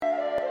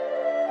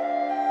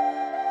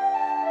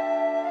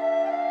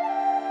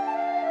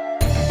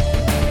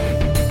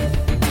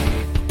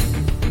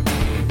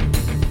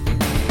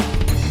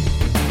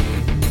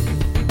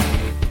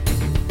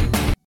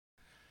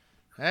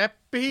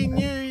Happy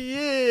New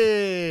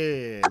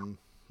Year! Hey,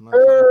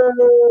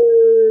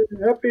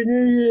 Happy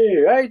New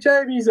Year. Hey,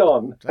 Jamie's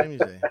on. Jamie's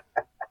there.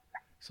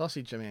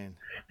 Sausage man.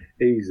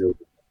 He's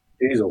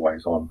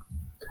always on.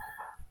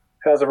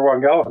 How's everyone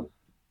going?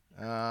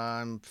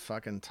 I'm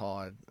fucking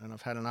tired, and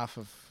I've had enough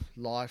of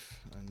life,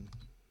 and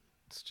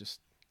it's just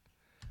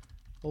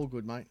all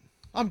good, mate.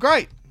 I'm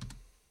great.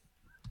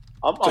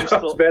 I'm I was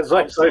still, about to say,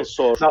 I'm still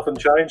sore. nothing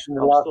changed in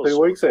the I'm last still 2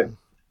 sore. weeks then.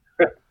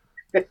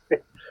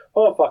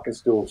 I'm fucking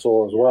still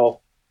sore as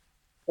well.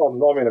 I'm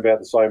in about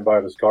the same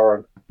boat as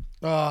Corin.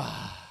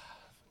 Oh,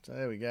 so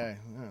there we go.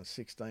 Oh,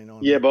 16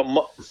 on. Yeah, but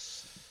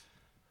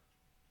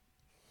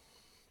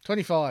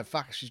 25.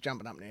 Fuck, she's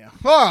jumping up now.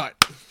 All right.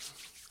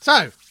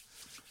 So,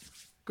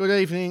 good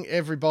evening,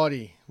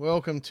 everybody.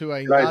 Welcome to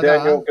G'day another...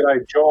 Daniel,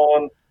 g'day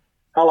John.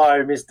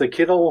 Hello, Mr.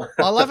 Kittle.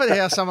 I love it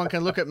how someone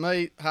can look at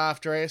me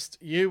half-dressed,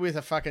 you with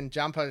a fucking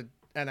jumper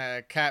and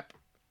a cap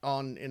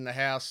on in the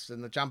house,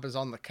 and the jumper's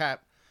on the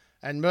cap,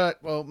 and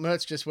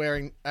Mert's just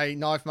wearing a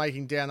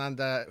knife-making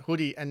down-under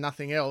hoodie and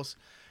nothing else.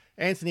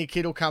 Anthony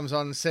Kittle comes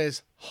on and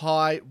says,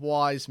 "Hi,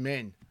 wise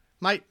men."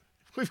 Mate,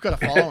 we've got a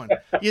following.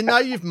 You know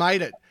you've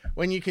made it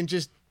when you can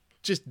just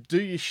do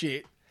your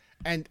shit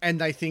and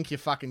they think you're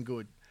fucking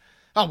good.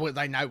 Oh, well,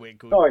 they know we're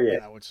good. Oh, yeah.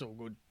 You know, it's all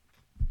good.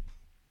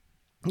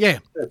 Yeah,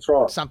 That's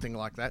right. something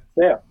like that.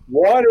 Now,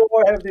 why do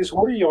I have this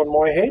hoodie on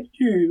my head,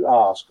 you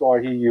ask? I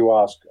hear you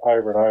ask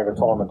over and over,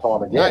 time and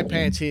time No again.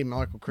 pants here,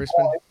 Michael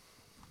Crispin.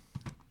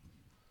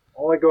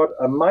 I got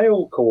a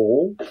mail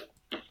call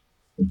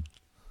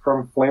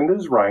from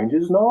Flinders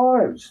Rangers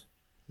Knives.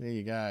 There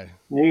you go.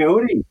 New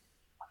hoodie.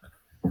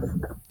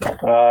 I'm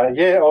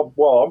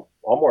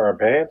wearing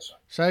pants.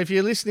 So if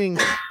you're listening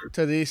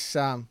to this,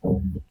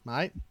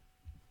 mate.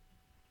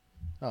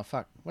 Oh,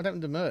 fuck. What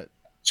happened to Mert?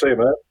 See you,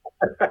 mate.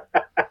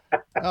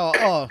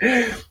 Oh.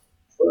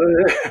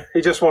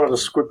 He just wanted to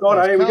squib. Oh, no,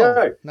 that's here we Cole.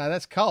 go. No,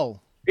 that's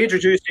Cole.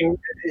 Introducing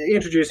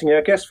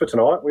our guest for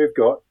tonight, we've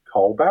got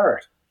Cole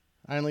Barrett.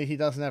 Only he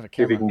doesn't have a If he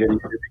camera. can get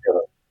his head together.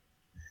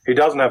 He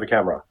doesn't have a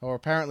camera. Or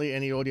apparently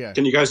any audio.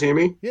 Can you guys hear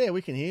me? Yeah,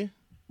 we can hear.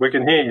 We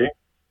can hear you.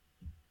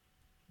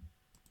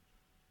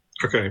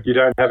 Okay. You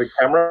don't have a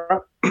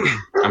camera?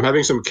 I'm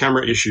having some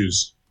camera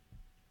issues.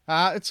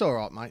 It's all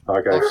right, mate.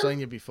 Okay. I've seen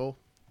you before.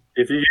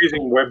 If you're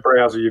using web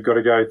browser, you've got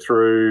to go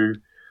through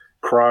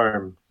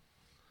Chrome,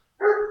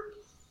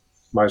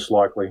 most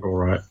likely. All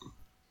right.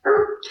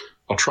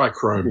 I'll try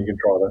Chrome. You can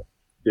try that.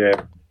 Yeah.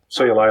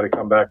 See you later.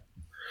 Come back.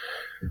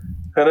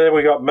 And then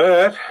we got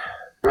Mert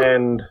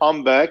and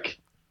I'm back.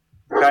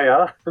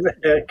 Kaya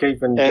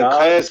keeping And guard.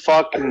 Kaya's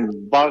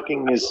fucking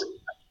barking his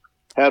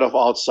head off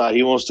outside.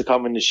 He wants to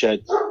come in the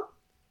shed.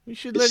 You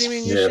should let him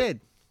in your Yeah.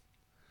 shed.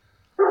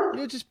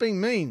 You're just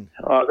being mean.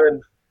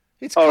 Then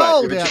It's All right,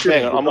 cold if it's out your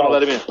there. Hang on, I'm going to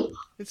let him in.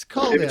 It's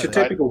cold if out it's your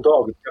there. typical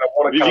dog, it's going to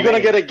want If to you're come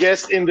going to in. get a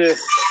guest in the...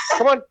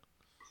 Come on.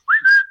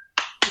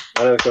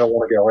 And then it's going to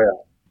want to go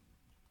out.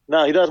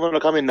 No, he doesn't want to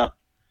come in now.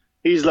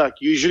 He's like,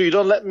 usually you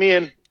don't let me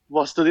in.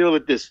 What's the deal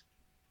with this?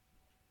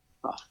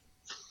 Oh,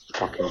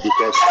 fucking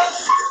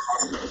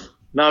dickhead.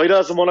 No, he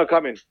doesn't want to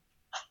come in.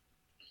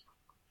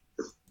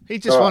 He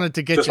just All right. wanted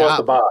to get Just you wants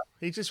to up. bark.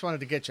 He just wanted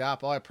to get you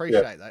up. I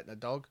appreciate that, the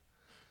dog.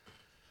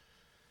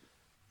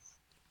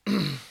 All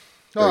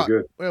Very right,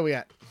 good. where are we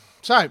at?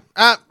 So,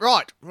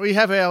 right, we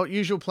have our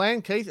usual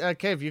plan. Keith,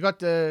 Kev, you got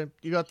the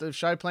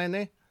show plan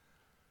there?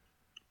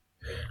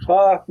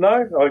 No,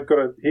 I've got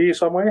it here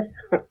somewhere.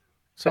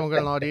 Someone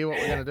got an idea what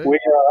we're going to do? We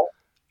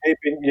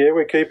are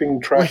we're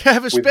keeping track. We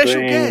have a with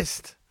special being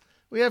guest.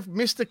 We have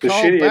Mr. The Cole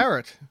shittiest-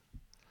 Barrett.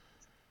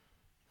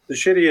 the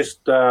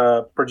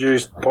shittiest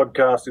produced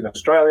podcast in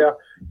Australia,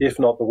 if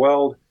not the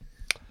world,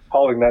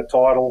 holding that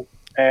title.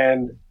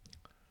 And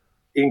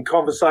in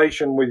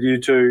conversation with you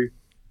two,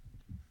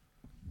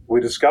 we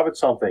discovered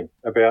something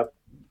about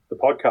the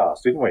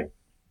podcast, didn't we?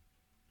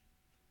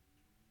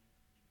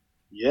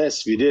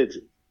 Yes, we did.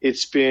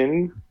 It's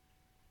been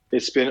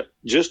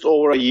just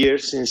over a year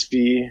since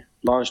we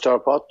launched our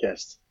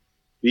podcast.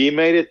 We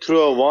made it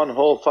through a one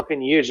whole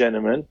fucking year,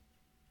 gentlemen.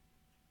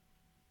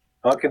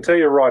 I can tell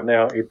you right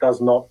now, it does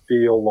not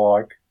feel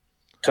like,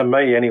 to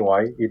me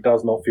anyway, it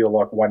does not feel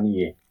like 1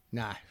 year.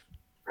 No.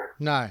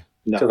 No.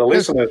 To the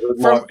listeners, it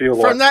From might feel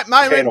like that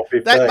 10 or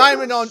 15.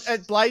 moment on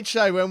at Blade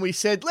Show when we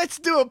said, let's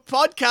do a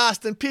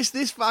podcast and piss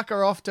this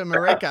fucker off to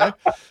Mareko.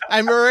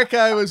 And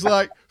Mareko was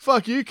like,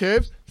 fuck you,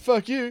 Kev.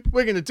 Fuck you.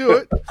 We're going to do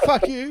it.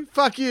 Fuck you.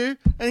 Fuck you.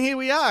 And here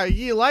we are a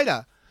year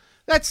later.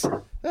 That's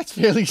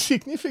fairly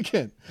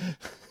significant.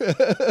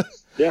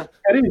 Yeah.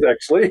 It is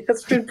actually.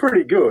 It's been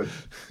pretty good.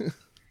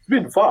 It's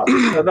been fun.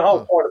 And the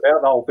whole point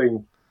about the whole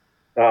thing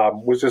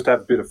was just to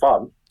have a bit of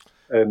fun.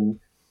 And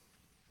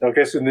I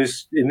guess in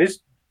this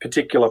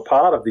particular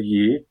part of the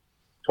year,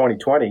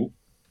 2020,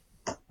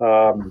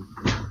 I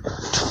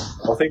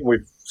think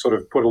we've sort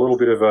of put a little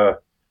bit of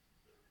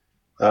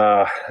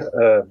a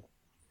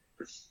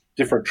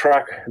different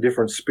track, a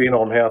different spin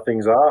on how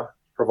things are,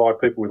 provide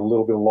people with a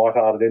little bit of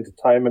lighthearted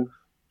entertainment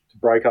to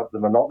break up the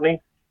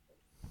monotony.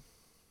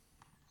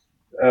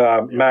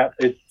 Matt,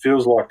 it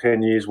feels like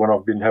 10 years when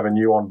I've been having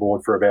you on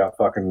board for about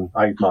fucking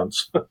 8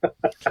 months.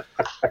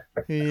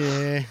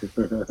 Yeah.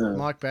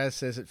 Mike Baz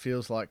says it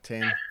feels like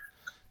 10.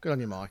 Good on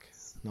you, Mike.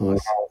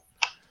 Nice.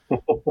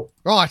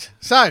 Right.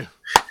 So,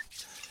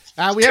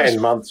 we 10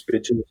 have months,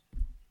 bitches.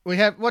 we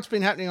have what's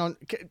been happening on.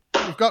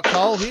 We've got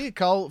Cole here.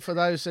 Cole, for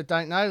those that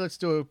don't know, let's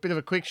do a bit of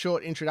a quick,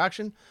 short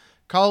introduction.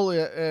 Cole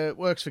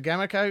works for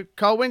Gamaco.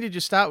 Cole, when did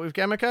you start with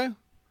Gamaco?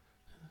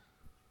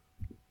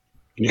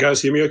 Can you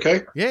guys hear me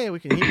okay? Yeah, we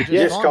can hear you just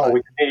Yes, fine. Cole, mate.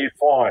 we can hear you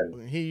fine. We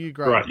can hear you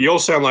great. Right. You all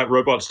sound like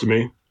robots to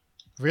me.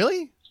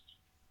 Really?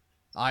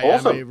 I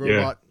Awesome. am a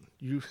robot.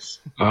 You.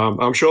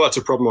 I'm sure that's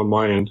a problem on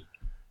my end.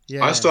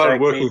 Yeah. I started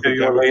Take me working to for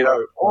your Gamaco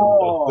leader.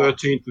 on the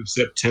 13th of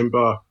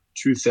September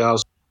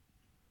 2000.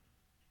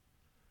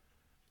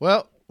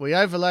 Well, we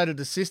overloaded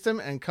the system,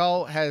 and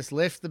Cole has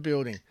left the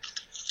building.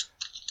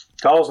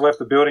 Cole's left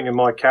the building and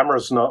my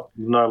camera's no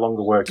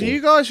longer working. Do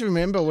you guys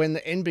remember when the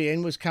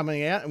NBN was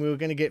coming out and we were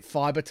going to get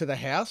fibre to the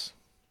house?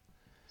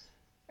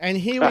 And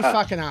here we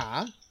fucking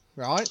are,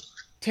 right?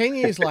 10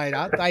 years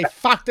later, they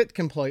fucked it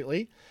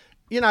completely.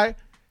 You know,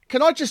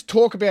 can I just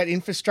talk about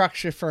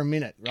infrastructure for a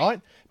minute, right?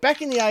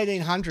 Back in the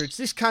 1800s,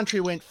 this country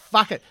went,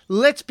 fuck it,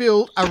 let's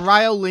build a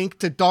rail link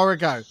to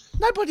Dorrigo.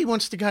 Nobody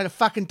wants to go to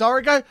fucking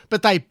Dorrigo,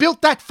 but they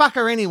built that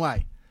fucker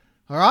anyway,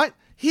 all right?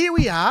 Here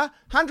we are,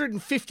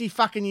 150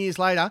 fucking years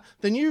later,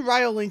 the new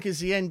rail link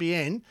is the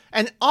NBN,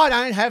 and I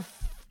don't have,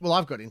 well,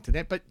 I've got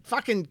internet, but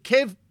fucking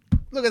Kev,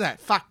 look at that,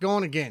 fuck,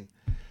 gone again.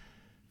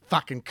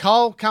 Fucking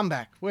Cole, come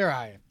back. Where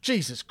are you?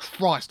 Jesus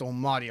Christ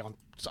almighty. I'm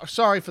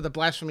sorry for the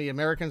blasphemy,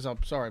 Americans.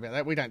 I'm sorry about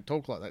that. We don't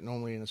talk like that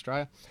normally in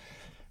Australia.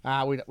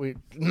 We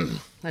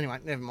anyway,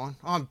 never mind.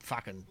 I'm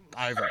fucking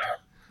over it.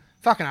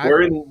 Fucking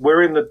over it.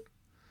 We're in the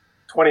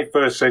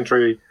 21st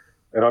century,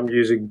 and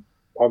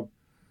I've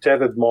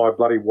tethered my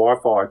bloody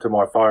Wi-Fi to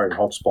my phone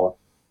hotspot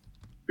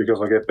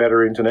because I get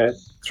better internet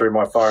through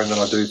my phone than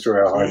I do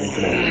through our home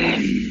internet.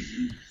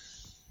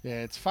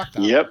 Yeah, it's fucked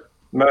up. Yep.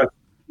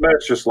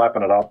 Matt's just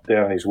lapping it up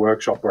down in his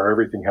workshop where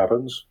everything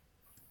happens.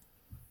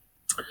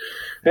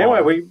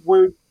 Anyway,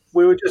 we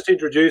were just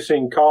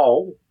introducing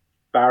Cole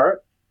Barrett,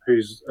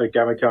 who's a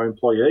Gamaco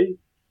employee,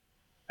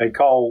 and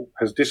Cole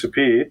has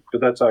disappeared,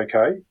 but that's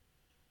okay.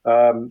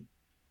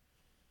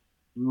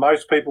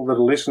 Most people that are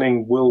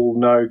listening will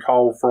know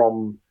Cole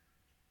from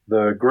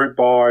the group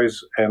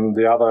buys and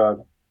the other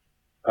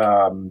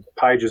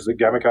pages that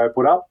Gamaco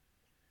put up,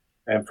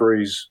 and for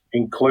his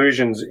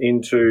inclusions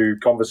into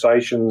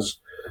conversations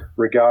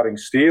regarding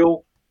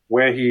steel,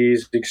 where he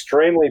is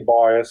extremely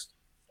biased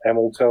and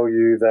will tell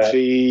you that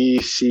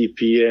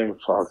CPM,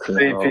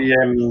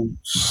 CPM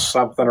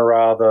something or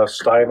other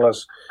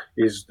stainless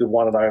is the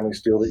one and only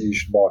steel that you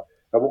should buy.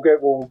 And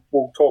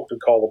we'll talk to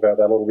Cole about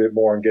that a little bit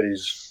more and get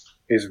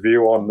his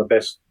view on the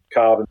best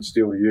carbon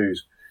steel to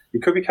use. He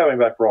could be coming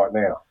back right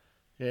now.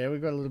 Yeah,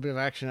 we've got a little bit of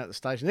action at the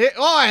station. There.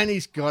 Oh, and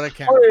he's got a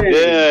camera. There he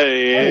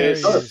There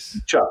is. he is.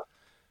 Picture.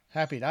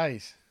 Happy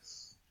days.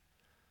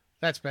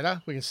 That's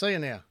better. We can see you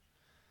now.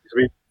 It's a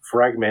bit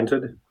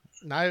fragmented.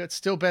 No, it's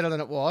still better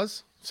than it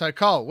was. So,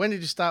 Cole, when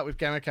did you start with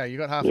Gamaco? You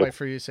got halfway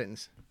through your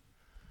sentence.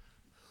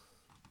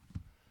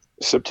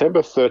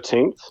 September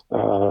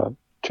 13th,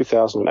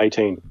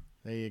 2018.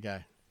 There you go.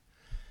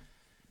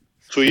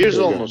 2 years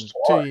almost.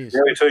 2 years.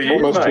 Nearly 2 years,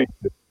 Almost mate. 2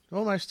 years.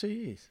 Almost 2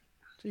 years.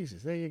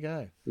 Jesus, there you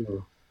go. Yeah.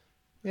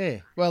 Yeah.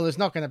 Well, there's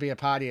not going to be a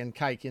party and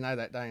cake. You know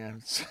that, don't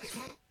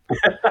you?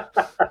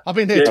 I've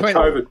been there Yeah, 20.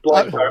 COVID,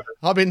 blame COVID.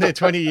 I've been there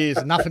 20 years.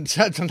 And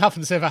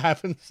nothing's ever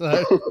happened.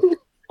 So,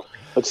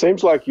 It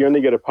seems like you only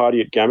get a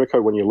party at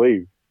Gamaco when you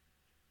leave.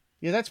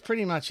 yeah, that's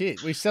pretty much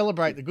it. We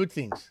celebrate the good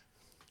things.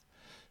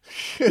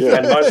 Yeah.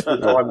 And most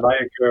of the time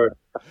they occur.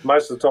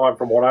 Most of the time,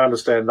 from what I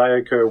understand, they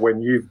occur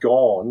when you've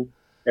gone.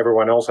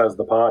 Everyone else has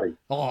the party.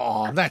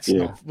 Oh, that's Yeah.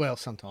 not, well,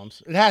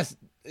 sometimes it has,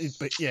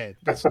 but yeah,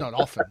 that's not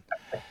often.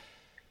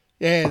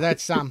 Yeah,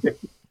 that's,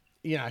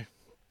 you know,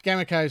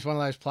 Gamaco is one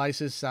of those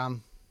places. I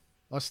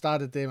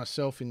started there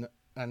myself and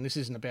this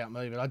isn't about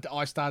me, but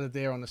I started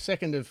there on the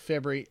 2nd of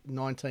February,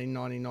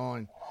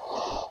 1999.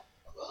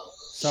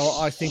 So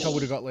I think I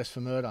would have got less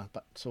for murder,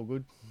 but it's all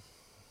good.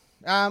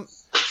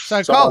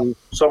 So Cole,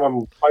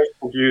 Someone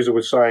Facebook user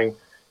was saying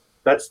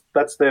that's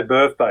their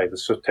birthday, the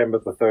September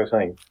the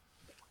 13th.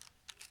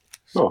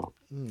 Oh,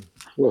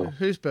 well,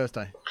 whose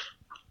birthday?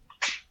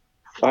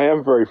 I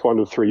am very fond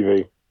of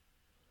 3V.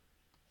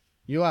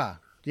 You are.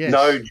 Yes.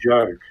 No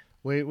joke.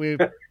 We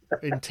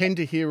intend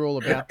to hear all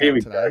about Here that we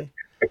today.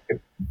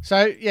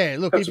 So yeah,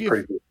 look, That's a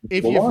pretty good.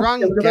 if Well, you've what?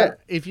 rung, Yeah, look at that.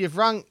 if you've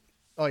rung,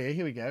 oh yeah,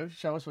 here we go.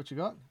 Show us what you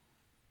got.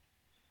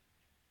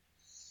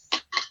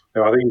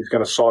 No, I think he's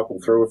going to cycle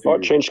through a few. Oh,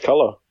 it changed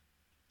colour.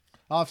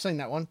 Oh, I've seen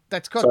that one.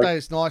 That's got So-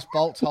 those nice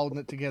bolts holding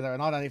it together,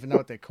 and I don't even know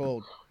what they're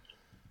called.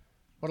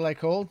 What are they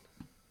called?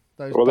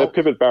 Those Well, they're bolts?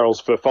 pivot barrels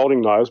for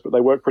folding knives, but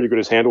they work pretty good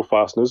as handle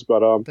fasteners.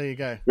 But There you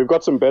go. we've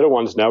got some better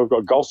ones now. We've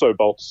got Gulso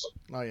bolts.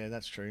 Oh yeah,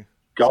 that's true.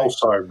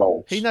 Golso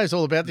bolts. He knows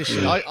all about this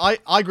shit.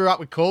 I grew up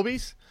with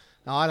Corby's.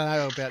 No, I don't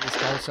know about this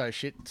Golso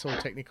shit. It's all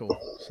technical.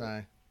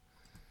 So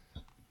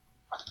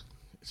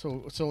It's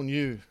all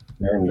new.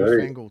 Indeed.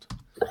 Newfangled.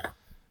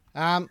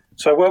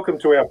 So welcome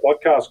to our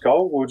podcast,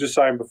 Cole. We were just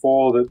saying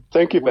before that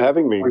Thank you for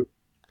having me.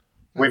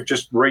 we've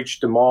just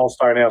reached a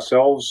milestone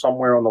ourselves.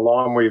 Somewhere on the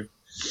line, we've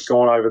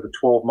gone over the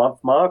 12-month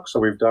mark. So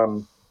we've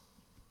done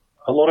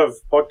a lot of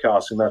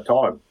podcasts in that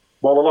time.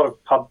 Well, a lot of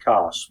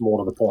podcasts,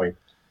 more to the point.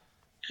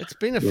 It's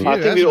been a few. I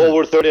think hasn't we're it?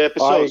 over 30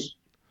 episodes.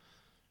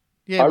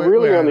 Yeah, I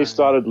really we're- only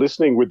started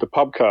listening with the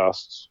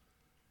pubcasts.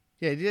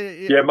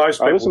 Yeah, most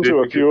people I listened to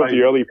did a few of because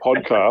the early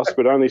podcasts,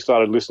 but only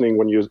started listening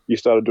when you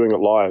started doing it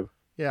live.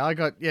 Yeah, I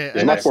got It's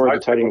and much that's, more most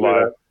entertaining people do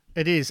live.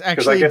 that. it is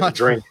because they actually get to much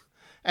drink.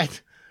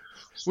 And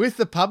with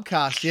the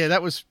pubcast, yeah,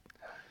 that was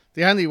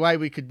the only way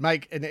we could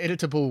make an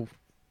editable.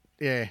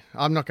 Yeah,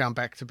 I'm not going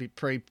back to be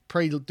pre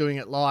doing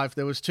it live.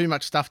 There was too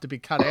much stuff to be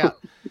cut out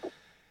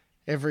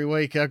every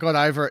week. I got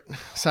over it.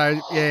 So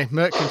yeah,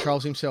 Mert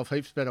controls himself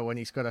heaps better when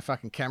he's got a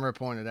fucking camera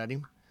pointed at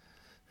him.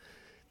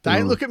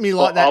 Don't look at me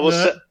like that,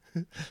 Mert.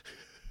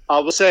 I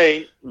was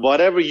saying,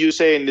 whatever you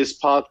say in this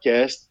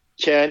podcast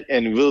can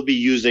and will be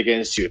used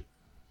against you.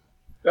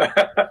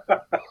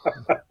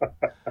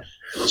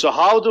 So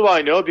how do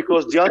I know?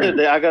 Because the other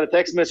day I got a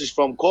text message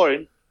from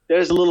Corin.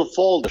 There's a little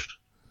folder.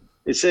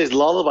 It says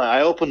lullaby.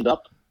 I opened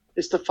up.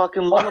 It's the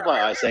fucking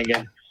lullaby I sang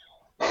in.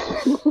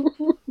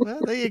 Well,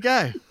 there you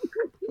go.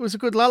 It was a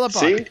good lullaby.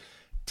 See?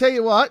 Tell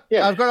you what,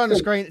 Yeah. I've got on the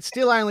screen, it's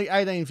still only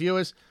 18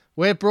 viewers.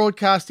 We're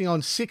broadcasting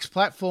on 6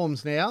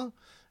 platforms now.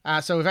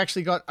 So we've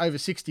actually got over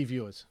 60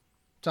 viewers.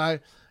 So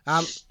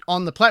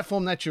on the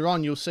platform that you're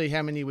on, you'll see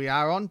how many we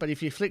are on. But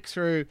if you flick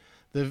through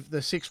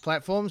the 6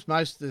 platforms,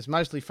 there's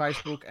mostly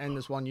Facebook and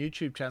there's one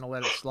YouTube channel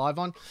that it's live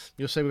on.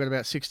 You'll see we've got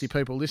about 60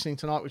 people listening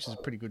tonight, which is a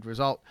pretty good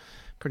result.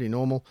 Pretty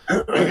normal.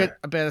 We get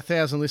about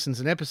 1,000 listens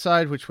an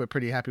episode, which we're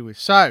pretty happy with.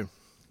 So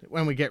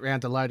when we get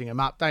round to loading them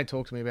up, don't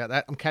talk to me about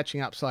that. I'm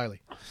catching up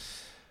slowly.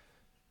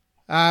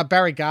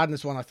 Barry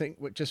Gardner's one, I think,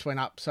 just went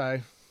up. So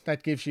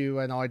that gives you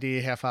an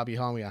idea how far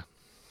behind we are.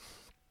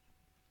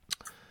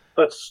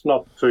 That's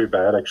not too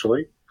bad,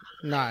 actually.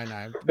 No.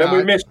 And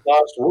we missed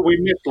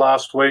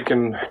last week,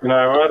 and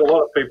I had a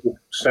lot of people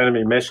sending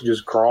me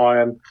messages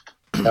crying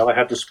how they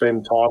had to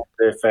spend time with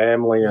their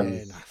family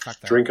and Fuck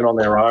that. drinking on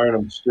their own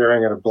and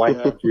staring at a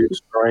blank computer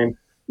screen.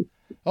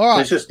 All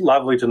right. It's just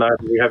lovely to know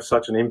that we have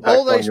such an impact.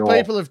 All these on your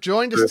people have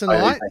joined us birthday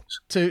tonight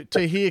evenings.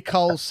 to hear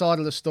Cole's side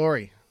of the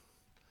story.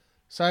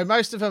 So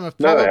most of them have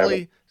No, they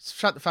probably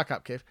shut the fuck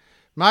up, Kev.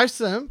 Most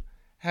of them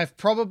have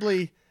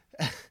probably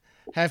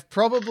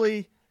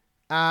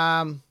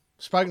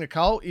spoken to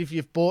Cole if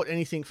you've bought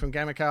anything from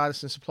Gamaco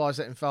Artists and Supplies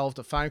that involved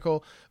a phone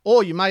call,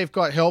 or you may have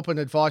got help and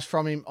advice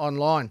from him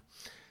online.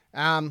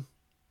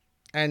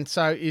 And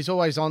so he's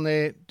always on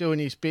there doing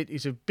his bit.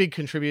 He's a big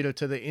contributor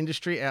to the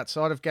industry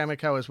outside of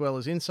Gamaco as well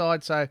as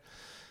inside. So,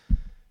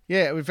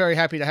 yeah, we're very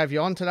happy to have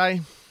you on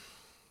today.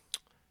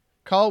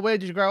 Cole, where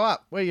did you grow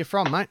up? Where are you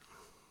from, mate?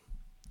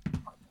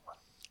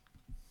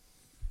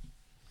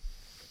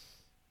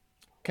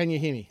 Can you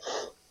hear me?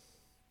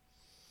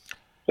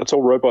 That's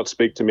all robots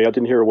speak to me. I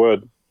didn't hear a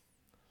word.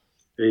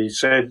 He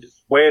said,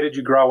 "Where did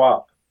you grow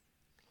up?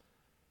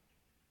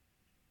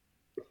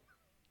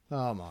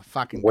 Oh, my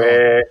fucking God.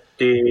 Where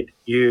did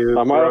you?"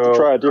 I might have to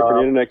try a different grow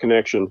up? internet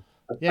connection.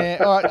 Yeah,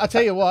 all right. I'll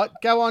tell you what.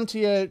 Go on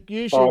to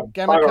use your Oh,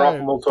 bugger off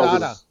and we'll Gamaco talk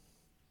data.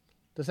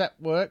 Does that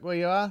work where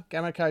you are?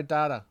 Gamaco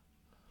data.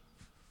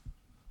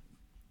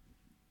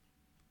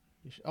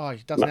 Oh,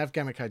 he doesn't have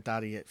Gamaco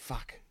data yet.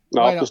 Fuck.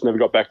 No, Wait it up. just never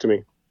got back to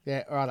me.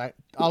 Yeah, all right.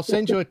 I'll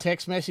send you a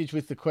text message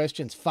with the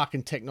questions.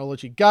 Fucking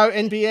technology. Go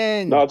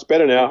NBN. No, it's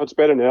better now. It's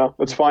better now.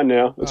 It's fine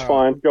now. It's All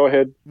fine. Go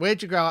ahead.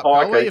 Where'd you grow up? Oh,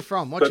 Cole? okay. Where are you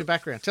from? What's So- your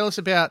background? Tell us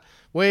about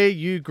where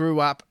you grew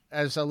up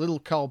as a little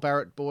Cole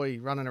Barrett boy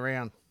running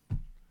around.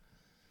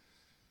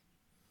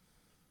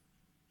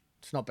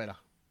 It's not better.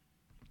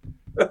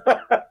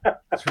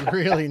 It's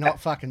really not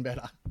fucking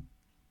better.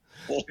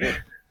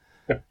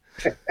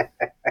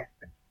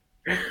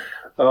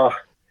 Oh, All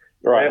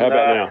right. And, How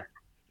about now?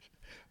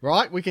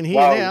 Right? We can hear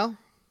Well, you now.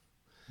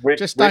 we,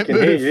 Just we don't can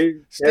move. hear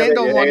you. Stand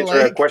Now on you one answer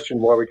our leg. question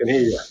why we can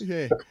hear you.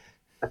 Yeah.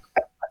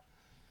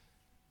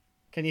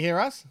 Can you hear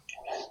us?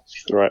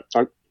 All right.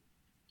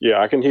 Yeah,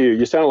 I can hear you.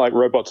 You sounded like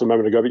robots a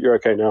moment ago, but you're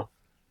okay now.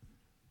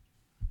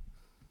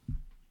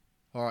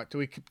 All right. Do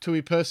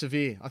we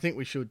persevere? I think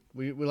we should.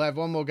 We'll have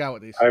one more go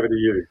at this. Over to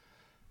you.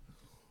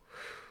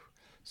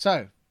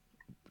 So,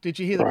 did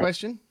you hear the Right.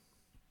 question?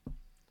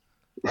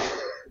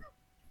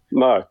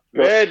 No.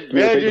 Where Can you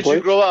did repeat, you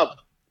please? grow up?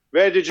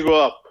 Where did you grow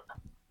up?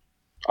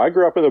 I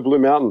grew up in the Blue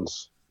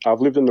Mountains. I've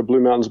lived in the Blue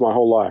Mountains my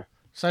whole life.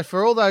 So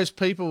for all those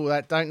people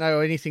that don't know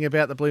anything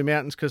about the Blue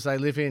Mountains because they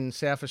live in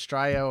South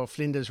Australia or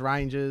Flinders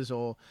Ranges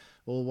or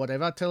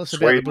whatever, tell us about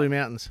the Sweden. Blue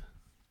Mountains.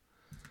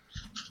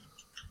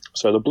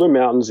 So the Blue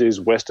Mountains is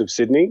west of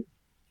Sydney.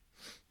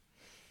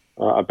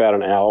 About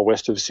an hour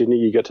west of Sydney,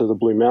 you get to the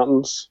Blue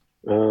Mountains.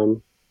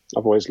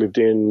 I've always lived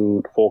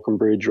in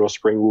Falconbridge or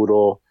Springwood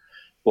or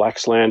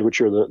Blacksland,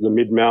 which are the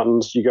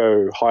mid-mountains. You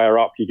go higher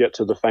up, you get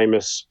to the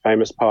famous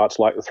parts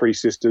like the Three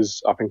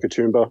Sisters up in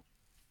Katoomba.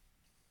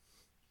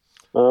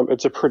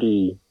 It's a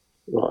pretty,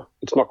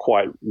 it's not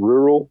quite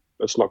rural,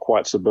 it's not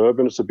quite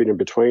suburban. It's a bit in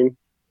between.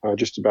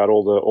 Just about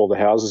all the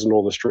houses and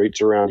all the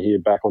streets around here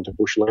back onto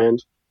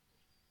bushland.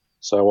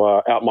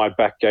 So out my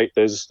back gate,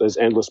 there's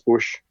endless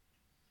bush.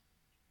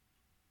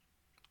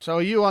 So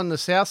are you on the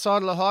south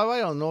side of the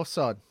highway or north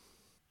side?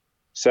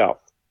 South.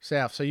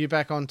 South. So you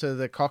back onto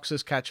the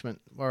Cox's catchment,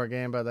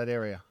 Warragamba, that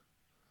area?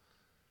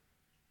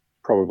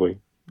 Probably.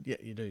 Yeah,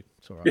 you do.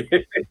 It's all right.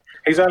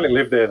 He's only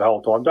lived there the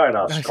whole time. Don't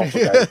ask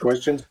complicated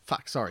questions.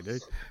 Fuck, sorry,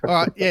 dude. All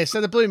right, yeah. So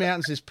the Blue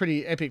Mountains is a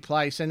pretty epic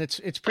place, and it's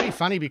pretty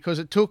funny because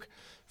it took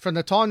from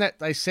the time that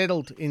they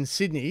settled in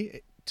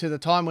Sydney to the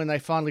time when they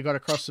finally got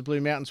across the Blue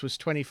Mountains was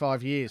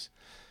 25 years.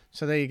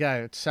 So there you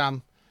go.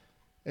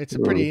 It's a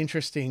pretty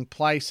interesting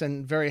place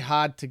and very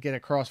hard to get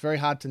across, very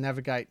hard to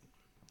navigate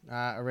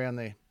around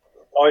there.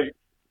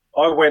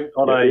 I went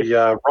on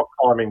a rock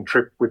climbing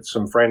trip with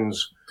some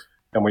friends,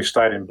 and we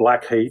stayed in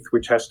Blackheath,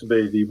 which has to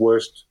be the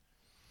worst,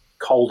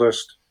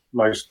 coldest,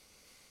 most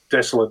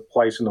desolate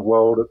place in the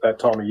world at that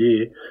time of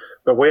year.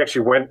 But we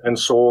actually went and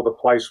saw the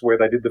place where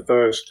they did the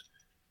first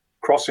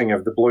crossing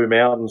of the Blue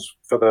Mountains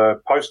for the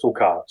postal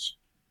cards,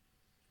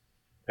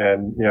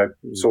 and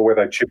saw where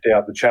they chipped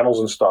out the channels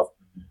and stuff.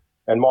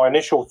 And my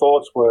initial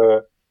thoughts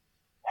were,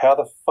 how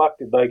the fuck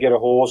did they get a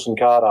horse and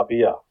cart up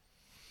here?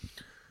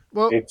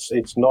 Well, it's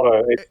not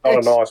a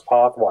nice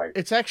pathway.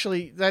 It's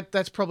actually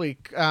that's probably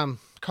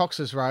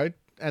Cox's Road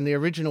and the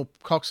original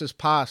Cox's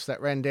Pass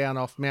that ran down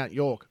off Mount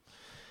York.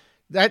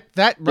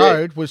 That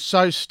road was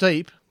so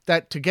steep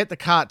that to get the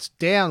carts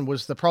down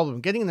was the problem.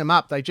 Getting them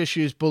up, they just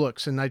used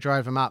bullocks and they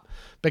drove them up.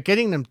 But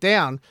getting them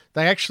down,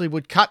 they actually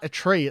would cut a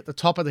tree at the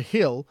top of the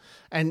hill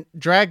and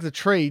drag the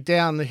tree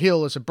down the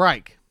hill as a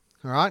brake.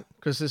 All right,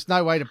 because there's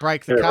no way to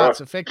brake the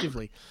carts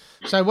effectively.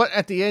 So what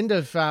at the end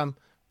of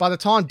by the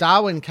time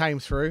Darwin came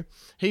through,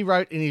 he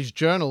wrote in his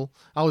journal,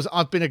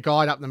 I've been a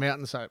guide up the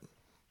mountain,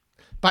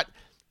 but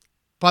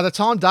by the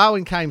time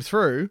Darwin came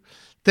through,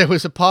 there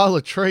was a pile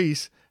of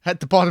trees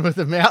at the bottom of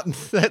the mountain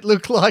that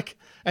looked like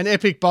an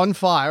epic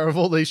bonfire of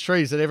all these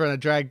trees that everyone had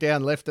dragged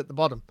down, left at the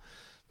bottom.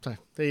 So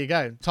there you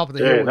go, top of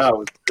the hill. Yeah,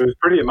 no, it was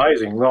pretty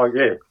amazing. Like,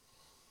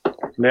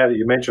 now that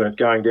you mention it,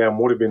 going down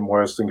would have been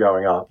worse than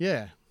going up.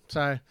 Yeah,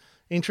 so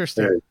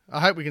interesting. Yeah. I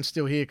hope we can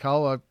still hear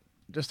Cole. I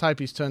just hope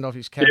he's turned off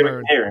his camera. Yeah,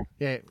 we can hear him.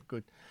 Yeah,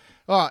 good.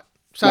 All right.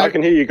 So I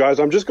can hear you guys.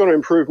 I'm just going to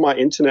improve my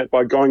internet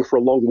by going for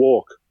a long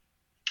walk.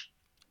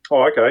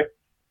 Oh, okay.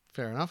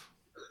 Fair enough.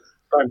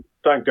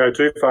 Don't go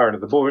too far into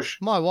the bush.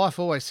 My wife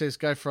always says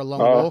go for a long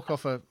walk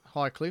off a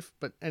high cliff,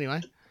 but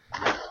anyway.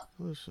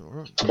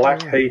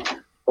 Blackheath,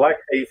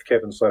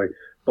 Kevin, sorry.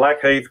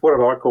 Blackheath, what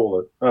did I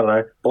call it? I don't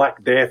know.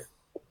 Black Death,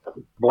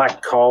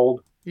 Black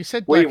Cold. You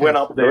said we went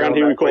up there. Around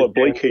here we call it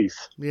Bleakheath.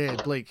 Yeah,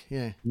 Bleak,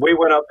 yeah. We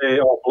went up there,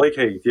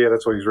 Bleakheath, yeah,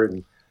 that's what he's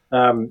written.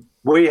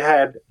 We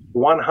had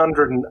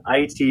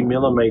 180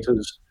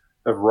 millimetres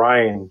of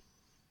rain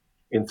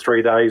in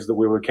 3 days that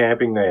we were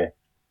camping there.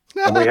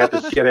 And we had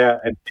to get out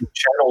and do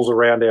channels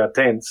around our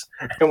tents.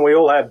 And we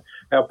all had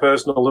our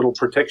personal little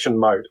protection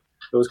moat.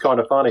 It was kind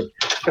of funny.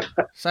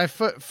 So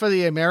for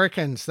the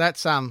Americans,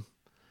 that's how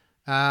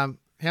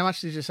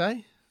much did you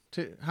say?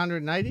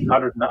 180?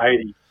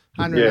 180.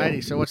 180.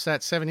 Yeah. So what's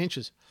that? 7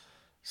 inches.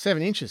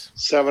 7 inches.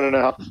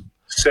 7.5.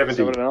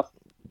 70. 7.5. Oh,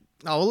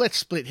 well, let's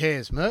split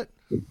hairs, Mert.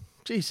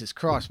 Jesus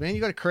Christ, man.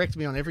 You got to correct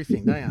me on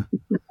everything, don't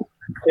you?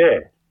 Yeah.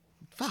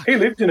 Fuck. He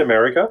lived in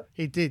America.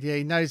 He did, yeah.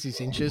 He knows his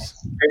inches.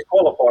 He's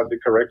qualified to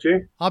correct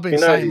you. I've been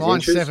saying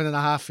mine's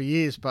 7.5 for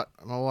years, but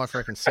my wife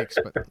reckons 6.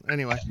 But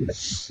anyway.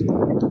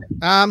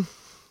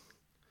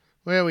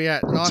 Where are we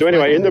at? So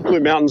anyway, in the Blue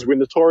Mountains, we're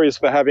notorious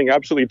for having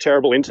absolutely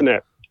terrible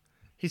internet.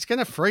 He's going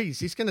to freeze.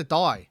 He's going to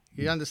die.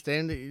 You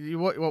understand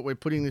what we're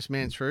putting this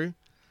man through?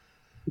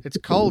 It's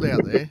cold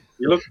out there.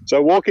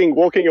 So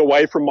walking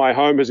away from my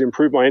home has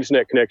improved my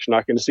internet connection.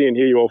 I can see and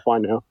hear you all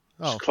fine now.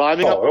 Oh,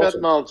 climbing up awesome.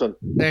 that mountain.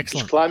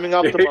 Excellent. He's climbing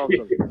up the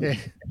mountain. Yeah,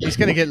 he's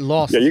going to get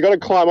lost. Yeah, you got to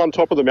climb on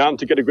top of the mountain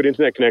to get a good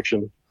internet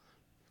connection.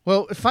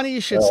 Well, funny you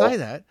should say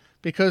that,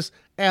 because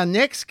our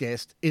next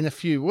guest in a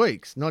few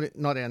weeks, not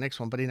our next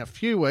one, but in a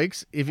few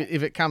weeks, if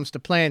it comes to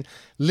plan,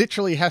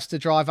 literally has to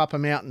drive up a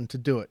mountain to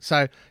do it.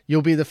 So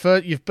you'll be the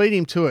first. You've beat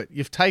him to it.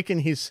 You've taken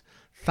his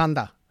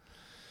thunder.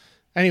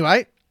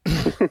 Anyway,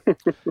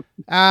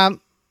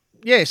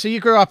 yeah. So you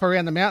grew up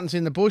around the mountains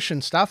in the bush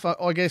and stuff.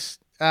 I guess.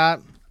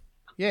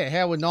 Yeah,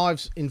 how were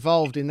knives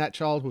involved in that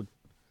childhood?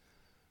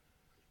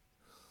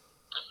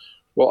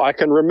 Well, I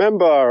can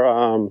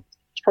remember,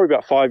 it's probably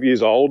about 5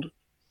 years old,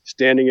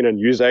 standing in a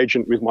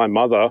newsagent with my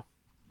mother.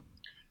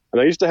 And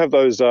they used to have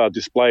those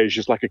displays,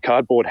 just like a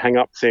cardboard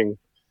hang-up thing.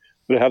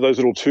 But have those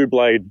little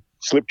two-blade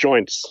slip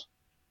joints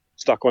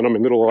stuck on them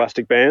in little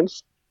elastic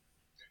bands.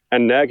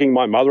 And nagging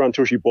my mother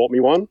until she bought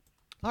me one.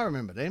 I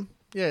remember them.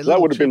 Yeah, so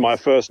that would have been my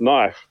first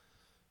knife.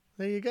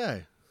 There you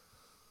go.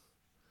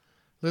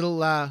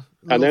 Little and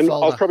then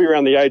folder. I was probably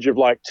around the age of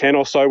like 10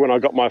 or so when I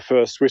got my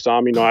first Swiss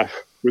Army knife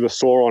with a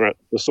saw on it.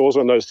 The saws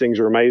on those things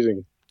are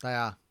amazing. They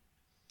are.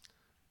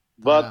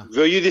 But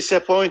were you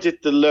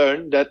disappointed to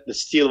learn that the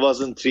steel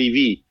wasn't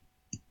 3V?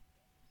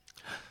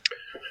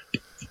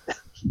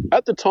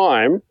 At the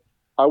time,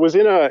 I was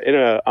in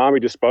a army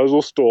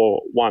disposal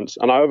store once,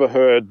 and I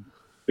overheard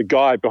the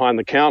guy behind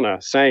the counter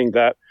saying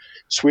that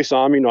Swiss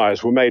Army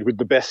knives were made with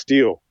the best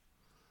steel.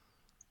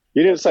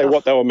 He didn't say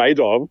what they were made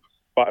of,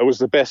 but it was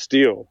the best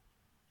steel.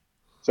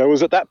 So it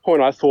was at that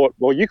point I thought,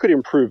 well, you could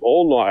improve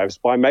all knives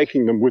by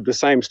making them with the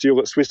same steel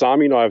that Swiss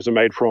Army knives are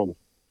made from.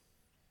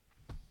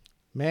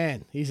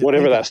 Man, he's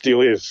whatever that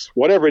steel is.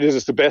 Whatever it is,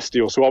 it's the best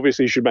steel. So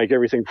obviously you should make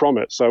everything from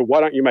it. So why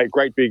don't you make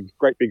great big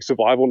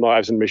survival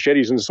knives and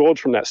machetes and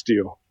swords from that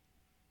steel?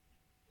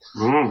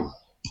 Mm.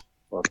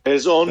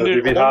 There's only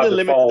It'd be hard to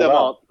limited follow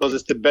amount because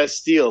it's the best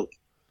steel.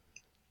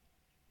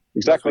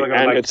 Exactly.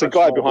 And it's a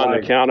guy behind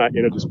the counter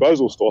in a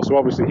disposal store. So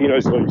obviously he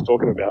knows what he's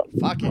talking about.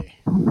 Fuck yeah.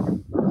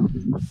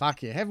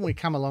 Fuck yeah. Haven't we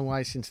come a long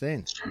way since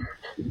then?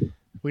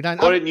 We don't.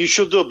 Colin, you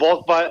should do a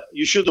bulk buy.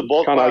 You should do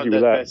bulk Can't buy argue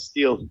with that that. best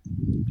steel.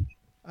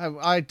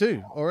 I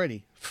do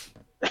already.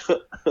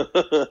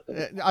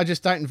 I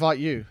just don't invite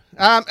you.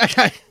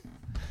 Okay.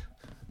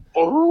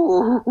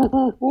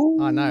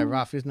 I know,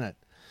 rough, isn't it?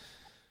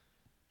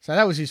 So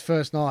that was his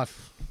first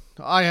knife.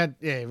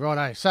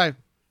 Righto. So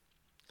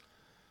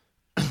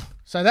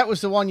that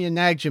was the one you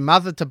nagged your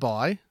mother to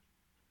buy,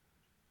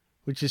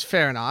 which is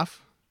fair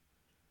enough,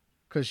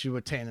 because you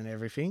were 10 and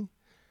everything.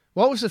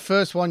 What was the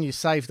first one you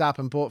saved up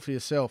and bought for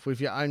yourself with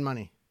your own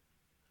money?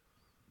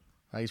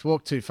 Oh, he's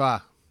walked too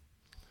far.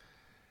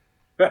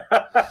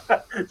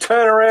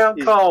 Turn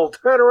around, Cole.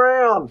 Turn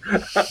around.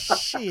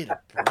 Shit, a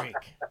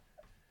brick.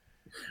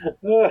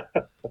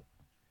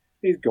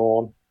 He's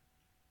gone.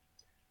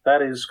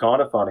 That is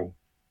kind of funny.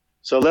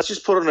 So let's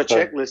just put on a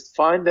checklist.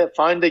 Find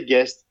a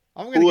guest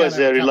I'm gonna who go has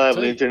and have a a cup of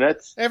reliable tea.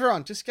 internet.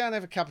 Everyone, just go and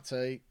have a cup of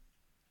tea.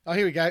 Oh,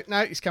 here we go.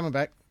 No, he's coming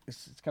back.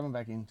 It's coming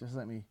back in. Just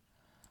let me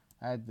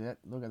add that.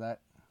 Look at that.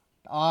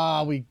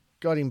 Ah, we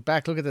got him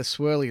back. Look at the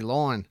swirly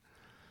line.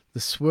 The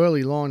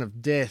swirly line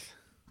of death.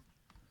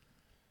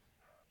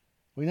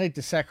 We need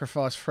to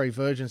sacrifice free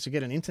virgins to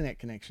get an internet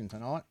connection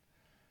tonight.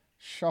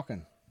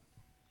 Shocking.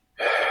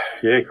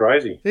 Yeah,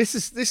 crazy. This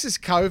is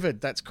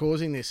COVID that's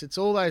causing this. It's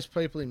all those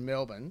people in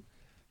Melbourne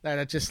that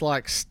are just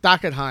like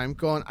stuck at home,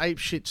 gone ape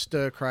shit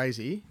stir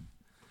crazy.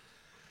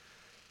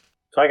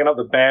 Taking up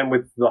the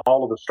bandwidth the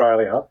whole of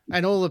Australia.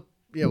 And all the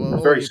all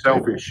Very you people-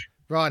 selfish.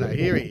 Righto,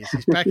 here he is.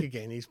 He's back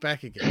again. He's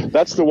back again.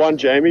 That's the one,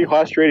 Jamie.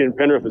 High Street in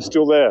Penrith is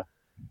still there.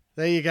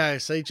 There you go.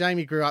 See,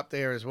 Jamie grew up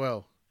there as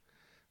well,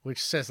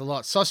 which says a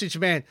lot. Sausage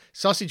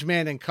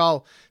Man and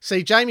Cole.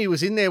 See, Jamie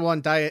was in there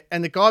one day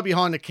and the guy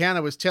behind the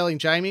counter was telling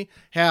Jamie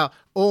how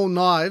all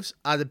knives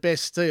are the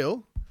best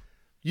steel.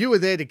 You were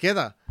there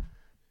together.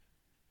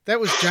 That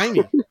was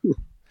Jamie.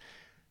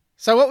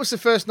 So what was the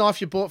first knife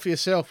you bought for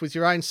yourself with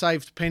your own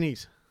saved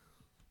pennies?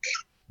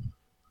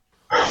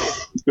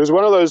 It was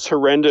one of those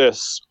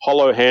horrendous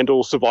hollow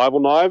handle survival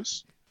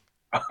knives.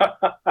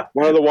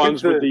 One of the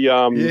ones with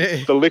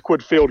the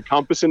liquid filled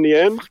compass in the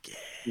end.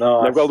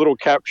 Nice. They've got a little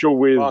capsule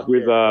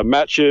with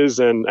matches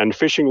and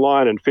fishing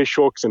line and fish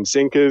hooks and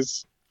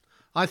sinkers.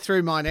 I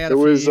threw mine out It a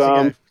few was, years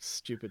ago.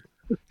 Stupid.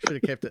 Should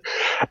have kept it.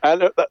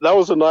 And that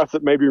was a knife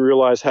that made me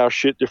realize how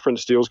shit different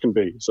steels can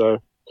be. So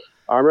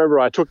I remember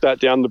I took that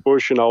down the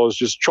bush and I was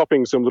just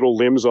chopping some little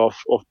limbs off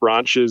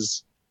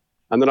branches.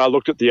 And then I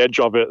looked at the edge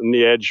of it and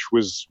the edge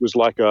was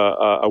like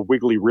a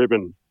wiggly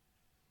ribbon.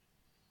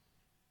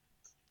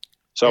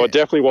 So it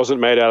definitely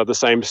wasn't made out of the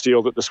same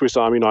steel that the Swiss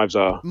Army knives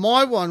are.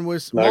 My one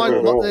was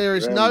there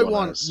is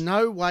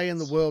no way in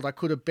the world I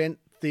could have bent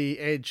the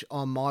edge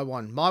on my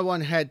one. My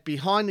one had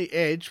behind the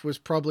edge was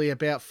probably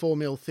about 4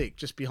 mil thick,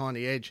 just behind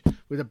the edge,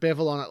 with a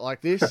bevel on it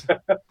like this.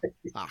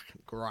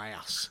 Fucking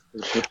grouse.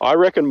 I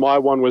reckon my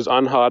one was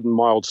unhardened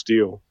mild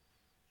steel.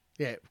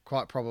 Yeah,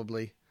 quite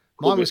probably.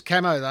 Mine was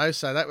camo though,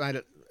 so that made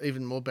it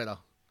even more better.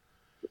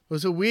 It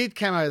was a weird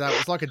camo though. It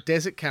was like a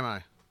desert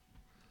camo.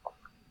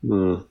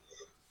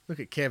 Look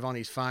at Kev on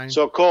his phone.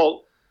 So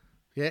Cole,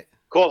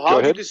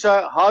 how did you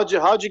decide?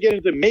 How'd you get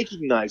into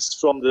making knives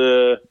from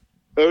the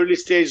early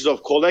stages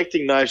of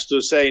collecting knives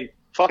to saying,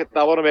 "Fuck it,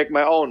 I want to make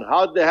my own"?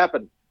 How did that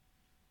happen?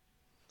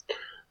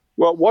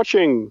 Well,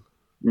 watching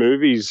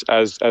movies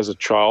as a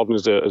child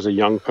and as a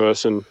young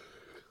person,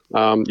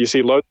 you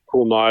see loads of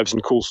cool knives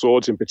and cool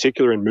swords in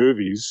particular in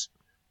movies.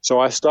 So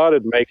I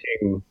started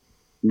making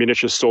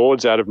miniature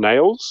swords out of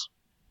nails.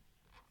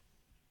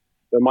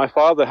 And my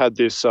father had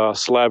this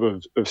slab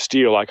of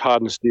steel, like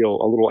hardened steel,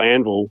 a little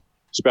anvil.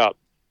 It's about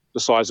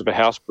the size of a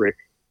house brick.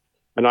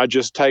 And I'd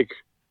just take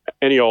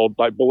any old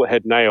like bullet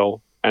head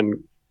nail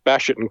and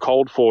bash it and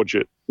cold forge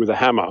it with a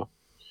hammer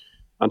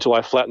until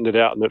I flattened it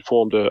out and it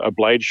formed a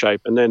blade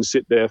shape, and then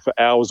sit there for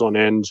hours on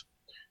end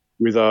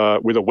with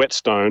a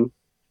whetstone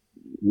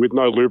with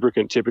no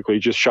lubricant, typically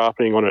just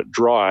sharpening on it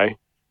dry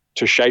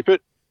to shape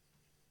it.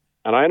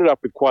 And I ended up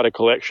with quite a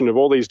collection of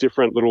all these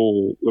different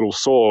little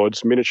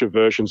swords, miniature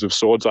versions of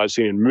swords I'd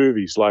seen in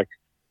movies, like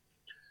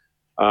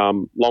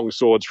long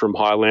swords from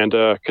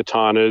Highlander,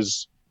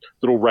 katanas,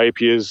 little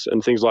rapiers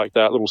and things like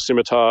that, little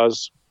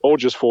scimitars, all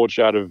just forged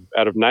out of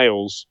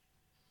nails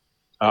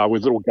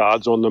with little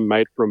guards on them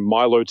made from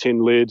Milo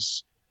tin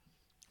lids,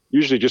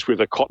 usually just with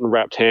a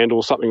cotton-wrapped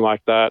handle, something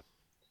like that.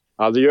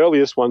 The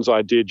earliest ones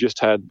I did just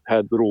had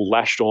little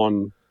lashed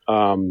on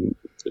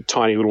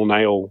tiny little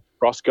nail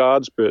cross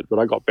guards, but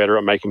I got better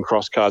at making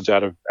cross guards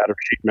out of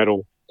sheet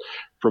metal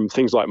from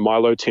things like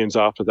Milo tins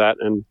after that,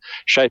 and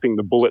shaping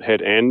the bullet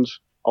head end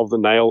of the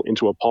nail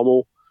into a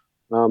pommel.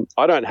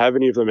 I don't have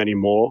any of them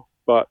anymore,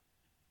 but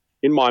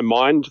in my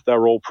mind, they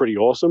were all pretty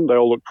awesome. They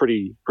all look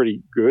pretty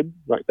good.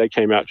 Like they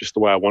came out just the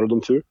way I wanted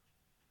them to.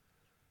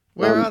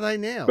 Where are they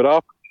now? But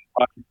after,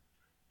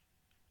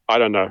 I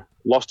don't know.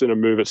 Lost in a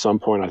move at some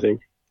point, I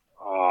think.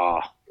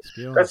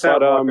 That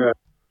sounds like a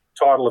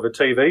title of a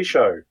TV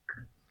show.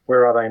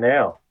 Where are they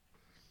now?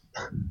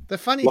 The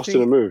funny Lost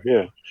thing, in a move,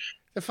 yeah.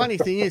 The funny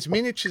thing is,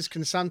 miniatures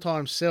can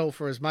sometimes sell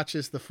for as much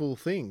as the full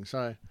thing.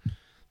 So,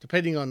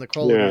 depending on the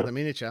quality of the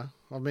miniature,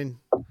 I mean,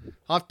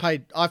 I've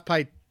paid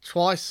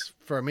twice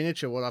for a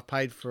miniature what I've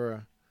paid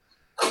for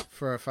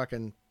a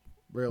fucking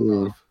real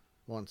knife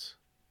once.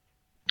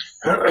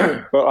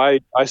 But I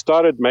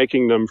started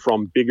making them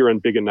from bigger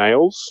and bigger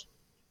nails,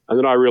 and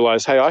then I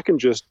realized, hey, I can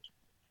just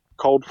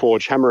cold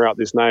forge, hammer out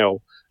this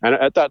nail. And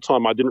at that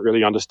time, I didn't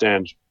really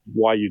understand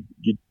why you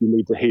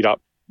need to heat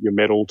up your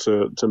metal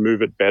to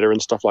move it better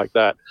and stuff like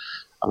that.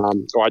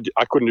 So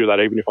I couldn't do that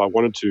even if I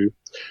wanted to.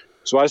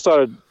 So I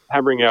started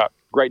hammering out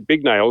great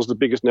big nails, the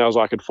biggest nails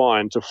I could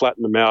find, to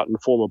flatten them out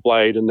and form a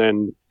blade, and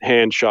then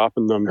hand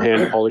sharpen them,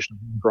 hand polish them,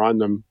 grind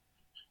them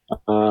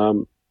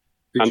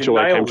until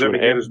they came to an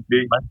end.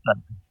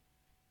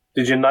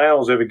 Did your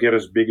nails ever get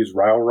as big as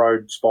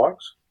railroad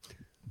spikes?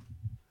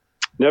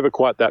 Never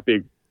quite that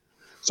big.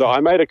 So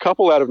I made a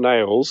couple out of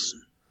nails,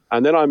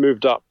 and then I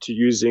moved up to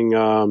using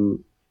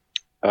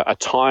a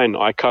tine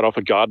I cut off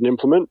a garden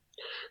implement.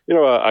 You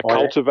know, a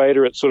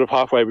cultivator. It's sort of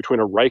halfway between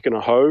a rake and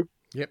a hoe.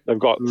 Yep. They've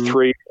got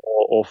 3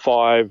 or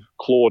 5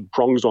 clawed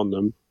prongs on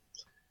them.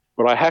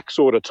 But I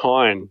hacksawed a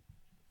tine.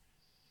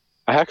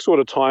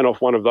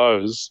 Off one of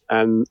those,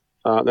 and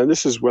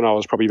this is when I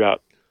was probably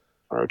about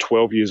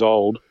 12 years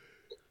old.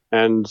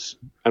 And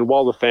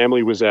while the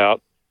family was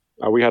out,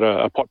 we had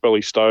a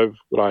potbelly stove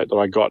that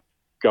I got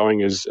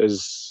going as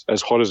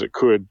hot as it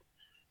could.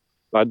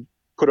 I'd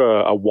put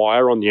a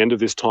wire on the end of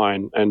this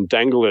tine and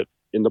dangle it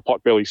in the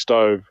potbelly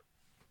stove,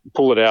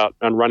 pull it out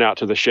and run out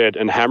to the shed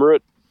and hammer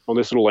it on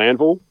this little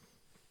anvil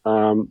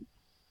to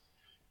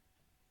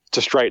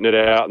straighten it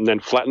out and then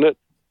flatten it.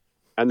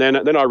 And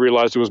then I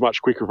realized it was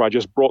much quicker if I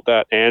just brought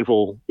that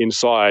anvil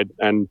inside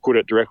and put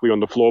it directly on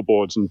the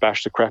floorboards and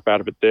bashed the crap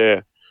out of it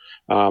there.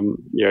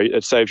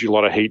 It saves you a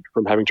lot of heat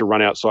from having to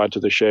run outside to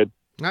the shed.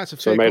 That's a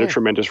fair So it made call. a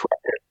tremendous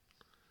racket.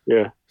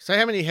 Yeah. So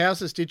how many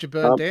houses did you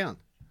burn down?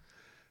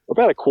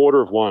 About a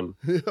quarter of one.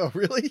 Oh,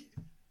 really?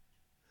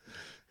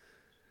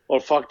 Or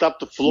fucked up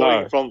the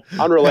flooring from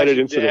unrelated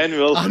the incident.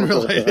 anvil.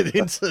 Unrelated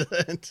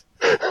incident.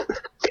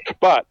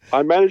 But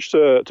I managed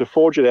to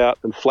forge it out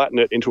and flatten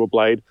it into a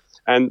blade.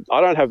 And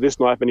I don't have this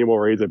knife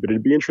anymore either, but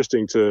it'd be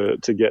interesting to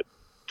get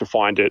to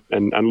find it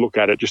and look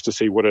at it just to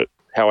see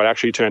how it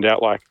actually turned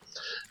out like.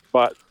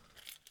 But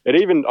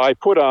I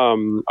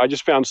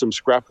just found some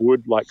scrap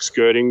wood like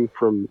skirting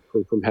from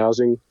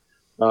housing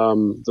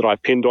that I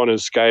pinned on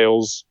as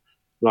scales.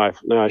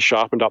 And I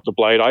sharpened up the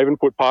blade. I even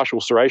put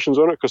partial serrations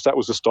on it because that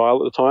was the style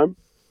at the time.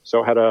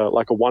 So it had a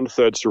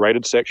 1/3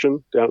 serrated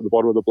section down at the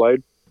bottom of the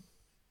blade.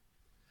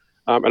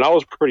 And I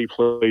was pretty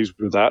pleased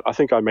with that. I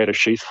think I made a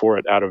sheath for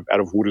it out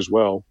of wood as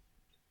well.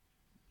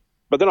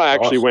 But then I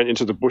actually went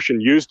into the bush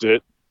and used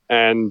it,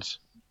 and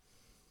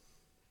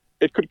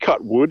it could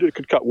cut wood. It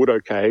could cut wood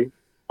okay.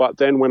 But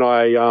then when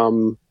I,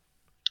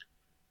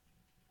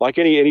 like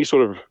any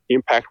sort of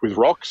impact with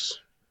rocks,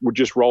 would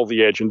just roll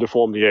the edge and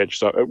deform the edge.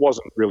 So it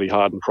wasn't really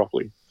hardened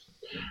properly.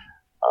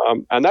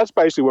 And that's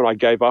basically when I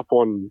gave up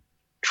on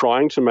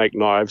trying to make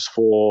knives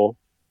for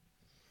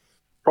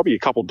probably a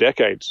couple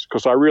decades,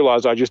 because I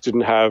realized I just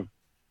didn't have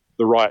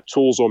the right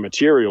tools or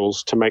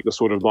materials to make the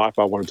sort of knife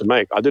I wanted to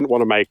make. I didn't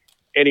want to make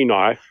any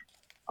knife.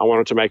 I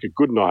wanted to make a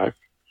good knife.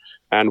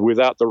 And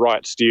without the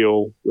right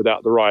steel,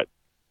 without the right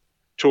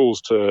tools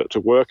to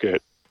work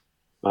it,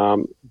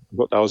 that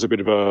was a bit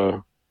of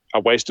a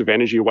waste of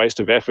energy, a waste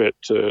of effort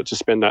to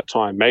spend that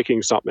time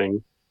making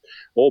something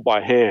all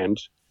by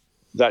hand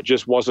that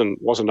just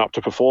wasn't up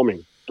to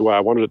performing the way I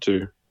wanted it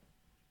to.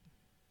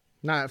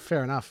 No,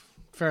 fair enough.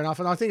 Fair enough.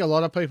 And I think a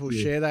lot of people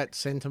share that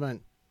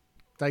sentiment.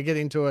 They get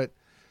into it.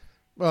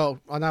 Well,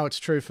 I know it's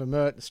true for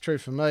Mert, it's true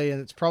for me,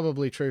 and it's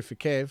probably true for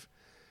Kev,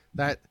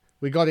 that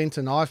we got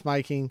into knife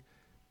making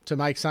to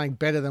make something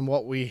better than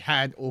what we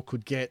had or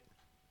could get,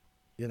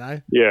 you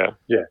know? Yeah.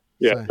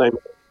 So,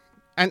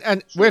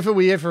 and whether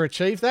we ever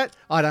achieved that,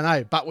 I don't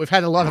know. But we've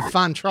had a lot of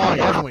fun trying,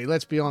 haven't we?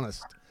 Let's be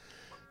honest.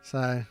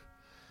 So,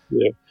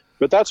 yeah.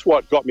 But that's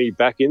what got me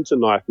back into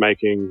knife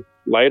making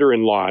later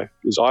in life,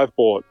 is I've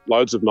bought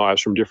loads of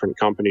knives from different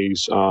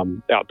companies,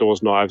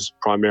 outdoors knives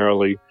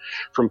primarily,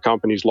 from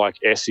companies like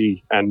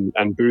Essie and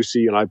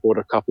Boosie, and I bought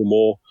a couple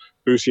more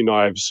Boosie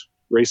knives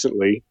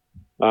recently.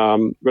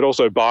 But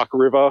also Bark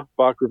River.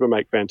 Bark River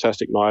make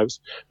fantastic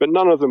knives, but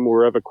none of them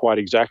were ever quite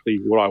exactly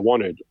what I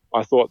wanted.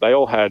 I thought they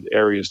all had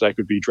areas they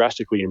could be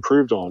drastically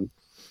improved on.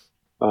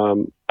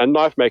 And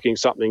knife making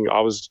is something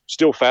I was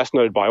still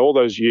fascinated by all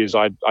those years.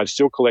 I'd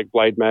still collect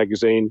Blade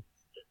magazine.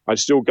 I'd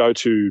still go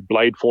to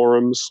Blade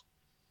forums,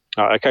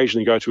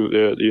 occasionally go to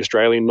the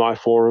Australian knife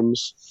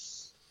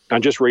forums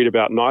and just read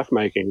about knife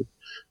making.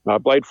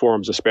 Blade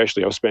forums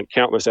especially. I've spent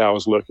countless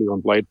hours lurking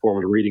on Blade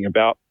forums reading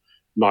about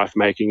knife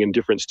making and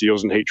different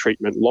steels and heat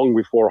treatment long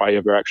before I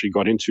ever actually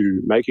got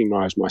into making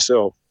knives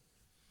myself.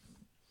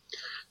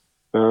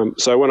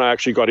 So when I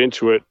actually got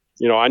into it,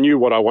 I knew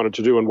what I wanted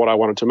to do and what I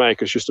wanted to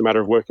make. It's just a matter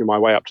of working my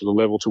way up to the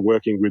level to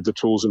working with the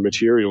tools and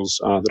materials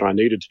that I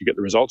needed to get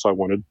the results I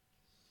wanted.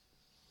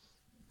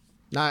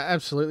 No,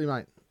 absolutely,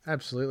 mate.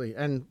 Absolutely.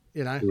 And,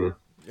 yeah,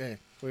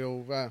 we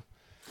all,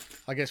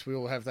 I guess we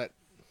all have that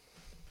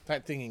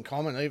thing in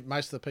common.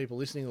 Most of the people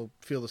listening will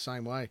feel the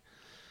same way.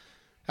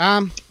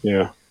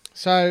 Yeah.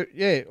 So,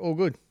 all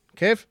good.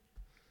 Kev?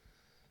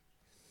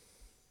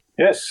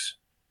 Yes.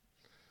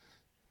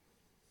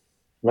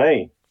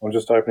 Me. I'm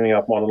just opening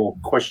up my little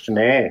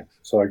questionnaire.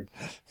 So,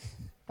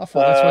 I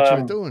thought that's what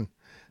you were doing.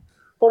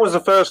 What was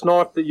the first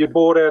knife that you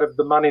bought out of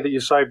the money that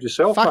you saved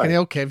yourself, Fucking mate?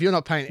 hell, Kev, you're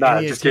not paying No,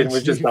 any just kidding.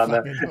 We've just done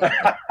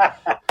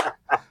that.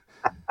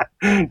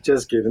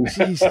 Just kidding.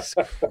 Jesus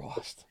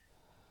Christ.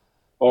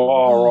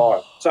 Oh,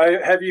 right.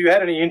 So have you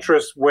had any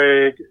interest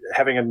where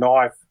having a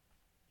knife,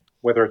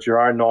 whether it's your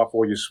own knife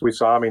or your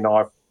Swiss Army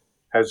knife,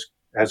 has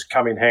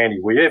come in handy?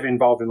 Were you ever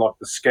involved in like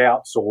the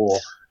Scouts or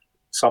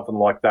something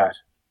like that?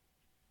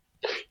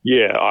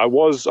 Yeah, I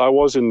was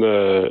in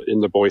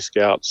the Boy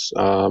Scouts,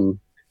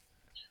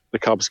 the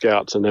Cub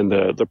Scouts, and then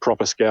the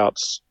proper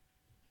Scouts.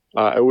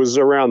 It was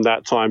around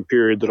that time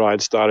period that I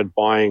had started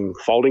buying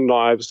folding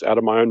knives out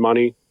of my own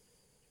money.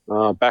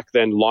 Back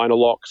then, liner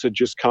locks were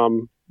just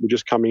coming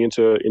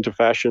into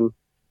fashion.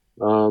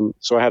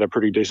 So I had a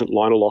pretty decent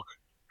liner lock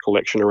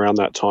collection around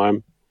that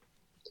time.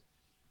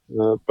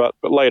 But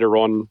later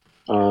on,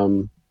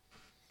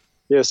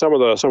 some of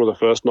the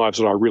first knives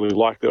that I really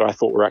liked that I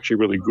thought were actually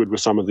really good were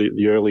some of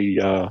the early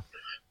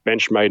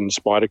Benchmade and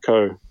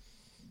Spyderco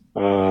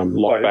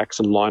lockbacks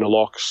and liner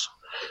locks.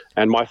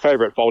 And my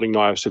favorite folding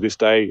knives to this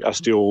day are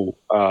still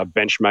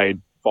Benchmade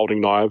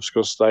folding knives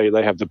because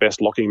they have the best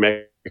locking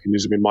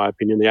mechanism, in my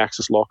opinion, the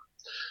Axis lock.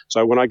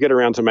 So when I get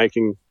around to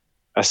making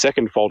a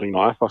second folding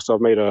knife, so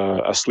I've made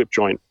a slip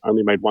joint. I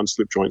only made one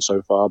slip joint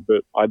so far,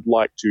 but I'd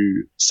like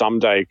to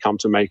someday come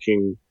to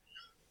making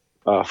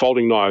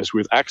folding knives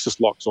with Axis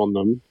locks on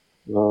them,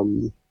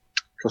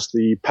 because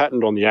the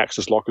patent on the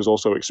Axis lock is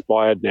also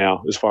expired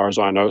now, as far as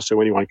I know, so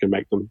anyone can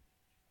make them.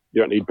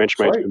 You don't need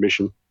Benchmade's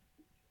permission.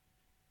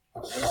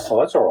 Oh,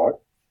 that's all right.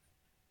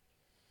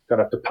 Don't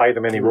have to pay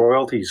them any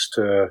royalties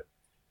to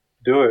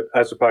do it,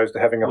 as opposed to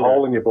having a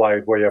hole in your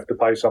blade where you have to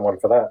pay someone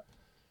for that.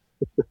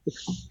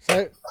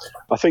 So,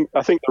 I think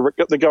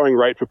the going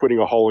rate for putting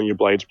a hole in your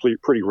blade is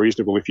pretty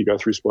reasonable if you go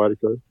through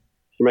Spyderco.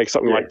 You make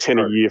something like 10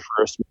 a year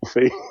for a small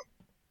fee.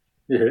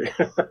 Yeah.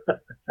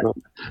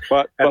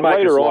 But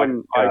later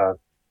on, go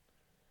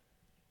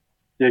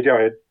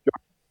ahead.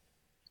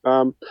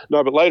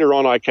 But later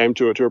on I came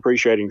to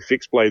appreciating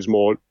fixed blades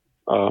more,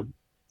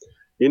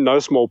 in no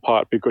small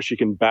part because you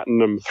can batten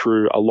them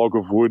through a log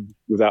of wood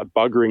without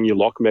buggering your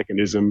lock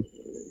mechanism.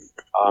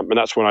 And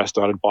that's when I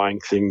started buying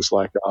things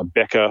like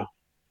Becker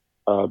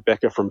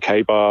from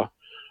K-Bar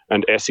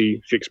and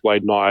Essie fixed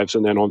blade knives,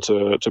 and then on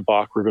to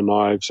Bark River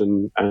knives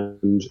and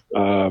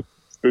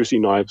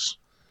Boosie knives.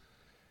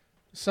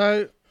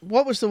 So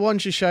what was the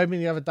ones you showed me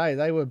the other day?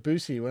 They were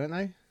Boosie, weren't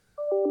they?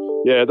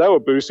 Yeah, they were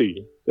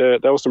Boosie. There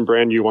were some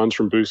brand new ones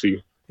from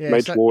Boosie,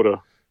 made to order.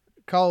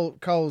 Cole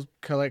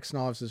collects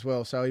knives as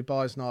well, so he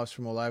buys knives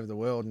from all over the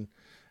world,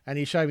 and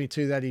he showed me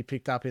two that he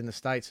picked up in the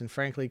States, and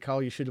frankly,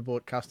 Cole, you should have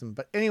bought custom.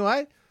 But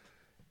anyway,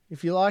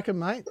 if you like them,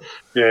 mate.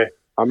 Yeah.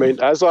 I mean,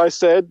 as I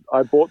said,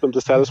 I bought them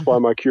to satisfy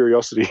my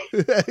curiosity.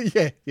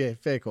 yeah,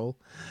 fair call.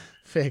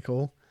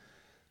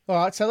 All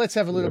right, so let's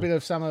have a little bit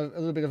of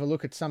a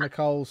look at some of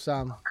Cole's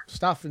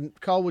stuff. And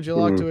Cole, would you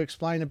like to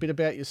explain a bit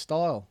about your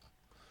style?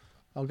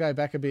 I'll go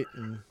back a bit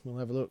and we'll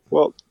have a look.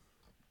 Well,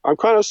 I'm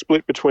kind of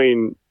split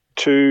between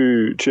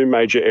two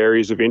major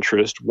areas of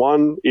interest.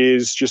 One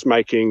is just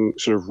making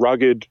sort of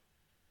rugged,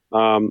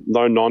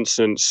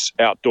 no-nonsense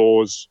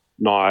outdoors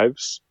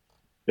knives,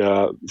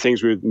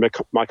 things with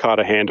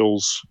micarta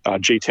handles,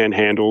 G10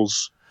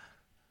 handles,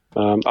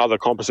 other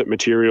composite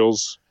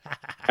materials.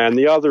 And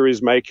the other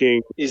is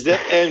making... Is that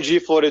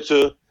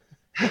MG42?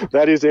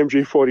 That is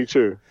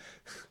MG42.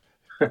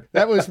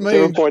 That was me.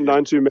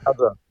 7.92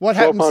 Mauser.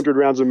 1,200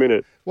 rounds a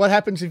minute. What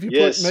happens if you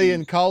put me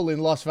and Cole in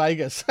Las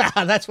Vegas?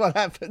 That's what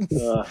happens.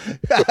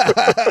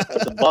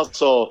 That's a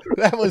buzzsaw.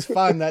 That was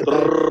fun. That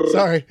day.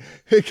 Sorry.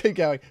 Keep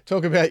going.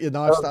 Talk about your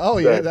knife stuff. Oh,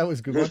 yeah, that was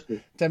a good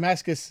one.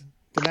 Damascus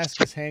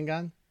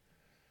handgun.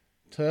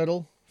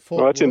 Turtle.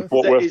 That's in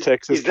Fort Worth,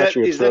 Texas.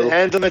 Is that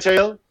handle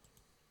material?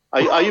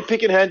 Are you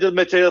picking handle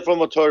material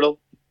from a turtle?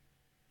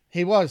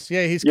 He was,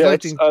 he's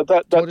collecting.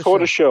 That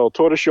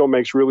tortoiseshell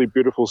makes really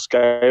beautiful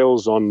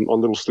scales on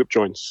little slip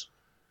joints.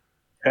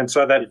 And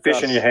so that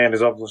fish in your hand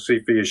is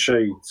obviously for your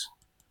sheaths.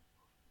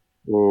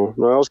 Oh,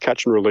 no, that was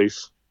catch and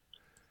release.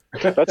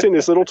 That's in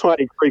this little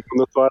tiny creek on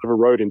the side of a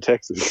road in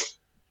Texas.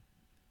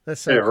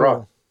 That's so Yeah, cool.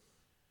 right.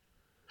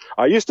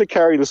 I used to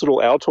carry this little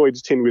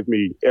Altoids tin with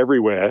me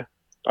everywhere.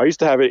 I used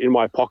to have it in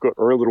my pocket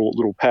or a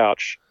little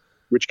pouch,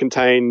 which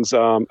contains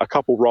a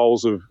couple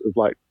rolls of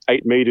like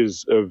 8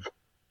 meters of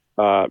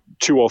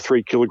 2 or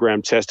 3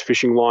 kilogram test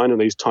fishing line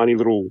and these tiny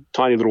little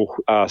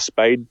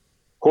spade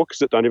hooks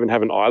that don't even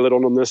have an eyelet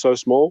on them. They're so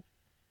small.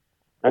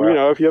 And,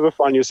 Wow. if you ever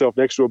find yourself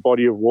next to a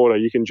body of water,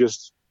 you can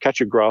just catch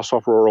a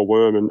grasshopper or a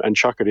worm and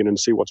chuck it in and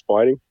see what's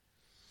biting.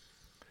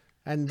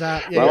 And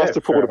I yeah, must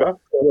have pulled fair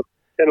about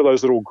 10 of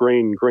those little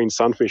green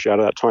sunfish out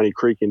of that tiny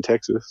creek in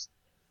Texas.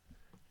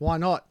 why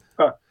not?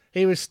 Huh.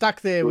 He was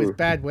stuck there with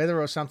bad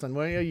weather or something,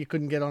 weren't you? You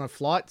couldn't get on a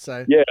flight,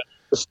 so Yeah.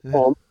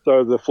 So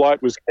the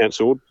flight was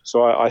cancelled.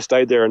 So I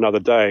stayed there another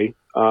day.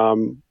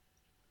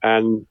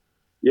 And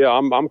yeah,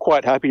 I'm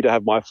quite happy to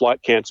have my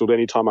flight cancelled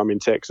anytime I'm in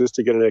Texas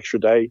to get an extra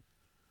day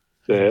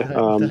there.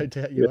 no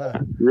doubt you are.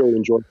 Really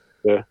enjoy it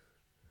there.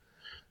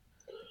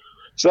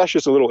 So that's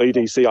just a little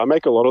EDC. I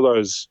make a lot of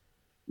those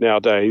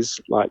nowadays,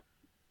 like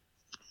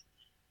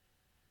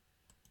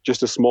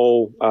just a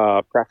small,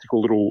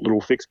 practical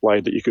little fixed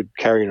blade that you could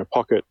carry in a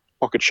pocket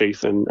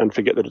sheath and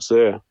forget that it's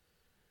there.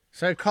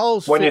 So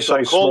Cole's When you fit-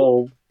 say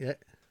small, Yeah.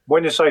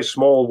 when you say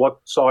small, what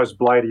size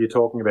blade are you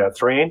talking about?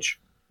 3-inch?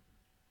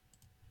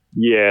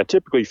 Yeah,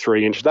 typically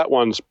 3-inch. That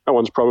one's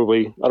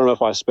probably, I don't know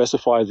if I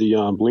specify the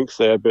length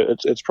there, but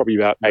it's probably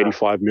about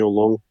 85 mil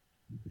long.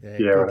 yeah, Yeah,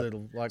 good right.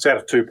 little like It's out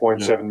of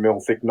 2.7 mil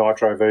thick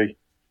Nitro V.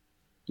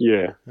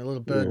 Yeah, a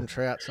little bird and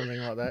trout, something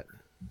like that.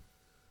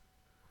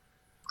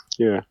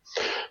 yeah.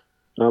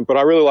 But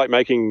I really like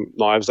making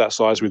knives that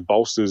size with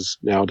bolsters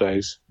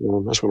nowadays.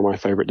 That's one of my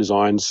favorite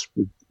designs,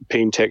 with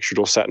peen textured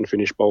or satin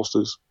finished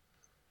bolsters.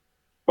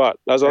 But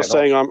as I was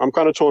saying, I'm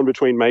kind of torn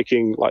between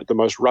making like the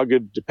most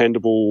rugged,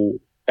 dependable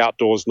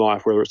outdoors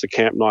knife, whether it's a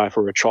camp knife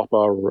or a chopper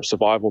or a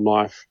survival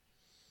knife,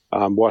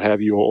 what have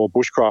you, or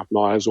bushcraft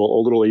knives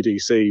or little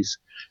EDCs,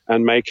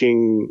 and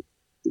making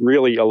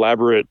really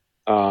elaborate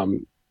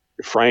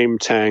frame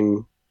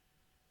tang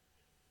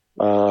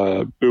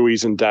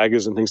buoys and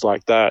daggers and things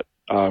like that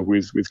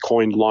with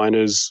coined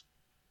liners,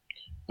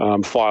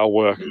 file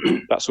work,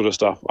 that sort of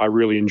stuff. I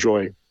really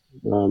enjoy.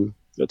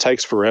 It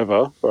takes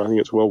forever, but I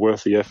think it's well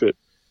worth the effort.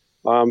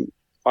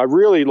 I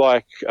really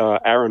like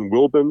Aaron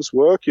Wilburn's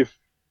work. If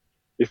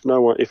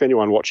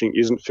anyone watching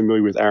isn't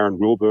familiar with Aaron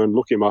Wilburn,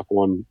 look him up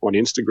on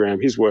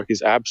Instagram. His work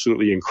is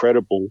absolutely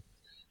incredible.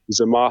 He's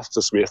a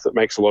master smith that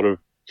makes a lot of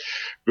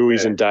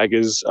buoys and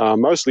daggers,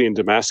 mostly in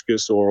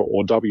Damascus or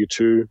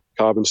W2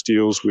 carbon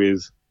steels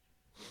with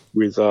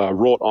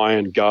wrought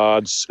iron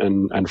guards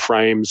and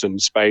frames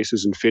and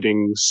spaces and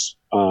fittings,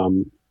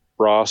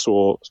 bronze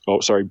or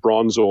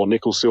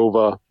nickel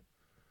silver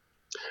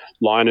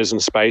liners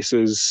and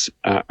spaces,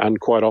 and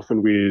quite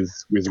often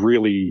with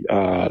really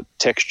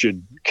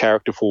textured,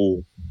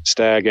 characterful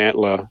stag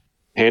antler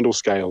handle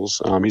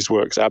scales. His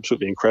work's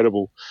absolutely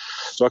incredible.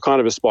 So I kind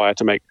of aspire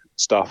to make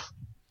stuff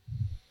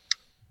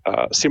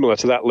similar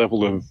to that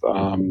level of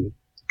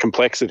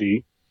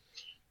complexity,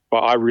 but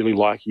I really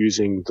like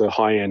using the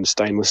high-end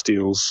stainless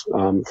steels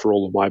for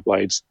all of my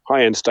blades.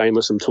 High-end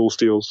stainless and tool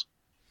steels.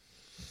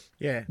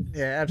 Yeah,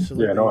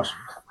 absolutely. Yeah, nice.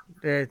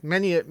 Yeah,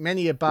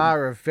 many a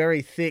bar of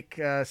very thick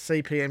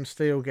CPM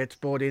steel gets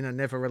bought in and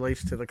never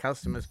released to the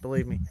customers.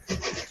 Believe me.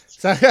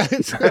 So,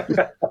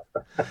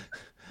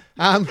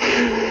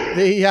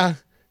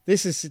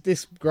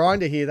 this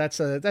grinder here. That's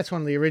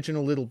one of the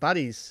original little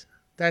buddies.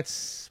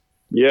 That's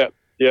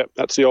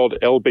That's the old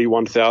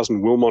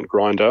LB1000 Wilmot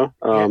grinder.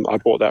 I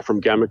bought that from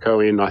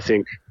Gamaco in, I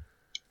think,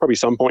 probably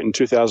some point in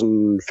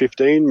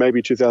 2015,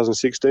 maybe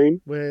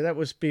 2016. where that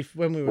was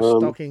when we were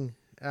stocking.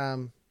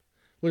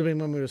 Would have been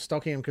when we were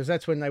stocking them, because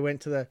that's when they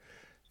went to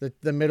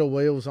the metal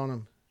wheels on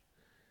them.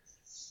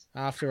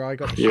 After I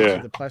got the shits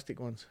of the plastic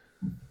ones.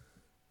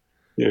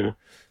 Yeah.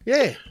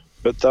 Yeah.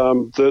 But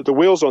the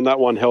wheels on that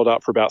one held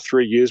up for about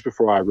 3 years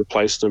before I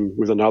replaced them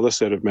with another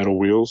set of metal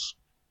wheels.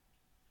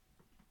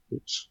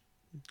 Oops.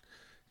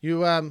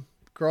 You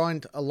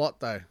grind a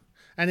lot though,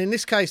 and in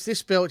this case,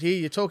 this belt here,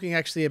 you're talking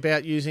actually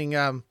about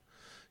using.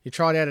 You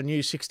tried out a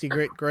new 60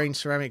 grit green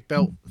ceramic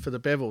belt for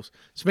the bevels.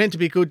 It's meant to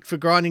be good for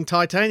grinding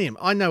titanium.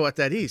 I know what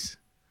that is.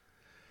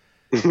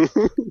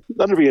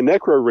 That'd be a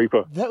Necro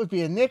Reaper. That would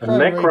be a A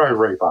Necro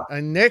Reaper. A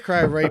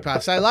Necro Reaper.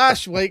 So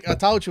last week I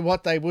told you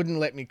what they wouldn't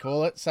let me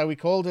call it, so we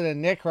called it a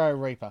Necro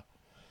Reaper.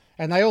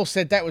 And they all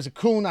said that was a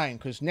cool name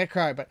because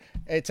Necro, but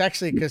it's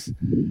actually because...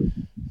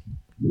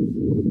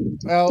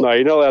 Well, No,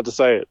 you're not allowed to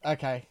say it.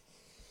 okay.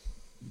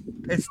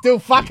 It's still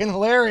fucking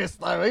hilarious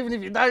though, even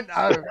if you don't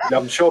know.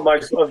 I'm sure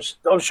most of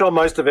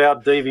our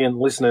deviant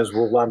listeners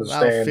will They'll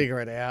understand figure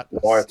it out.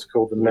 why it's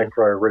called the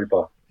Necro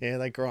Reaper. Yeah,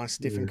 they grind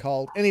stiff and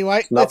cold. Anyway,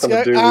 It's nothing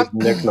let's to go. do with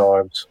neck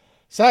knives.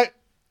 So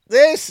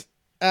there's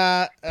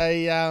a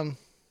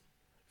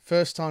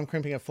first time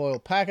crimping a foil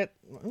packet.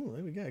 Oh,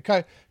 there we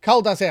go.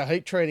 Cole does our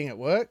heat treating at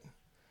work.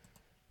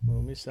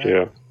 We'll miss that.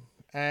 Yeah.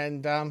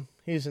 And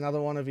here's another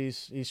one of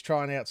his. He's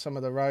trying out some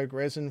of the Rogue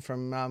resin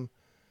from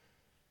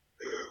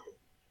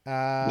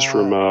It's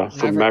from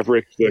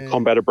Maverick, the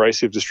Combat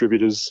Abrasive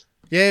Distributors.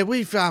 Yeah,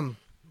 we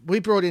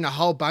brought in a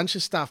whole bunch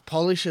of stuff,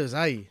 polishers,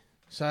 eh?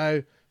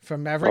 So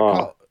from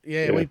Maverick,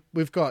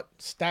 we've got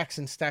stacks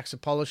and stacks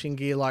of polishing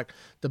gear, like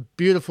the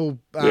beautiful,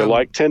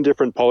 like 10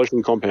 different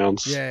polishing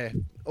compounds. Yeah,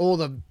 all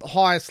the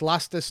highest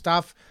luster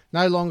stuff.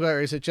 No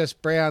longer is it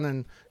just brown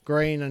and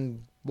green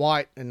and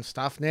white and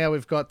stuff. Now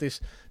we've got the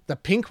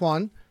pink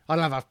one. I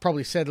don't know if I've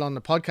probably said it on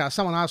the podcast.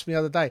 Someone asked me the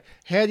other day,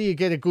 how do you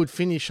get a good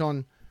finish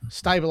on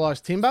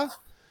stabilized timber?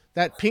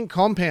 That pink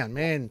compound,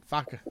 man,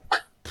 fuck.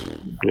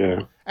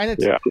 Yeah. And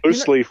it's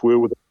loose leaf wheel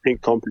with a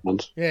pink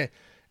compound. Yeah.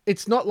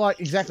 It's not like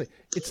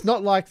it's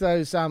not like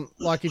those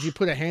like if you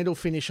put a handle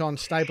finish on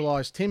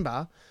stabilized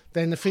timber,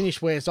 then the finish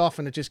wears off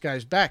and it just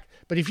goes back.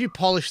 But if you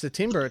polish the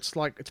timber, it's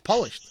like it's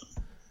polished.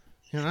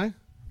 You know?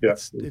 Yeah.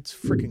 It's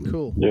freaking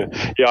cool. Yeah.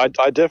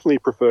 I definitely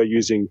prefer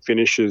using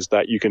finishes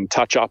that you can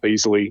touch up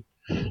easily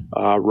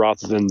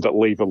rather than that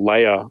leave a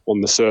layer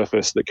on the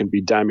surface that can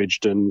be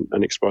damaged and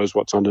expose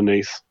what's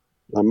underneath.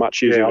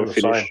 Much easier to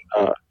finish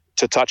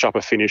to touch up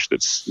a finish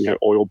that's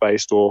oil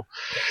based or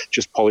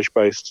just polish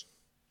based.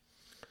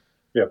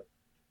 Yeah.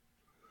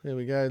 There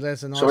we go.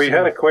 There's a nice. So we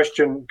had a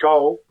question,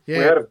 Cole. Yeah,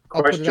 we had a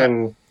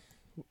question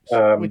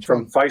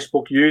from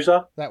Facebook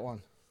user. That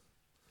one.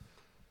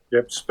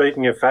 Yep.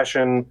 Speaking of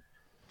fashion,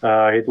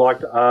 he'd like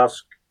to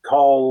ask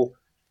Cole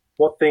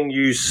what thing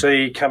you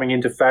see coming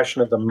into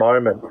fashion at the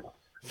moment,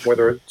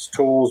 whether it's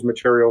tools,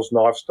 materials,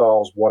 knife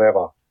styles,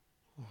 whatever.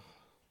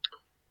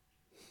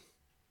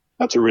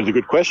 That's a really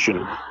good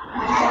question.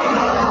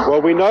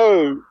 Well, we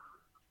know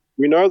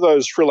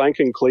those Sri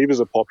Lankan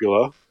cleavers are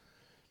popular.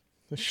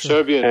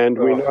 Serbian. And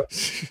we know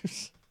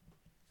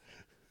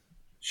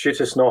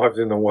shittest knives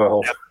in the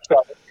world.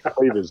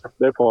 Cleavers,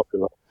 they're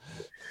popular.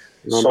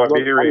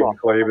 Siberian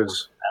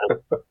cleavers.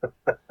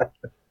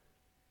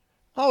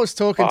 I was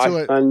talking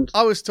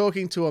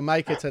to a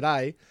maker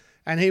today,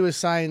 and he was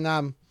saying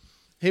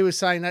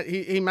that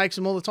he makes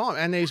them all the time,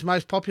 and his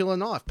most popular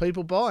knife.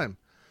 People buy him.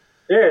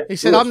 Yeah, he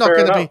said, "I'm not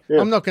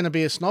going to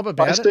be a snob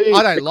about it.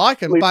 I don't like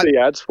them, but see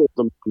ads for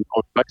them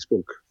on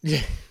Facebook.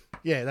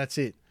 Yeah, that's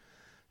it.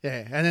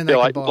 Yeah, and then they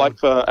can buy them.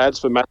 For ads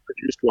for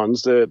mass-produced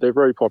ones, they're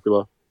very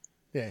popular.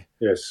 Yeah.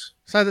 Yes.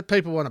 So that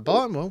people want to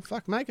buy them, well,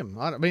 fuck, make them.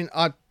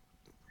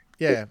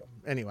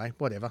 Anyway,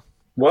 whatever.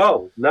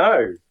 Well,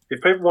 no.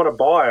 If people want to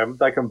buy them,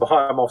 they can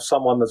buy them off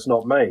someone that's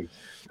not me,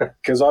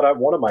 because I don't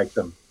want to make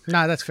them.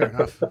 No, that's fair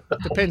enough.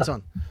 Depends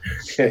on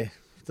the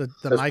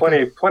There's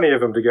maker. plenty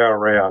of them to go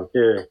around.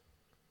 Yeah,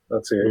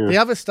 that's it. The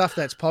other stuff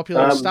that's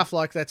popular, stuff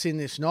like that's in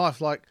this knife,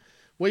 like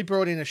we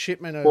brought in a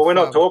shipment of... Well, we're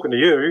not talking to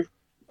you.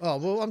 Oh,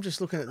 well, I'm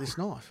just looking at this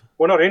knife.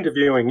 We're not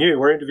interviewing you.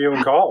 We're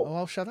interviewing Cole. Oh,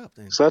 I'll shut up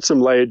then. So that's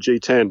some layered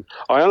G10.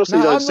 I honestly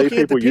don't see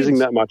people using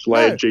that much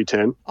layered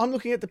G10. I'm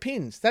looking at the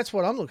pins. That's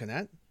what I'm looking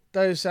at.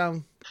 Those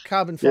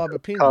carbon fibre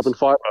pins. Carbon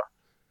fibre.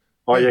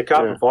 Oh, yeah,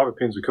 carbon fibre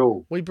pins are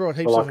cool. We brought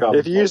heaps of them.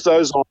 If you use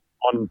those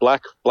on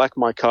black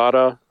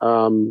micarta,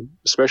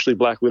 especially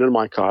black linen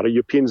micarta,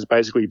 your pins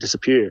basically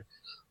disappear.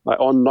 Like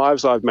on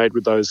knives I've made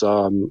with those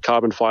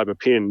carbon fibre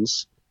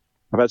pins,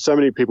 I've had so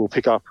many people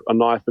pick up a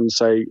knife and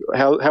say,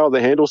 how are the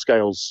handle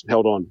scales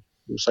held on?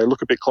 You say,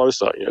 look a bit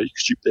closer.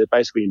 They're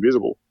basically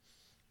invisible.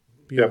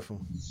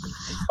 Beautiful.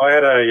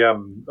 Yep.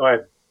 I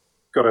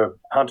got a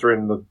hunter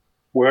in the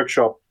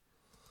workshop,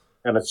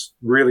 and it's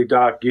really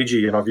dark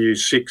gidgee, and I've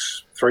used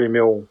 6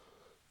 3mm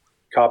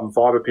carbon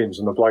fibre pins,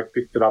 and the bloke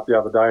picked it up the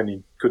other day and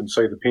he couldn't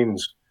see the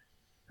pins.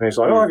 And he's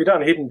like, have you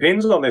done hidden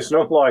pins on this?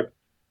 And I'm like,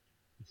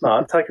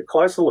 no, take a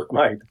closer look,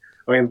 mate.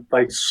 I mean,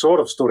 they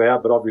sort of stood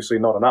out, but obviously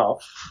not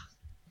enough.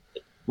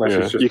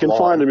 You can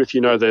find them if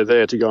you know they're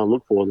there to go and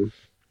look for them.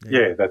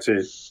 Yeah, that's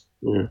it.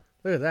 Yeah.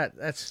 Look at that.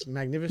 That's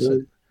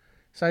magnificent.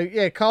 So,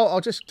 yeah, Cole, I'll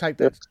just take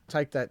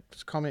that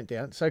comment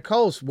down. So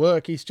Cole's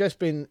work, he's just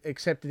been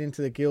accepted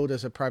into the guild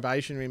as a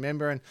probationary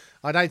member, and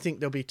I don't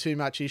think there'll be too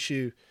much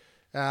issue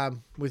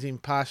with him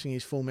passing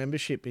his full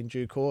membership in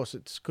due course.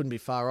 It couldn't be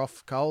far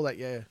off, Cole, that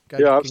I've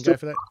go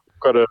for that.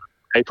 Got a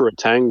paper at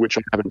Tang, which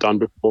I haven't done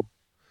before.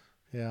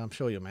 Yeah, I'm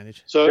sure you'll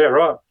manage. So, yeah,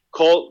 right.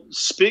 Cole,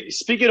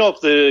 speaking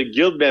of the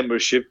guild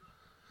membership,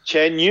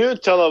 can you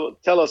tell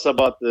us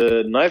about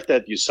the knife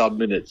that you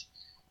submitted?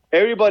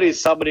 Everybody's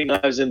submitting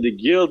knives in the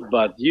guild,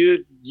 but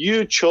you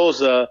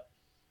chose a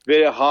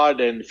very hard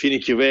and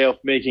finicky way of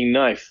making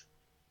knife.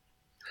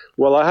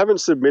 Well, I haven't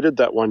submitted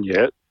that one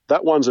yet.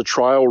 That one's a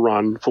trial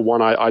run for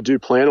one I do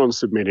plan on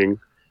submitting,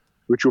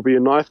 which will be a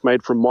knife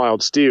made from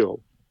mild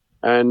steel.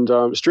 And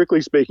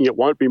strictly speaking, it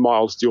won't be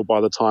mild steel by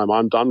the time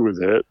I'm done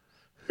with it,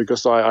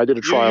 because I did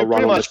a trial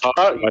run on this.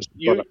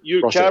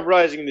 You're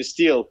carburizing the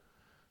steel.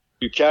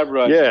 You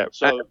carburize. Yeah.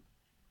 So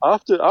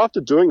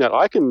after doing that,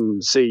 I can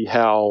see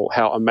how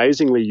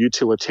amazingly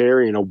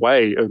utilitarian a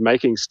way of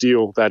making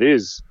steel that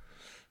is.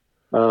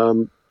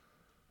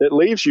 It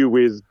leaves you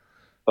with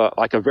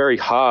like a very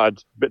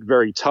hard but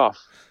very tough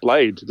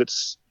blade that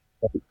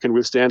can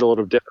withstand a lot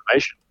of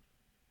deformation.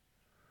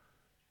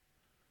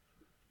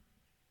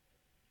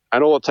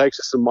 And all it takes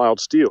is some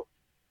mild steel.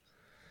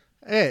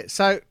 Yeah,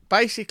 so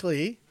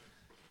basically,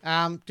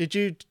 Did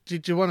you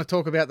want to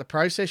talk about the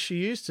process you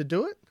used to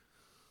do it?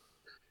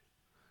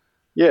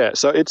 Yeah,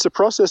 so it's a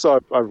process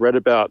I've read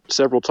about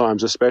several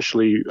times,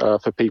 especially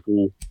for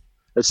people.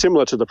 It's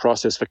similar to the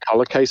process for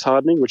color case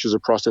hardening, which is a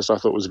process I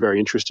thought was very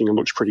interesting and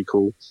looks pretty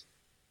cool.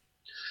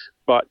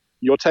 But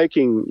you're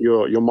taking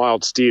your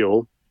mild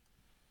steel,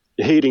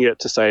 you're heating it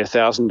to say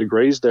 1,000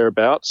 degrees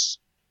thereabouts,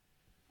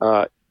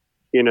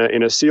 in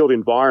a sealed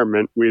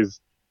environment with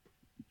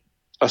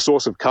a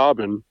source of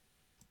carbon,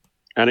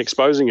 and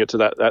exposing it to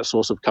that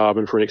source of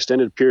carbon for an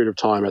extended period of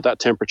time at that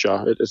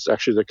temperature. It's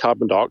actually the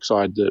carbon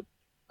dioxide that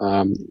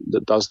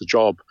does the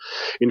job,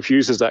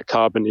 infuses that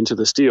carbon into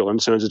the steel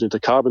and turns it into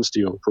carbon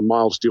steel, from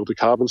mild steel to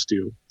carbon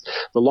steel.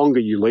 The longer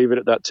you leave it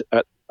in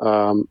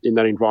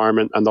that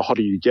environment, and the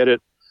hotter you get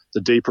it,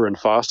 the deeper and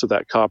faster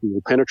that carbon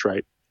will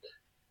penetrate.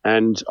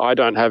 And I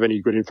don't have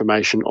any good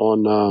information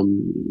on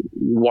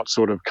what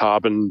sort of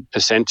carbon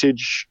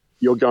percentage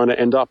you're going to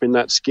end up in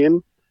that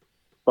skin.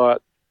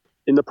 But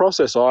in the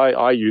process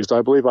I used,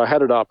 I believe I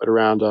had it up at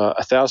around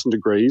 1,000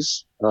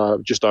 degrees,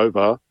 just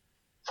over,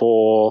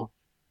 for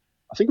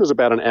I think it was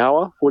about an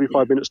hour,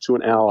 45 minutes to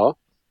an hour.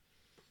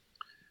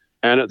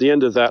 And at the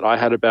end of that, I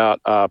had about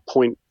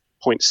 0.6,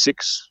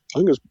 I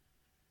think it was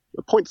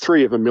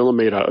 0.3 of a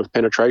millimeter of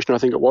penetration, I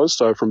think it was.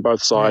 So from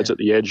both sides at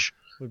the edge,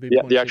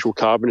 the actual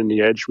carbon in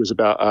the edge was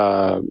about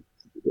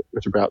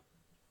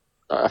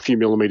a few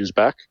millimeters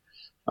back.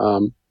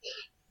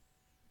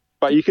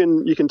 But you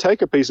can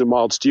take a piece of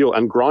mild steel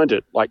and grind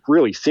it like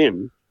really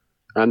thin,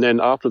 and then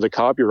after the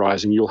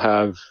carburizing, you'll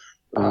have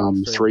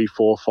 3,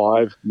 4,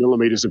 5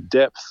 millimeters of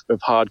depth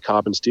of hard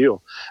carbon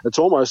steel. It's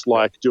almost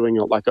like doing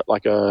it like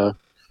the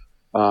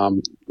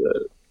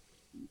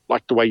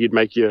way you'd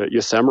make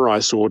your samurai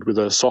sword with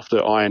a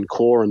softer iron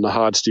core and the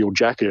hard steel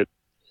jacket,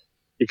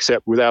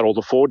 except without all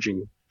the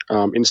forging.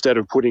 Instead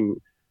of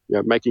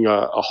making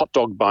a hot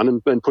dog bun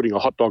and then putting a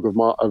hot dog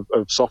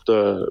of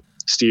softer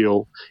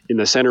steel in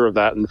the center of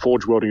that and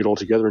forge welding it all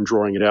together and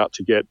drawing it out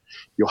to get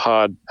your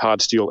hard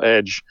steel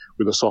edge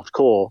with a soft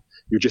core,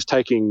 you're just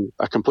taking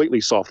a completely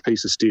soft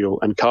piece of steel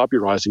and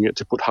carburizing it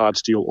to put hard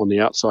steel on the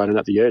outside and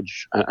at the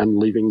edge, and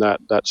leaving that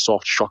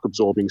soft shock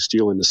absorbing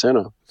steel in the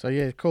center. So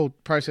yeah,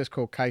 process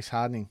called case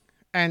hardening.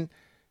 And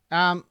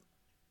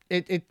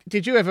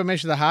did you ever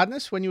measure the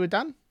hardness when you were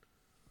done?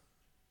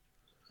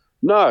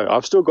 No,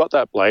 I've still got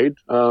that blade.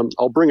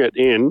 I'll bring it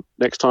in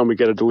next time we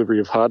get a delivery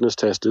of hardness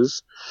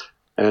testers,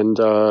 and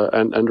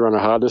run a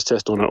hardness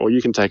test on it, or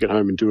you can take it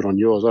home and do it on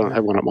yours. I don't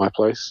have one at my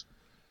place.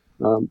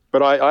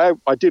 But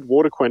I did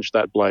water quench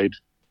that blade,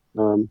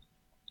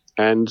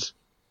 and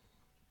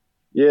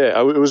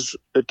yeah,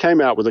 it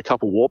came out with a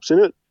couple warps in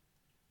it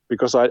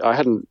because I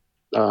hadn't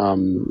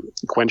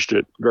quenched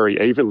it very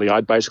evenly.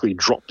 I'd basically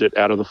dropped it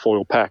out of the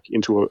foil pack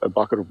into a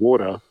bucket of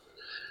water,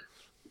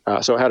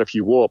 so it had a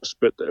few warps.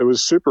 But it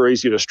was super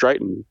easy to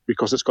straighten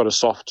because it's got a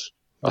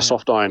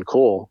soft iron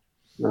core.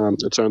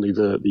 It's only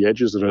the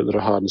edges that are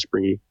hard and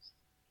springy.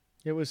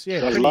 It was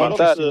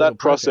that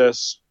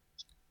process.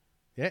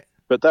 Yeah.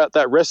 But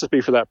that recipe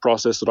for that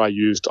process that I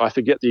used, I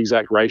forget the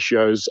exact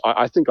ratios.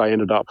 I think I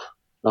ended up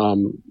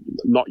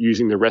not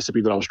using the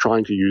recipe that I was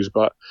trying to use,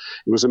 but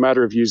it was a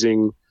matter of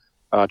using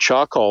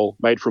charcoal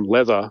made from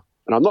leather.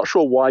 And I'm not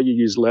sure why you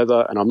use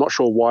leather, and I'm not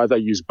sure why they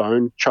use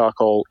bone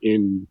charcoal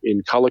in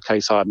color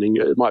case hardening.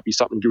 It might be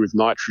something to do with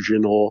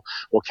nitrogen or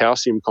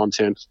calcium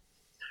content.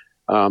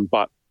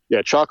 But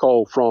yeah,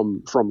 charcoal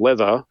from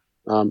leather,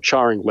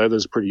 charring leather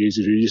is pretty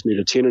easy to do. You just need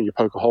a tin and you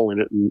poke a hole in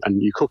it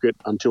and you cook it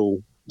until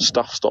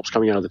stuff stops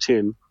coming out of the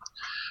tin.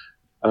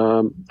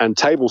 And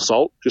table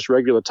salt, just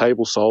regular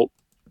table salt,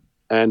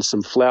 and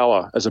some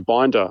flour as a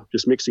binder,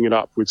 just mixing it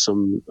up with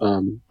some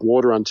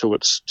water until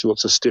it's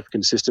a stiff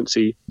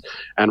consistency,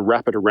 and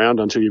wrap it around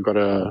until you've got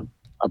a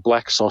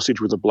black sausage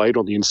with a blade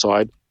on the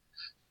inside.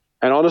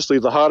 And honestly,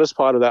 the hardest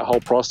part of that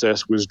whole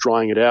process was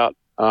drying it out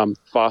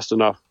fast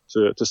enough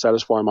to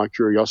satisfy my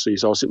curiosity.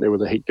 So I was sitting there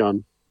with a heat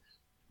gun,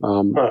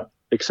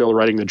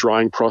 accelerating the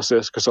drying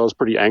process because I was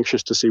pretty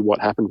anxious to see what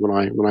happened when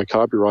I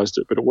carburized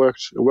it. But it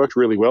worked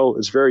really well.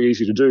 It's very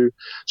easy to do.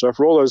 So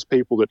for all those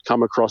people that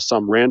come across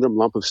some random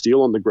lump of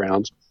steel on the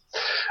ground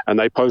and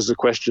they pose the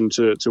question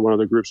to one of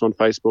the groups on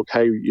Facebook,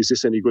 hey, is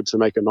this any good to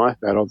make a knife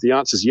out of? The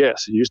answer is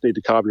yes. You just need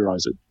to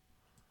carburize it.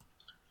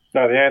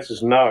 No, the answer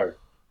is no.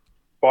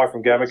 Buy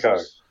from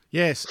Gamaco.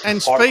 Yes,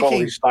 and High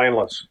quality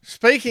stainless.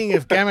 Speaking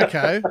of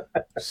Gamaco,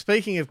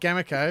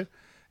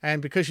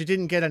 and because you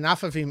didn't get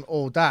enough of him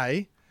all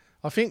day,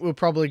 I think we'll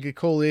probably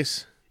call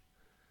this.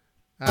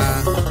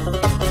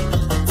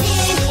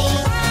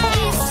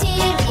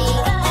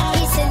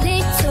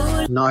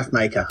 Knife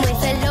maker. With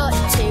a lot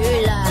to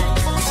learn.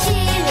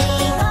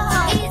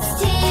 It's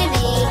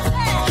Timmy.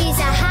 He's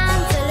a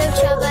handful of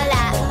trouble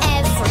at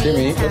every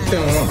Timmy, what's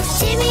going on?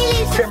 Timmy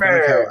lives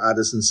Gamaco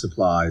Artisan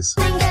Supplies.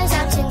 and goes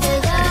out into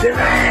the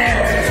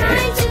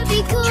trying to be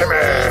cool.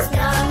 He's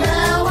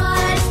number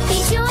one. He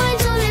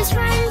joins all his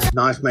friends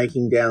Knife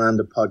Making Down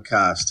Under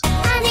podcast.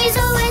 and he's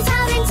always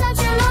having such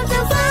a lot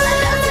of fun.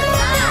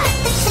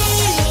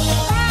 Timmy,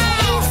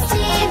 it's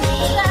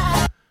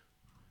Timmy.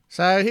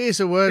 So here's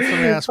a word from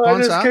our I just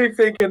sponsor. keep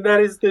thinking that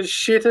is the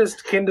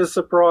shittest Kinder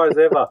Surprise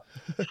ever.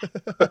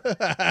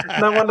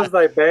 No wonder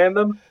they banned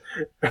them.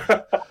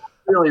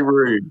 Really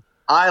rude.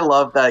 I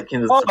love that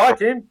Kinder Oh, Surprise. hi,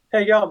 Tim. How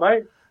you going,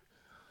 mate?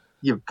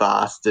 You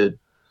bastard.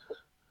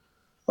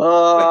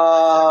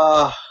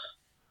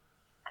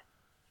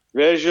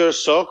 Where's your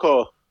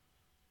Soko?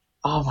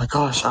 Oh my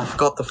gosh, I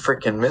forgot the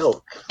freaking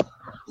milk.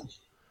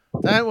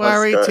 Don't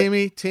worry, go.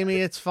 Timmy,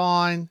 it's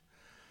fine.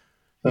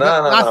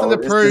 No, Nothing to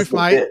this prove, is the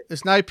mate. bit.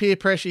 There's no peer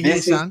pressure here,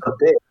 This is son. the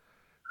bit.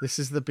 This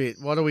is the bit.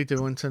 What are we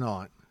doing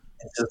tonight?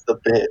 This is the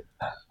bit.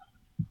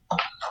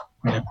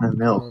 We have no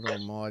milk. Lord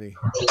almighty.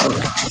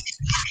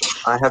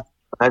 I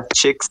have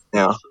chicks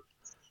now.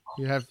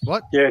 You have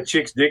what? Yeah,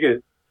 chicks dig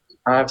it.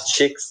 I have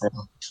chicks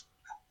now.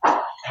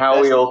 How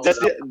are we all? That's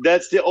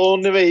the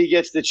only way he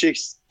gets the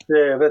chicks.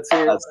 Yeah, that's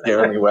it. That's the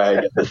only way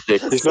I get the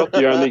chicks. He's not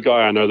the only guy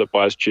I know that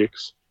buys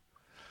chicks.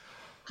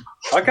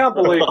 I can't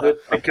believe that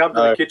they come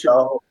to the kitchen.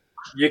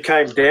 You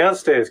came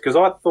downstairs because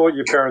I thought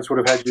your parents would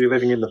have had you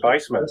living in the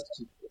basement.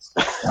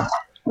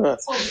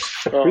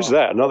 Who's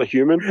that? Another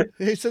human?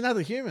 It's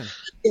another human.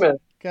 Human.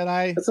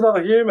 G'day. It's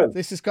another human.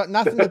 This has got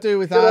nothing to do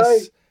with G'day.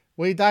 us.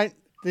 We don't.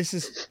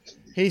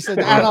 He's an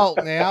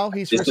adult now.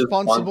 He's This is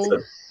responsible.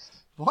 sponsored.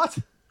 What?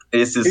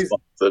 This is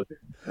sponsored.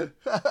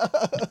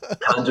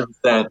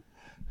 100%.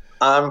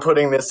 I'm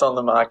putting this on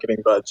the marketing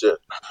budget.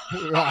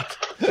 Right.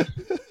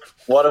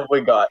 What have we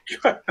got?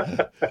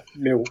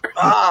 Milk.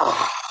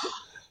 Ah,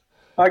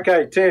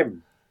 Okay,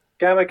 Tim.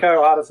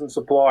 Gamaco Artisan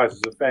Supplies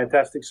is a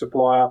fantastic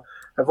supplier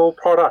of all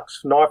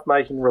products knife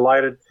making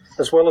related,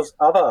 as well as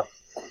other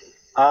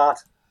art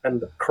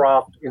and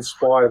craft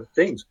inspired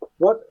things.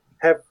 What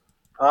have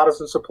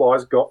Artisan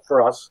Supplies got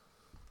for us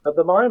at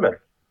the moment?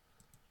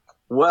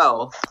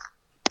 well,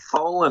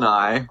 Paul and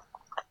I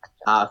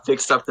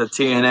fixed up the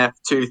TNF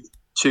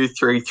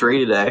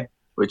 233 today,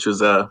 which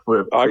was a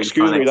pretty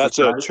Excuse fun me, that's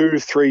a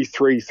exercise.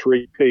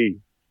 2333P.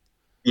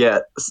 Yeah,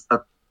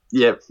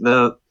 yeah.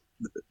 Don't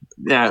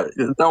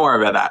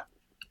worry about that.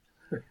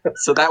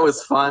 So that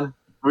was fun.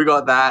 We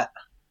got that.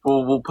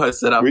 We'll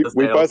post it up. We for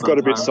sale both got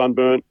a bit sometime.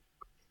 sunburnt.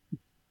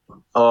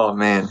 Oh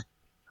man.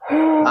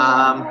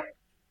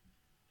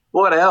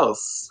 What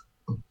else?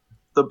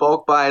 The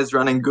bulk buy is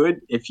running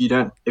good. If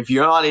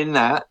you're not in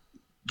that,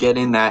 get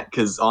in that,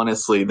 because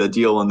honestly, the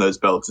deal on those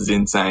belts is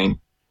insane.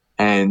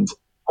 And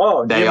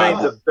Oh, They you mean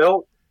are. the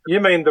belt? You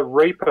mean the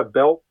Reaper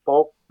belt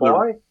bulk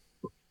buy?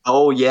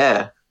 oh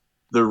yeah,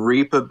 the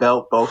Reaper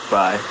belt bulk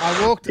buy.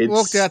 I walked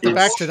out the it's-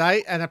 back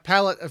today, and a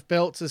pallet of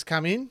belts has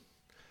come in.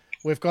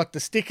 We've got the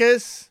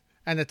stickers,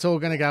 and it's all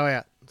going to go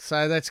out.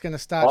 So that's going to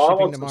start I shipping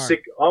want tomorrow.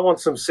 I want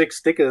some 6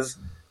 stickers.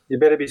 You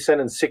better be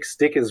sending 6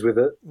 stickers with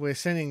it. We're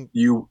sending,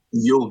 You'll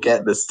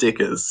get the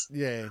stickers.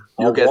 yeah.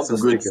 You'll I get want some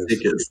the good stickers.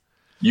 stickers.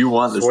 You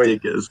want the Sweet.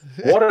 stickers.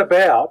 What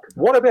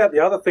about the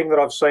other thing that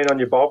I've seen on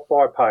your bulk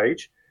buy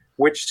page,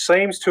 which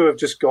seems to have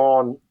just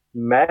gone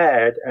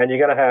mad, and you're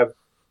going to have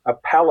a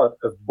pallet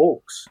of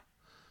books.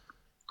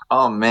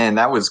 Oh man,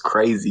 that was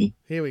crazy.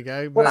 Here we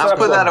go. What's I'll that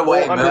put that one?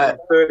 away, Matt.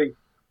 430.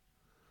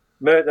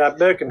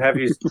 Mert can have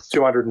his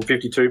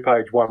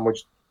 252-page one,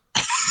 which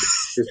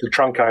is the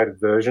truncated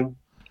version.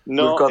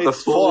 No, We've got the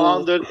it's full-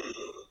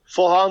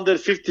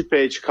 450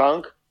 page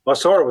conch. I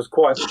saw it was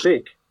quite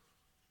thick.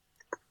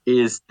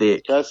 Is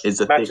thick. That's- It's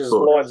a thick Matches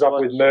book. lines up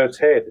with Mert's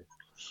head.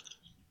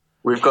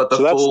 We've got the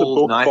So that's the full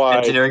book knife by-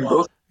 engineering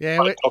book. Yeah,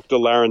 Dr.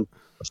 Laren,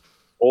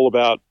 all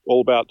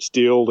about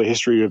steel, the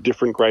history of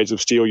different grades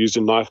of steel used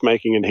in knife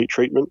making and heat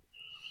treatment.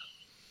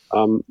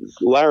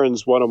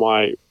 Laren's one of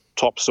my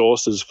top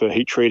sources for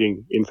heat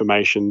treating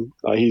information.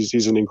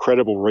 He's an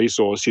incredible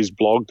resource. His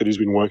blog that he's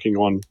been working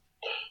on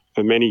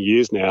for many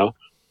years now,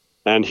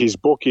 and his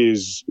book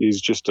is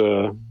just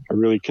a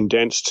really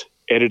condensed,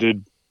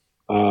 edited,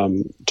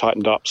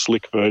 tightened up,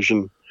 slick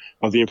version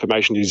of the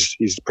information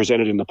he's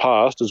presented in the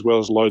past, as well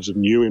as loads of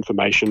new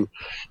information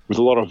with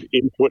a lot of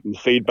input and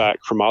feedback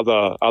from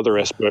other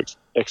experts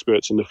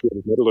in the field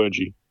of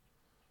metallurgy.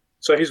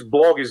 So his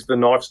blog is the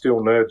Knife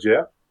Steel Nerds,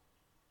 yeah?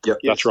 Yep.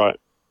 That's right.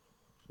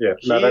 Yeah,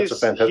 no, that's a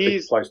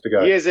fantastic place to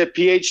go. He has a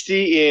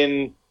PhD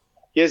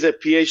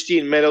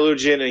in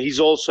metallurgy, and he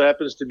also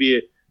happens to be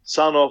a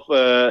son of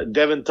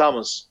Devin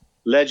Thomas,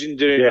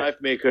 legendary knife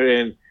maker,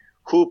 and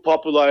who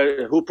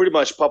pretty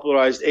much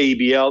popularized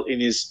ABL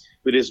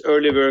with his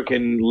early work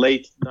in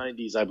late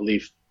 90s, I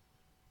believe.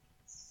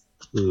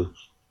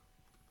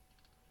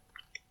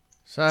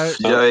 So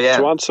Yeah.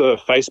 To answer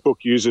Facebook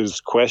users'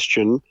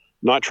 question,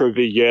 Nitro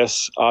V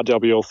yes,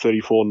 RWL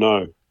 34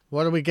 no.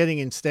 what are we getting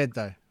instead,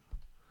 though?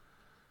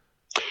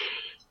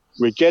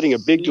 We're getting a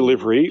big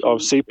delivery of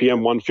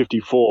CPM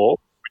 154,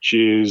 which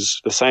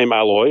is the same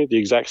alloy, the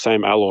exact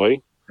same alloy,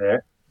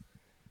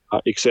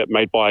 except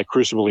made by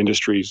Crucible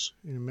Industries.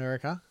 In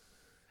America.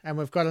 And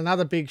we've got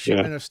another big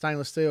shipment of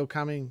stainless steel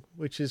coming,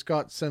 which has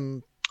got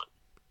some.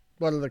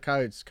 What are the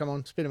codes? Come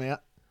on, spit them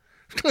out.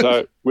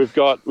 So we've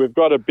got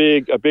a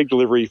big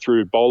delivery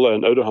through Bowler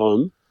and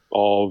Oderholm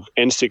of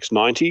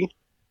N690,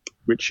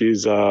 which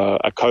is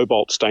a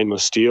cobalt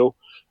stainless steel.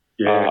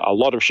 Yeah. A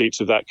lot of sheets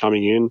of that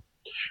coming in.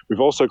 We've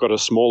also got a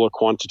smaller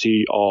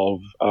quantity of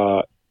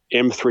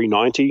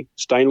M390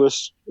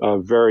 stainless,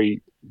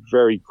 very,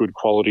 very good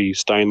quality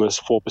stainless,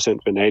 4%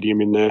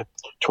 vanadium in there,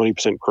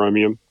 20%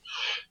 chromium.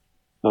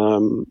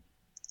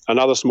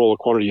 Another smaller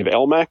quantity of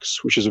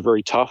LMAX, which is a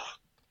very tough,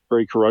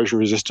 very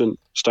corrosion-resistant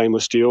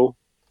stainless steel,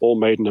 all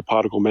made in a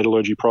particle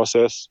metallurgy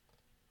process.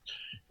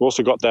 We've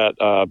also got that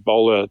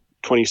Bowler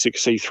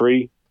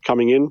 26C3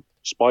 coming in,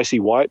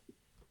 spicy white.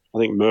 I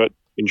think Mert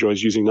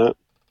enjoys using that.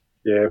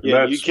 Yeah,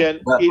 Yeah, you can.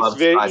 That It's loves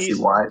very spicy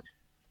easy. white.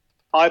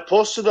 I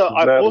posted a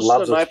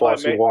loves a knife I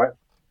spicy made. white.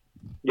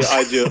 Yeah,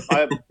 I do.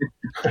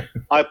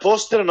 I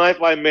posted a knife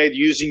I made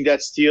using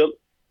that steel,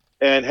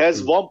 and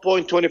has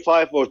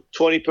 1.25 or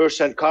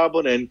 20%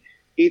 carbon, and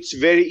it's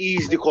very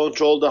easy to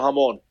control the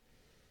hamon.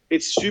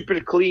 It's super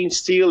clean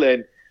steel,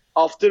 and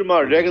after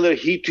my regular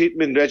heat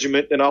treatment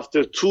regimen, and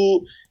after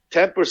 2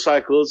 temper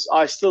cycles,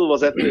 I still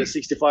was at the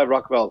 65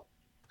 Rockwell,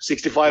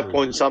 65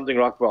 point something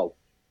Rockwell.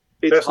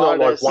 It's That's not hard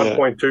like as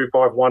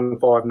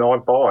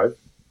 1.251595.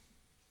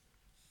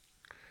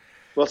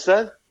 What's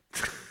that?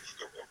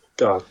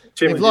 Tim,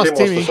 We've lost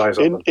Tim wants Timmy. to say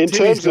something.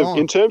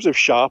 In terms of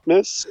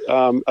sharpness,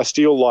 a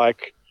steel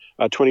like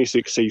a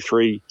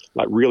 26C3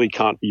 like really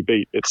can't be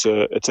beat. It's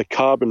a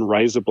carbon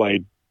razor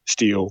blade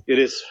steel. It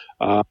is.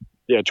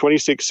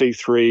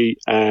 26C3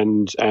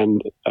 and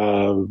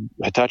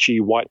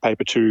Hitachi White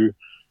Paper 2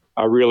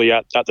 are really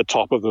at the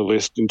top of the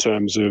list in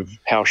terms of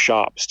how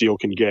sharp steel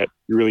can get.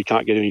 You really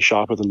can't get any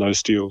sharper than those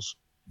steels.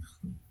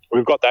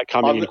 We've got that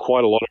coming in,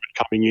 quite a lot of it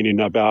coming in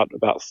about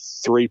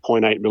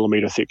 3.8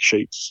 millimeter thick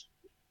sheets.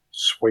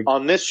 Sweet.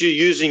 Unless you're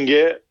using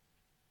a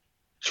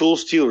tool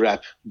steel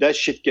wrap, that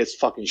shit gets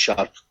fucking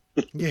sharp.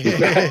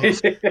 Yeah.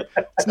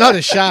 It's not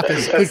as sharp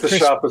as That's the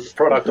sharpest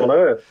product on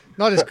earth.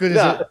 Not as good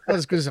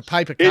as a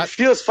paper It cut.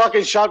 feels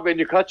fucking sharp when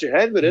you cut your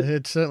hand with it.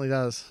 It certainly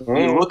does.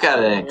 You look at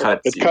it and it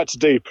cuts. It cuts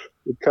deep.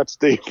 It cuts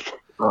deep.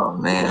 Oh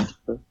man.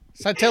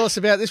 So tell us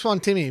about this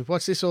one, Timmy.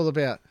 What's this all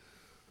about?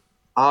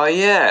 Oh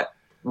yeah.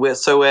 We're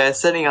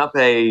setting up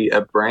a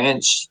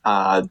branch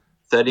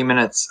 30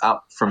 minutes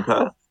up from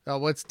Perth. Oh,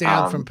 well, it's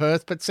down from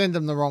Perth, but send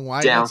them the wrong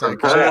way. Down That's from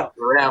okay. Perth,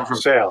 around from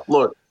South.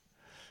 Look,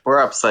 we're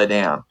upside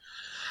down.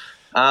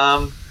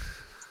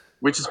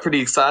 Which is pretty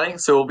exciting.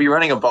 So we'll be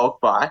running a bulk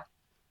buy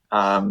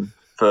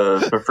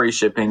for free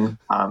shipping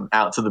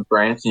out to the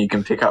branch, and you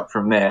can pick up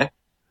from there.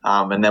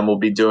 And then we'll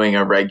be doing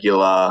a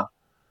regular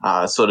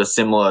sort of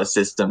similar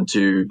system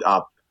to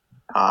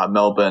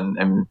Melbourne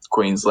and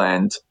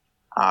Queensland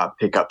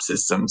pickup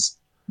systems.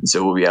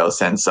 So we'll be able to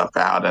send stuff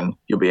out, and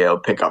you'll be able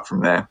to pick up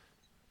from there,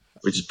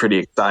 which is pretty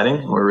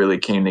exciting. We're really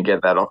keen to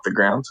get that off the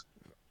ground.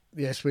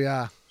 Yes, we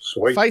are.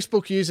 Sweet.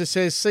 Facebook user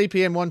says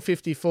CPM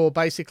 154,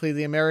 basically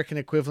the American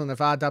equivalent of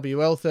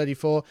RWL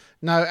 34.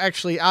 No,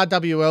 actually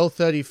RWL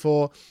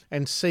 34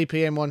 and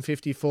CPM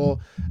 154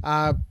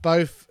 are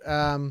both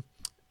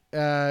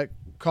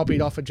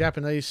copied off a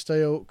Japanese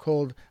steel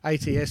called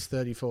ATS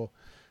 34.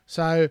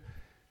 So,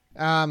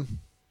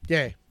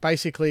 yeah,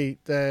 basically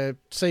the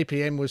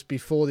CPM was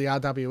before the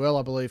RWL,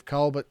 I believe,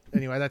 Cole. But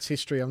anyway, that's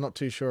history. I'm not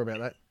too sure about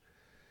that.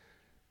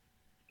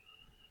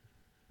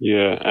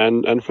 Yeah,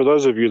 and for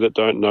those of you that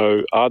don't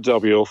know,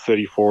 RWL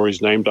 34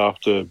 is named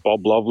after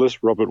Bob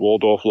Loveless, Robert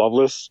Waldorf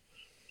Loveless.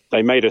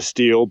 They made a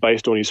steel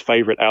based on his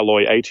favorite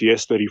alloy,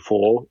 ATS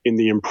 34, in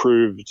the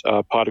improved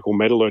particle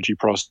metallurgy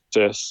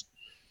process,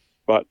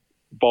 but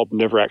Bob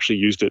never actually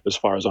used it, as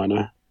far as I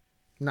know.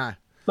 No.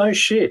 No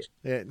shit.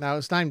 Yeah, no,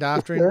 it's named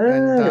after him.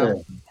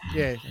 And,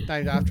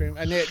 named after him.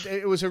 And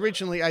it was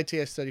originally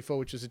ATS 34,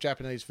 which is a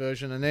Japanese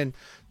version, and then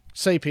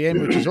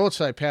CPM, which is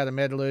also powder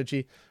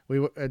metallurgy, we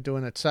were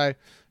doing it. So,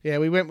 yeah,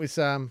 we went with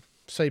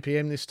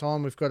CPM this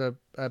time. We've got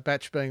a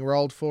batch being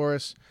rolled for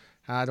us.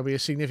 It'll be a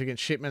significant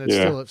shipment.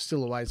 It's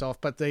still a ways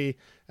off, but the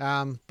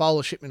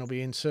bowler shipment will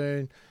be in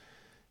soon.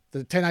 The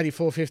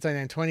 1084, 15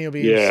 and 20 will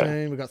be in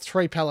soon. We've got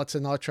 3 pallets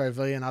of Nitro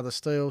V and other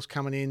steels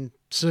coming in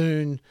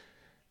soon.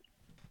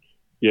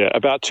 Yeah,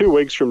 about 2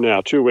 weeks from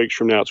now. 2 weeks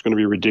from now, it's going to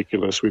be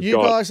ridiculous. You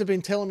guys have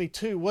been telling me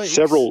 2 weeks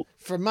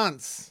for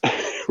months.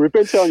 We've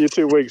been telling you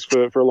 2 weeks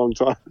for a long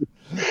time.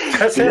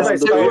 That's how they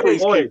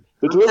The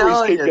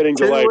deliveries keep getting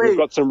delayed. We've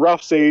got some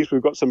rough seas.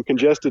 We've got some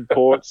congested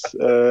ports.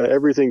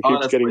 Everything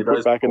keeps getting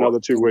put back another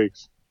 2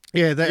 weeks.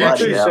 Yeah, you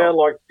two sound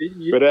like.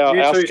 But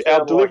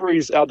our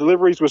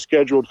deliveries were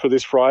scheduled for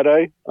this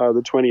Friday,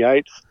 the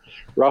 28th.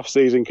 Rough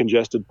seas and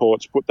congested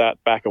ports put that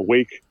back a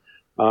week,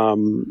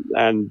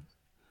 and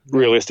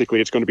realistically,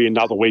 it's going to be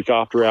another week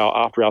after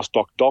our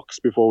stock docks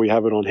before we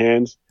have it on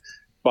hand.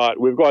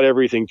 But we've got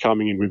everything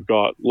coming in. We've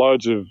got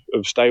loads of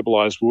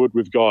stabilized wood.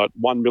 We've got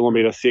 1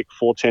 millimeter thick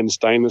 410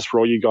 stainless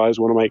for all you guys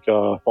who want to make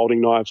folding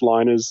knives,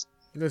 liners.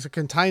 There's a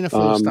container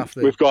full of stuff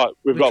there. We've got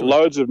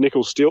loads of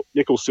nickel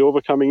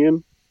silver coming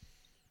in.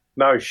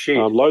 No shit.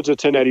 Loads of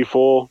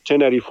 1084,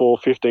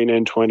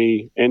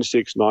 15N20,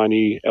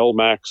 N690,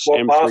 LMAX,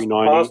 M390.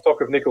 Bar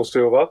stock of nickel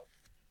silver.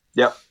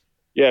 Yep.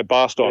 Yeah,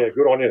 bar stock. Yeah,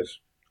 good on you.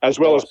 As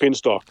well as pin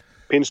stock.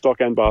 Pin stock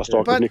and bar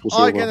stock of nickel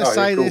silver. I'm going to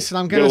say this, and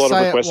I'm going to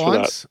say it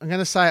once. I'm going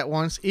to say it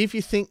once. If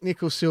you think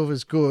nickel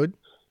silver's good,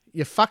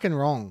 you're fucking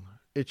wrong.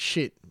 It's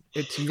shit.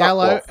 It's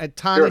yellow, off. it You're an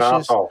tarnishes,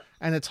 asshole.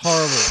 and it's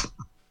horrible.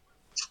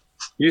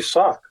 You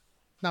suck.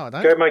 No, I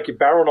don't. Go make your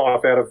barrel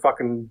knife out of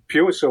fucking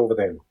pure silver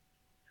then.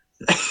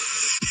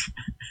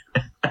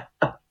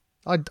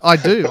 I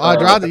do. I'd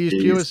rather use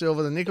geez. pure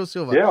silver than nickel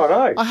silver. Yeah, I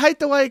know. I hate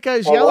the way it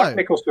goes I yellow. like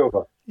nickel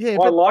silver. Yeah, I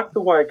but like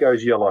the way it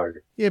goes yellow.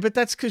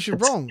 that's because you're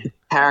wrong.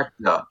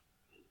 Character.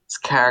 It's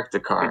character,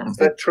 Corin. It's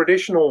that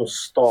traditional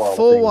style.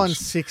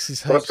 416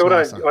 is But I heaps still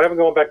nicer. don't. I haven't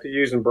gone back to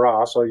using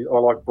brass. I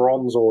like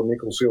bronze or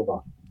nickel silver.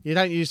 You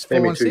don't use They're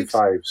my two 416?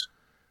 faves.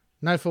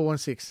 No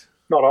 416.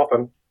 Not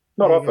often.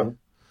 Not There you often.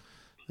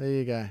 There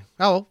you go.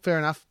 Oh, well, fair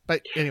enough.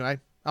 But anyway,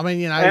 I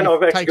mean, And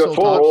I've it actually takes got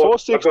all four-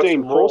 types. I've got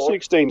some raw-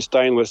 416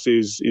 stainless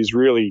is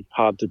really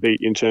hard to beat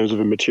in terms of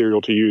a material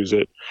to use.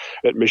 It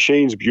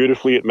machines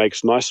beautifully. It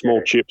makes nice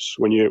small chips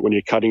when you're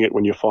cutting it,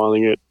 when you're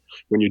filing it,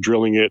 when you're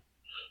drilling it.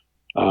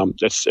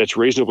 It's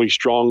reasonably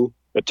strong.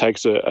 It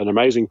takes an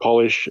amazing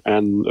polish,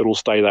 and it'll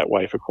stay that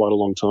way for quite a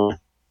long time.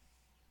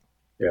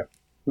 Yeah.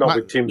 Not Mate.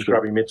 with Tim's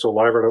grubby mitts all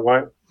over it, it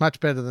won't. Much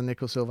better than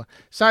nickel silver.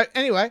 So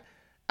anyway,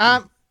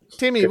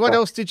 Timmy, Good what one.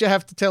 else did you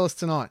have to tell us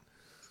tonight?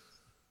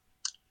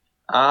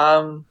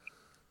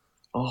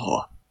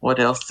 What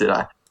else did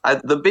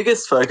the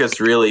biggest focus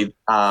really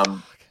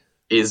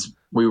is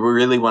we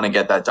really want to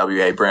get that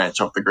WA branch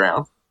off the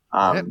ground.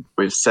 Yep.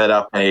 We've set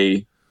up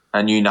a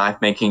new knife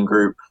making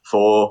group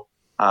for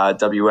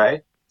WA.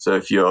 So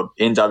if you're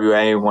in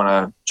WA and want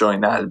to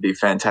join that, it'd be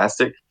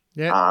fantastic.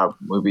 Yeah.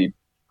 We'll be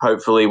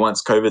hopefully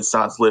once COVID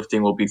starts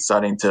lifting, we'll be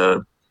starting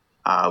to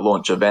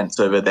launch events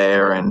over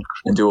there and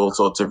do all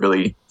sorts of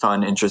really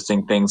fun,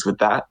 interesting things with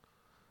that.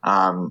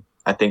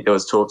 I think there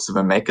was talks of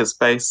a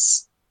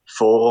makerspace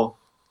for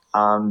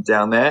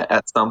down there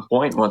at some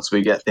point once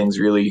we get things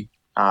really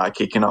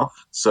kicking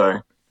off. So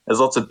there's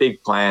lots of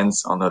big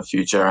plans on the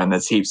future, and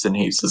there's heaps and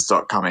heaps of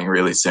stock coming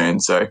really soon.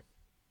 So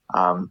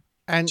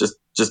And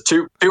just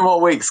two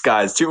more weeks,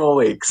 guys. 2 more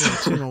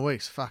weeks. 2 more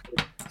weeks. Fuck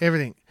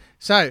everything.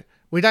 So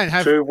we don't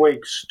have 2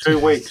 weeks. 2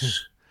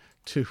 weeks.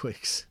 2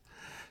 weeks.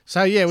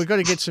 So yeah, we're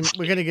going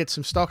to get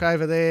some stock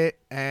over there,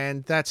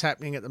 and that's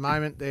happening at the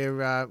moment.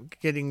 They're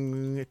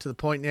getting to the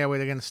point now where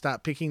they're going to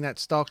start picking that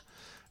stock.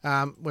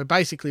 We're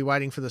basically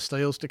waiting for the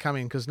steels to come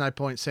in because no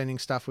point sending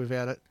stuff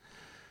without it.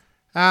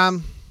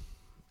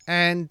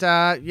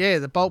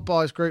 The bulk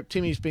buys group,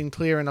 Timmy's been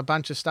clearing a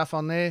bunch of stuff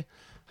on there,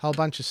 whole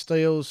bunch of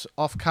steels,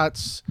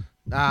 offcuts,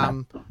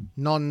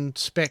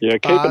 non-spec. Yeah,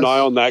 keep bars. an eye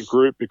on that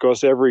group,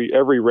 because every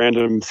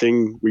random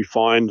thing we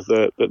find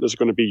that is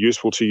going to be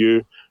useful to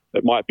you.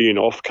 It might be an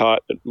offcut,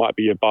 it might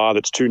be a bar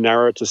that's too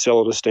narrow to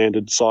sell at a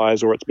standard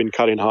size, or it's been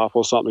cut in half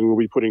or something. We'll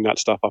be putting that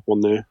stuff up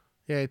on there.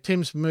 Yeah,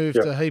 Tim's moved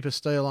a heap of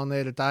steel on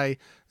there today.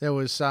 There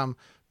was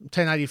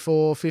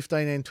 1084,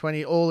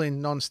 15N20, all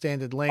in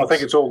non-standard lengths. I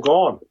think it's all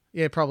gone.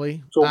 Yeah,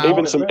 probably. It's all gone.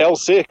 Even some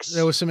L6.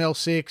 There was some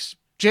L6. We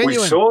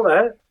Genuine. saw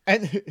that.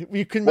 And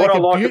you can What make I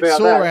a like butte about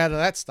saw that- out of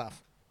that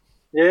stuff.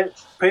 Yeah,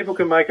 people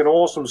can make an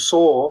awesome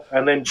saw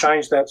and then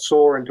change that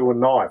saw into a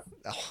knife,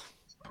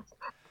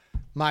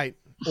 Mate,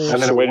 and awesome.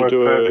 then it way to works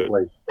do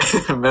it.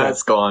 perfectly.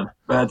 Matt's gone.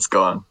 Matt's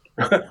gone.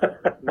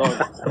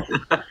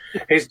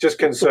 He's just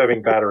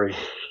conserving battery.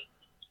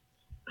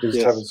 He's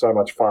Yes. having so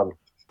much fun.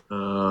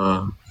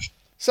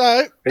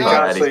 So, We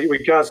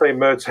can't see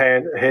Mert's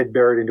head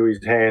buried into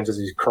his hands as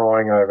he's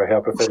crying over how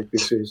pathetic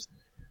this is.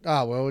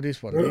 oh, well, it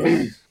is what it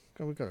is.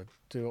 We've got to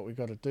do what we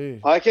got to do.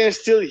 I can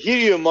still hear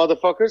you,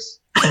 motherfuckers.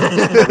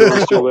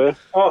 You're still there.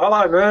 Oh,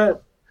 hello,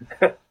 Mert.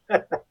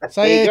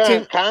 So, How you yeah,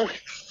 doing, cunt?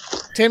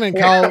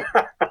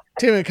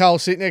 Tim and Cole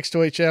sit next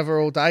to each other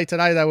all day.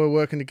 Today they were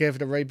working together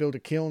to rebuild a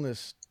kiln,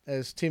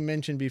 as Tim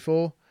mentioned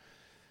before.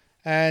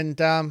 And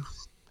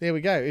there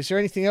we go. Is there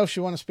anything else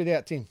you want to spit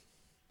out, Tim?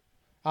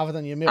 Other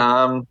than your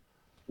milk?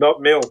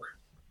 Not milk.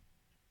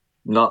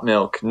 Not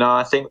milk. No,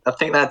 I think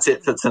that's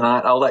it for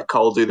tonight. I'll let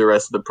Cole do the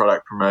rest of the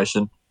product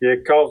promotion. Yeah,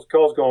 Cole's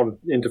gone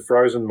into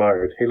frozen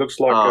mode. He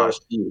looks like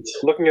Shit.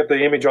 looking at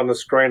the image on the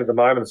screen at the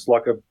moment. It's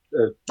like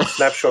a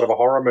snapshot of a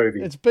horror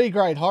movie. It's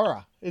B-grade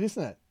horror,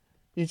 isn't it?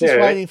 You're just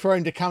Yeah. waiting for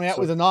him to come out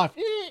with a knife.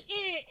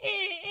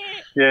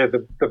 Yeah,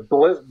 the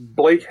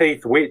Bleak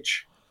Heath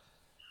Witch.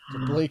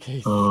 Bleak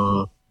Heath.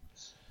 Uh,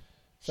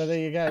 So there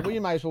you go. Well,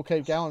 you may as well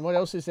keep going. What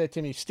else is there,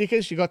 Timmy?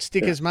 Stickers? You got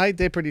stickers made?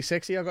 They're pretty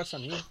sexy. I got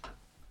some here.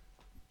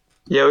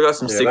 yeah, we got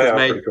some Yeah, stickers they are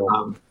made. pretty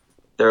cool.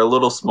 They're a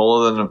little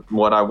smaller than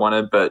what I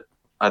wanted, but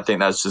I think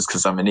that's just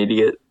because I'm an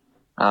idiot.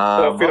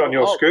 They'll fit on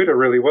your scooter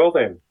really well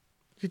then.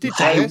 You did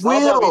They the best.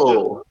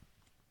 will.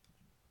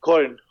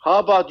 Corin, how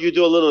about you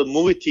do a little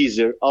movie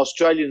teaser,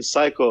 Australian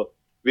Psycho,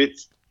 with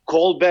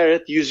Cole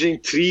Barrett using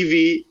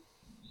 3V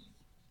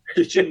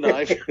kitchen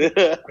knife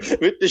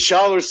with the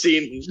shower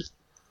scene.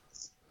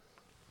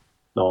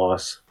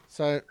 Nice.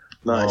 So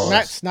Nice.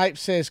 Matt Snape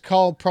says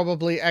Cole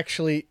probably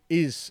actually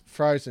is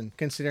frozen,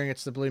 considering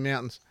it's the Blue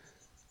Mountains.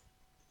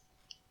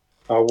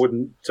 I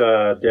wouldn't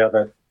doubt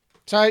that.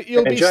 So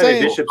you'll And be Joni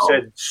seeing... Bishop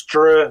said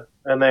Strur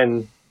and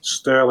then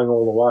Sterling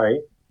all the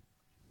way.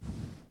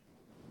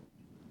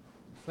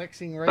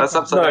 Flexing That's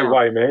Reaper. upside No down.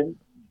 way, man.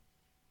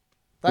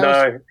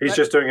 No, he's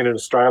just doing it in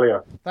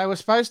Australia. They were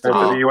supposed to And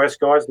for be. the US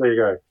guys, there you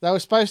go. They were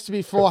supposed to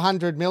be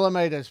 400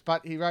 millimeters,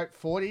 but he wrote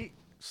 40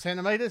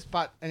 centimeters.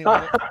 But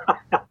anyway,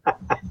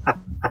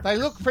 they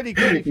look pretty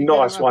good. If you get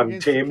Nice them up one,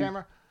 against the Tim.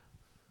 camera.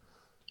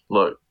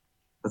 Look,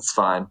 it's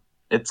fine.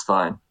 It's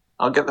fine.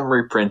 I'll get them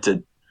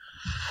reprinted.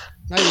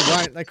 No, you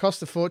won't. They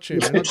cost a fortune.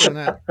 We're not doing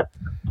that.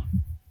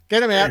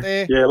 Get them out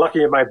there. Yeah, lucky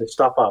you made the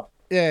stuff up.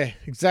 Yeah,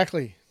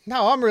 exactly.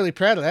 No, I'm really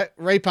proud of that.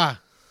 Reaper,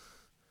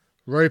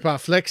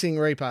 flexing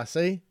Reaper.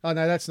 See? Oh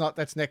no, that's not.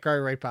 That's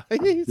Necro Reaper.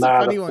 It's a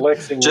funny the one.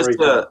 flexing Just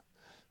Reaper.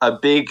 a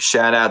big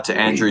shout out to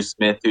Andrew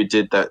Smith who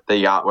did the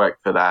artwork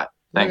for that.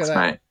 Thanks, Look at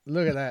that. mate.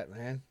 Look at that,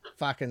 man.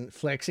 Fucking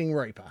flexing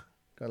Reaper.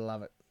 Gotta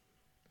love it.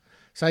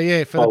 So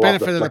yeah, for I the love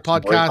benefit the of the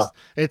flexing podcast, Reaper.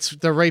 it's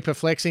the Reaper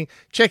flexing.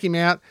 Check him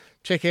out.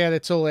 Check out.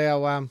 It's all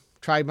our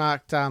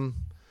trademarked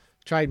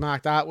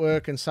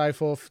artwork and so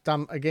forth.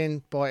 Done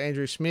again by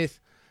Andrew Smith.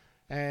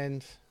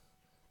 And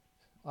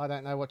I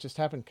don't know what just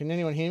happened. Can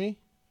anyone hear me?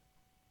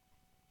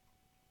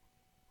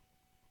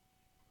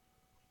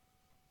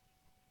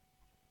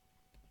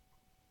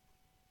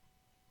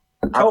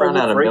 I've Cole run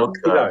out of looked milk.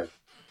 freaky, though. though.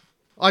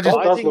 I just Oh,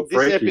 I does think look this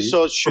freaky.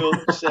 episode should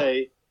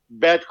say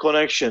bad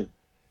connection.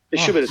 It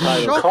should be the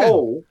title. Shocking.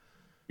 Cole,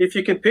 if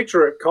you can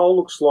picture it, Cole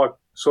looks like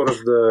sort of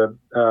the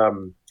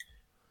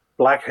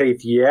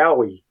Blackheath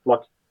Yowie,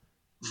 like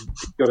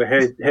got a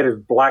head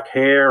of black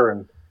hair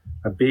and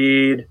a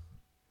beard.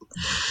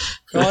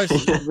 guys,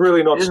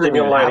 Really not He doesn't even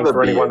stimulating have a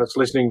for anyone beard. that's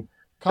listening.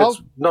 Cole,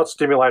 It's not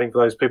stimulating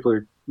for those people who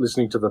are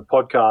listening to the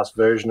podcast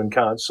version and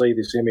can't see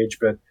this image,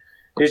 but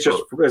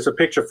there's a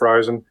picture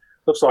frozen.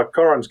 Looks like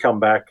Corin's come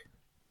back.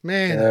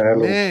 man, Had a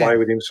little man. play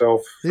with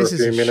himself for This a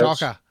is few a minutes.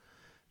 shocker.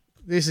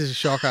 This is a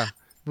shocker.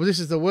 Well, this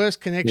is the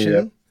worst connection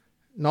Yeah.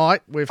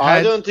 night we've I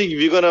had. don't think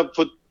we're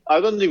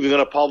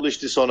gonna publish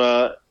this on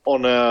a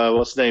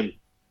what's the name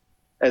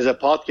as a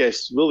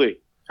podcast, will we?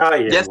 Oh,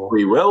 yeah. Yes, well.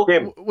 we will.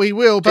 Tim, We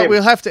will, but Tim.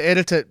 we'll have to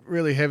edit it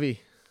really heavy.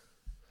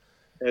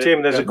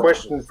 Tim, there's a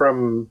question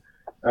from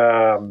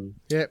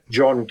Yep.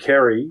 John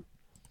Kerry.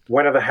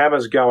 When are the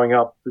hammers going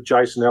up that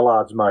Jason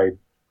Ellard's made?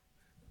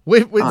 They're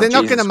not Jesus,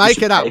 going to we make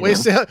should it up.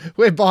 pay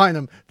We're buying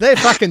them. They're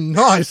fucking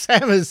nice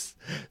hammers.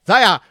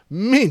 They are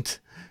mint.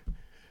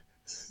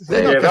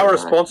 Yeah, they were a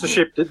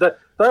sponsorship. They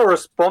were a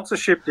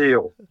sponsorship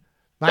deal.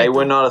 They Mate,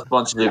 were not a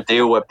sponsorship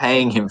deal. We're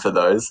paying him for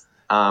those.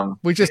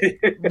 We just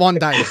one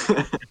day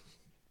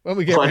when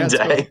we get One round to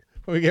day. it.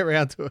 When we get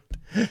round to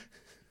it.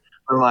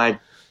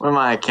 When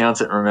my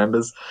accountant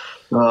remembers.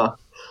 No,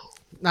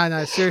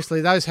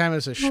 seriously, those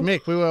hammers are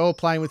schmick. We were all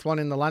playing with one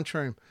in the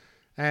lunchroom,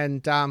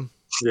 and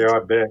Yeah, I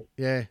bet.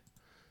 yeah,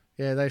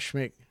 they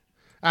schmick.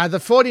 The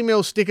 40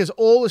 mil stickers,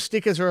 all the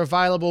stickers are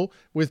available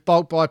with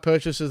bulk buy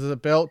purchases of the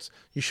belts.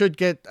 You should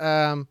get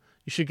some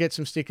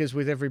stickers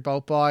with every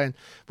bulk buy, and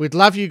we'd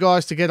love you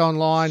guys to get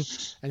online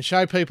and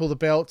show people the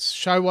belts,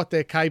 show what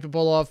they're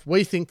capable of.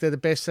 We think they're the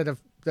best that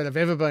have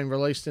ever been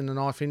released in the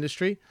knife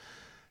industry,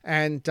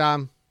 and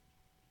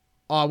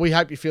we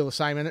hope you feel the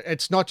same. And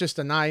it's not just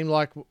a name.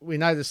 Like, we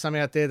know there's some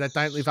out there that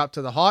don't live up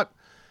to the hype.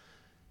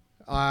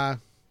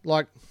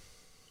 Like,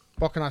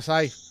 what can I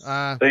say?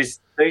 These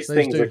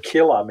things do. are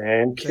killer,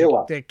 man.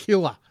 Killer. They're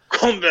killer.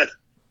 Combat.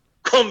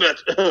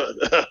 Oh,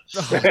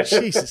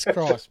 Jesus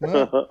Christ,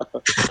 man.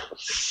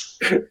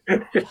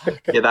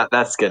 Yeah,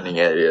 that's getting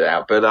edited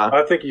out. But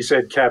I think he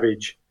said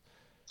cabbage.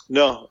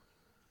 No,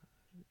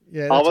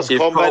 Yeah, I that's was if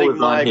Cole combating was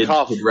on, my he'd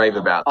cough. rave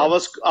about I them.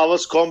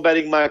 was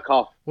combating my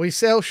cough. We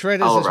sell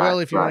shredders Oh, as well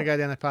right, if you want to right. go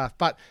down that path.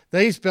 But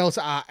these belts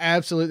are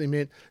absolutely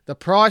mint. The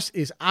price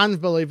is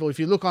unbelievable. If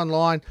you look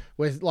online,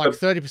 we're like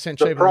 30%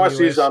 cheaper The price than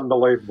the US. is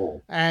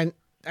unbelievable. And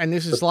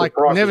this is The like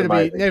price never is to be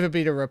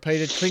amazing.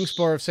 repeated.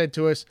 Klingspor have said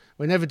to us,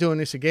 we're never doing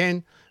this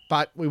again,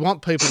 but we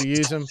want people to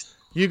use them.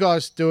 You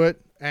guys do it,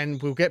 and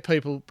we'll get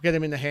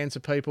them in the hands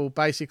of people,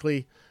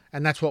 basically,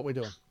 and that's what we're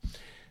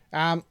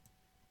doing.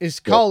 Is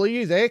Cole, are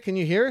you there? Can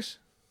you hear us?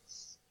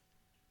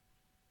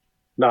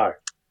 No,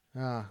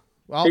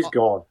 Well, he's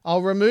gone.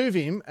 I'll remove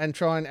him and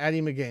try and add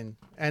him again.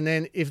 And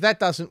then if that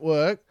doesn't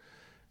work,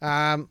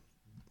 we'll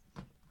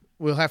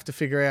have to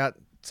figure out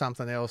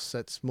something else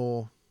that's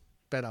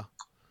better.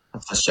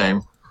 That's a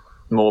shame.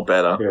 More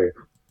better. Yeah.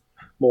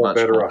 More Much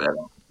better. more better.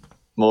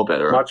 More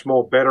better. Much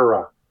more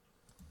better.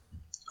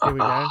 Here we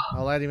go.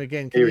 I'll add him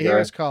again. Can Here you we hear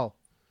go. us, Cole?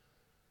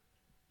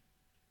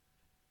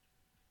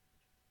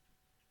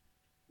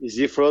 Is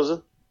he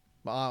frozen?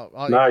 No,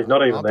 he's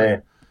not even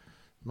there.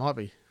 Might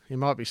be. He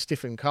might be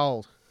stiff and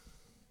cold.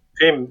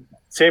 Tim,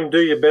 do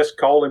your best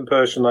Cole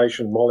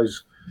impersonation while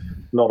he's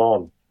not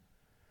on.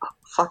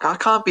 Fuck, I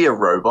can't be a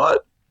robot.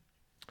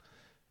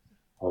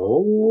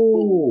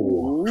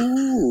 Oh.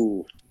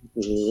 Ooh.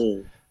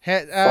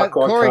 Fuck, I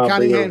Corey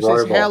can't be Cunningham a says,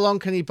 robot. how long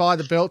can he buy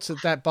the belts at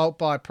that bulk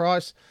buy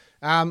price?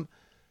 The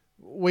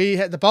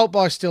bulk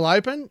buy is still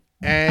open,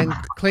 and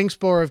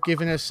Klingspor have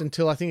given us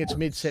until I think it's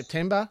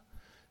mid-September.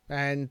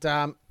 And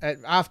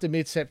after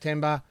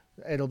mid-September,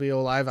 it'll be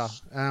all over.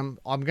 I'm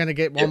going to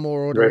get one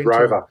more order Red into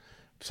Rover. him.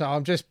 So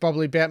I'm just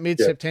probably about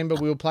mid-September,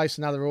 we'll place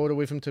another order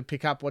with him to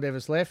pick up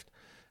whatever's left.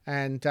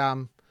 And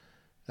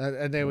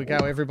And there we go.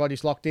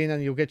 Everybody's locked in,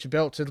 and you'll get your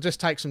belts. It'll just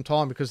take some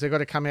time because they've got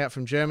to come out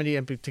from Germany,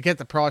 and to get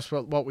the price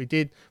what we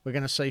did, we're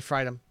going to see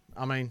freight them.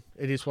 I mean,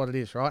 it is what it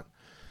is, right?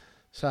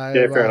 So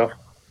Yeah, fair enough.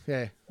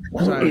 Yeah.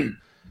 So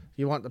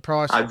you want the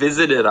price? I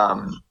visited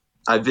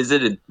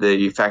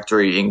the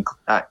factory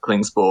at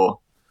Klingspor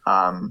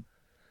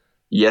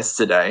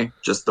yesterday,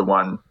 just the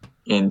one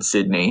in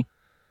Sydney.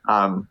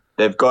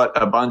 They've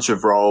got a bunch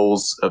of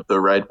rolls of the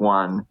red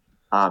one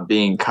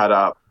being cut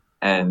up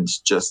and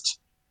just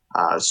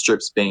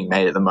strips being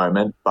made at the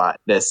moment, but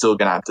they're still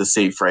going to have to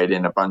sea freight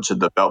in a bunch of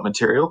the belt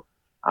material.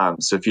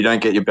 So if you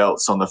don't get your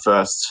belts on the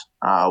first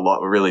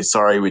lot, we're really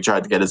sorry. We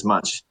tried to get as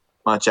much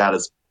out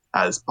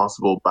as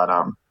possible, but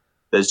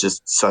there's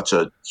just such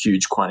a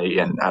huge quantity,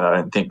 and I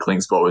don't think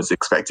Klingspor was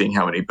expecting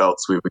how many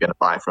belts we were going to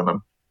buy from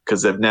them,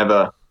 because they've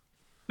never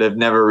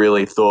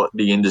really thought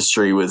the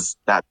industry was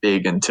that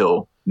big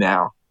until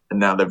now, and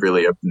now they've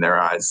really opened their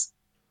eyes.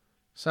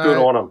 So, Good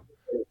on them.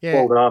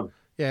 Yeah. Well done.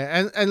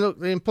 Yeah, and look,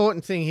 the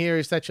important thing here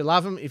is that you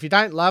love them. If you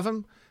don't love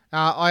them,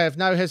 I have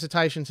no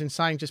hesitations in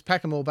saying just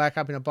pack them all back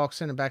up in a box,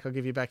 send them back, I'll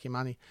give you back your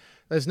money.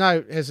 There's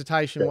no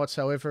hesitation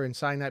whatsoever in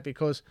saying that,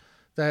 because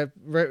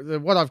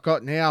what I've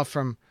got now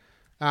from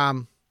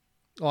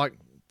like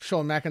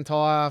Sean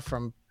McIntyre,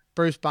 from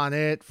Bruce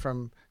Barnett,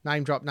 from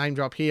name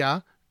drop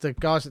here, the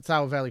guys at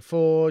Thale Valley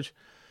Forge,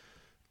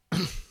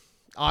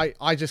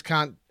 I just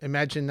can't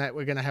imagine that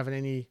we're going to have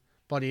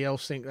anybody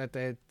else think that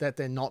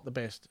they're not the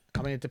best.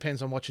 I mean, it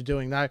depends on what you're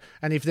doing though,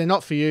 and if they're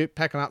not for you,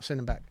 pack them up, send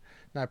them back.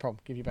 No problem.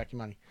 Give you back your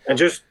money. And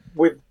just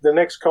with the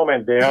next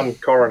comment down,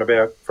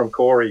 Corin, from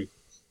Corey,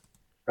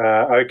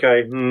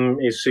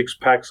 is 6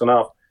 packs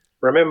enough?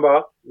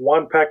 Remember,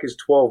 1 pack is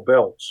 12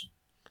 belts.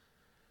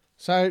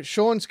 So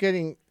Sean's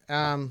getting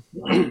Not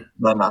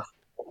enough.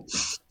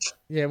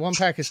 yeah, 1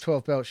 pack is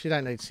 12 belts. You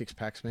don't need 6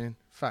 packs, man.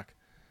 Fuck.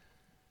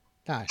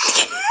 No.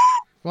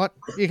 What?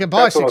 You can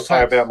buy That's what I 6 say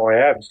packs. about my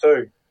abs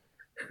too.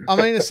 I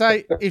mean to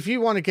say, if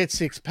you want to get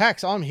 6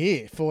 packs, I'm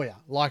here for you.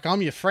 Like,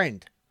 I'm your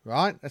friend,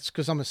 right? That's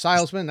because I'm a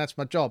salesman. That's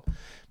my job.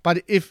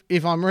 But if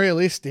I'm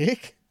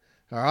realistic,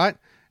 all right,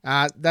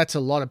 that's a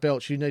lot of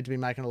belts. You need to be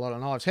making a lot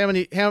of knives.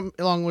 How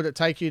long would it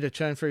take you to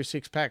churn through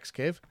 6 packs,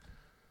 Kev?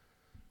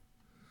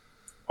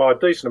 A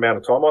decent amount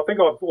of time. I think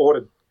I've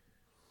ordered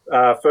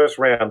first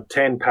round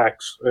 10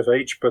 packs of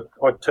each, but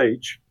I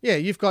teach. Yeah,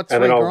 you've got And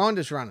 3 then I'll-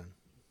 grinders running.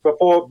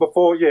 Before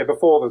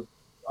the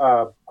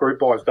group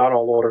buy's done, I'll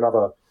order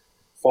another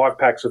 5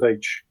 packs of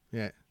each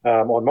Yeah.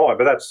 on mine.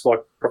 But that's like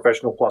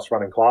professional plus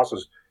running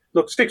classes.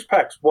 Look, 6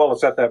 packs, while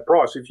it's at that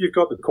price, if you've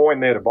got the coin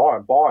there to buy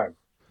them,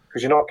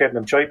 because you're not getting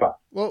them cheaper.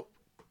 Well,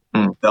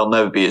 They'll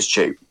never be as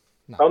cheap.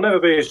 They'll never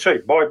be as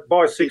cheap.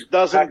 Buy 6 It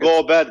doesn't packets.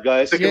 go bad,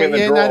 guys. Stick 'em in the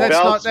no, drawer.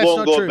 Belts that's won't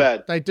not go true.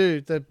 bad. They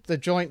do. The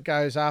joint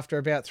goes after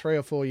about 3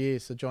 or 4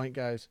 years. The joint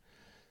goes.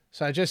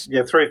 So just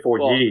Yeah, 3 or 4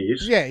 Well,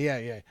 years.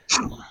 yeah.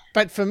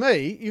 But for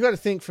me, you got to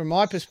think from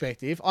my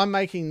perspective. I'm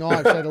making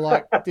knives that are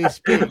like this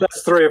big.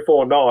 That's 3 or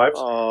 4 knives.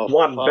 Oh,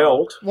 1 fuck.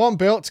 belt. One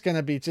belt's going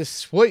to be just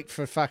sweet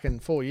for fucking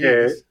 4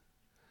 years.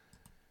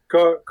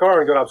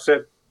 Corin got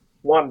upset.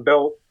 1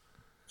 belt,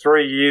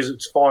 3 years,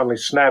 it's finally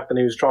snapped, and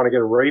he was trying to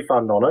get a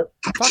refund on it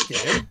Fuck yeah,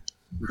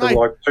 from Mate.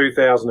 like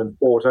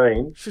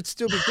 2014. should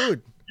still be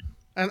good.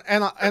 And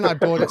I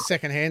bought it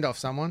second hand off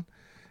someone.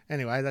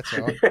 Anyway, that's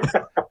all right.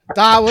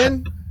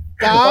 Darwin.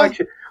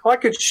 I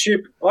could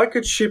ship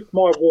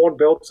my worn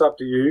belts up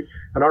to you,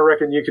 and I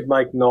reckon you could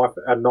make a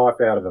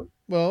knife out of them.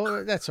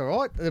 Well, that's all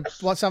right.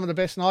 Some of the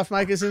best knife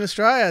makers in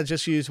Australia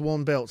just use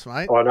worn belts,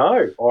 mate. I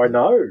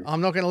know. I'm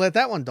not going to let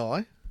that one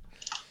die.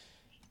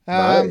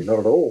 No, not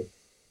at all.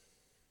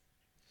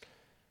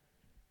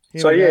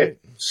 Here So we yeah, go.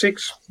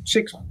 6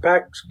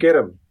 packs, get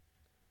them.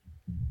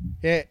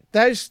 Yeah,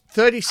 those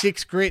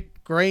 36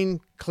 grit green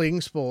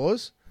cling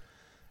spores.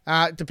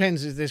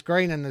 Depends. There's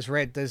green and there's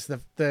red. There's the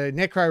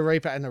Necro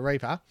Reaper and the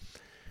Reaper.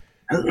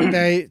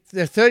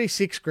 The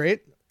 36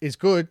 grit is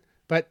good,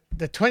 but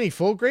the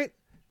 24 grit,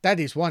 that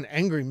is one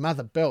angry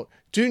mother belt.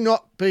 Do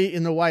not be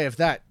in the way of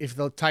that if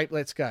the tape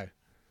lets go.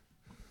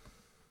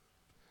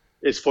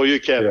 It's for you,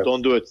 Kev. Yeah.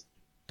 Don't do it.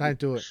 Don't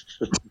do it.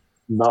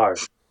 No,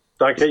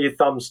 don't get your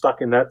thumb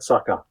stuck in that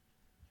sucker.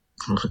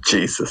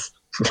 Jesus.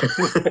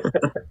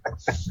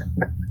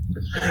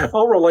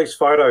 I'll release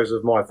photos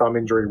of my thumb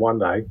injury one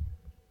day.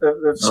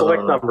 A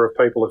select number of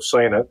people have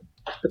seen it.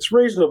 It's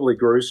reasonably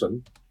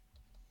gruesome.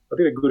 I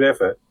did a good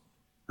effort.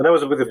 And that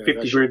was with a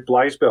 50 grit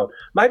blaze belt.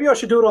 Maybe I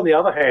should do it on the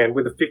other hand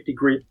with a 50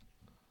 grit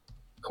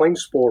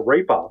Klingspor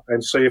Reaper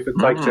and see if it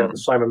takes out the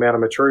same amount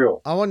of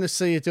material. I want to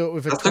see you do it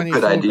with a That's a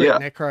 24 good grit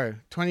idea. Necro.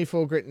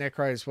 24 grit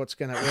Necro is where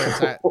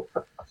it's at.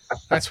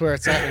 That's where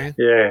it's at, man.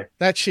 Yeah.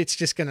 That shit's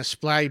just going to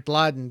splay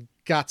blood and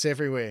guts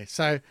everywhere.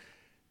 So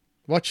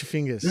watch your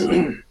fingers.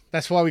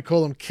 That's why we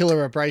call them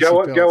killer abrasive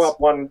belts.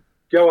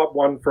 Go up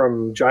one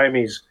from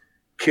Jamie's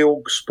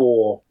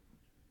Kilgspor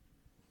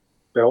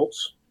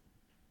belts.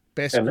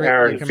 Best and grip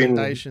Aaron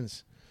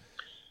recommendations.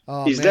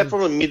 Oh, Is man. that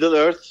from the Middle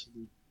Earth?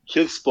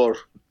 Kilspor.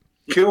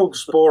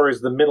 Kilgspor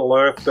is the Middle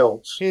Earth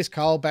belts. Here's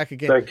Cole back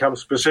again. They come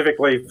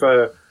specifically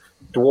for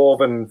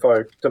dwarven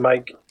folk to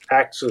make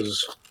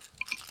taxes.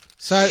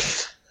 So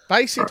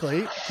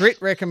basically,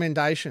 grit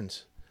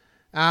recommendations.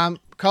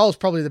 Cole's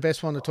probably the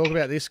best one to talk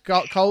about this.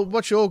 Cole,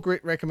 what's your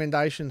grit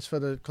recommendations for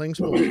the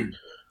Klingsport?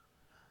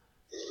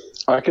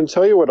 I can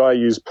tell you what I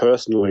use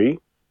personally.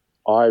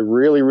 I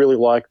really, really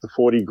like the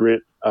 40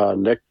 grit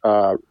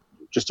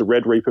just a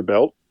Red Reaper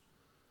belt.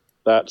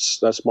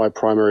 That's my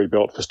primary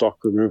belt for stock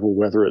removal,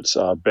 whether it's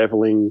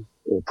beveling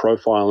or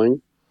profiling.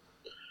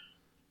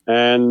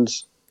 And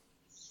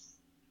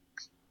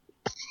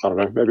I don't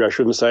know, maybe I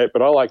shouldn't say it,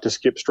 but I like to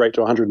skip straight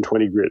to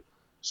 120 grit.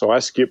 So I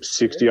skip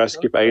 60, I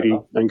skip 80,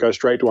 and go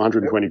straight to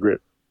 120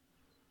 grit.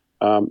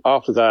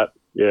 After that,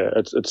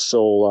 it's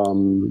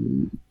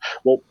all.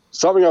 Well,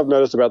 something I've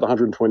noticed about the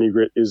 120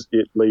 grit is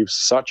it leaves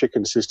such a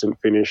consistent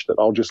finish that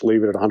I'll just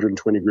leave it at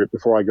 120 grit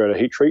before I go to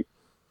heat treat.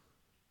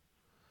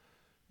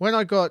 When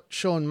I got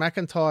Sean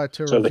McIntyre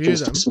to So the review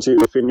them, consistency of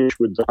the finish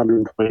with the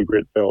 120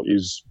 grit belt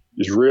is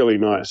really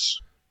nice.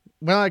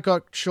 when I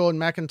got Sean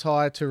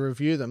McIntyre to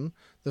review them,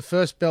 the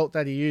first belt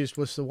that he used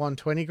was the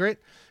 120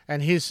 grit,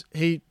 and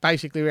he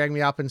basically rang me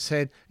up and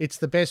said it's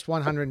the best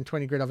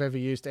 120 grit I've ever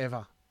used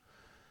ever.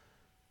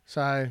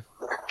 So,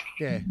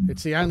 yeah,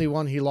 it's the only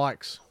one he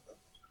likes.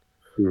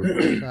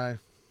 So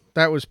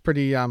that was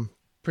pretty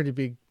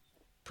big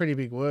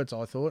words,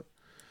 I thought.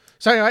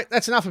 So anyway,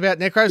 that's enough about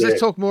Necros. Yeah. Let's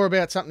talk more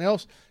about something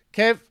else.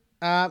 Kev,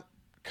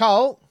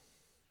 Cole.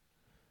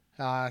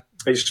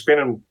 He's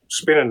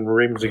spinning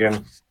rims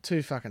again.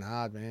 Too fucking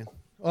hard, man.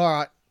 All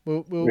right,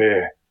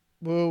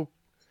 we'll.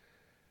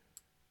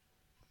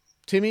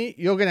 Timmy,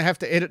 you're going to have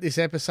to edit this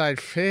episode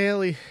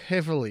fairly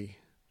heavily.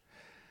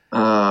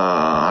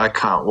 I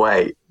can't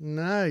wait.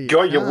 No, you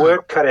Got your can't.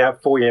 work cut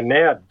out for you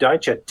now,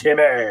 don't you,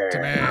 Timmy?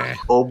 Timmy.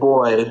 Oh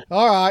boy.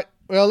 All right.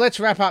 Well, let's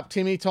wrap up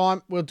Timmy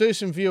time. We'll do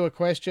some viewer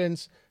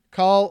questions.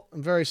 Cole,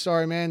 I'm very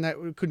sorry, man, that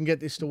we couldn't get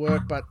this to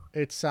work, but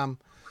it's I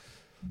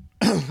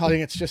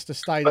think it's just a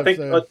state of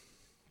the.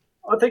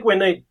 I think we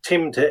need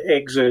Tim to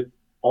exit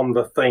on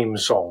the theme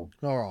song.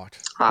 All right.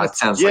 It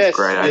sounds like a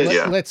great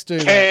idea. Let's do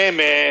that.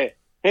 Timmy,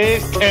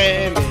 it's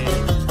Timmy.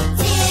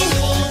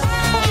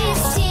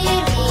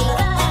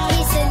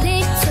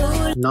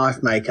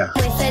 Knife maker.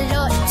 With a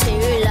lot to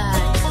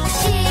learn.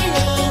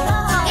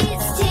 Timmy,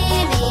 it's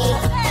Timmy.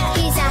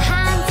 He's a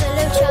handful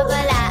of trouble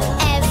at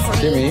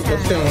every Timmy, turn.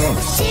 what's going on?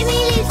 Timmy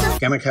leaves the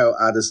Chemical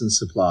Artisan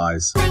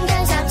Supplies. and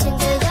goes out to the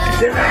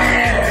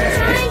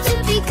trying to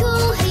be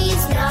cool,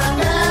 he's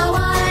number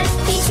one.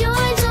 He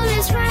joins all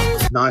his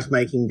friends Knife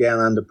Making Down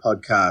Under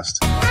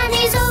podcast. and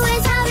he's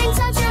always having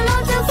such a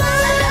lot of fun.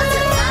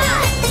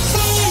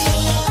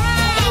 Timmy,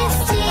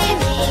 it's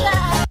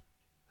Timmy.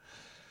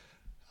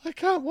 I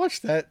can't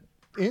watch that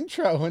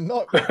intro and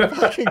not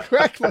fucking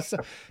crack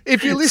myself.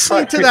 If you're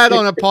listening to that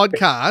on a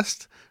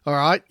podcast, all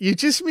right, you're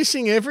just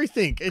missing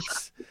everything.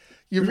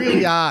 You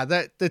really are.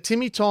 That the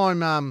Timmy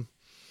time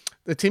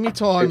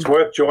It's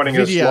worth joining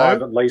us video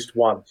live at least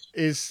once.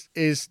 is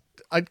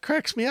it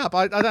cracks me up.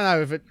 I don't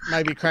know if it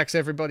maybe cracks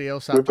everybody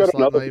else up We've got just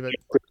like another me, but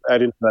clip to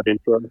add into that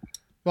intro.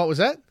 what was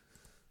that?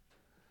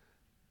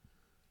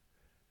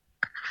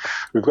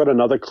 We've got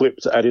another clip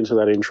to add into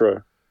that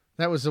intro.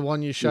 That was the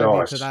one you showed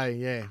Nice. me today.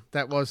 Yeah,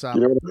 that was You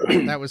know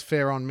what that was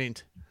fair on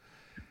mint.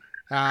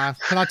 Can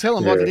I tell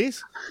them what Yeah. it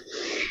is?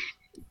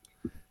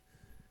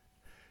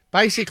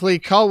 Basically,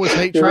 Cole was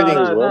heat treating.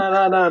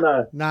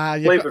 No. Nah,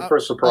 Leave it for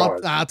a surprise.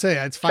 I'll tell you,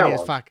 it's funny Come as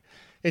on. fuck.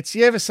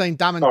 You ever seen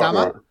Dumb and Oh,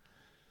 Dumber?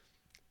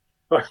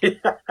 right.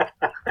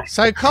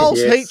 So Cole's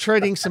Yes. heat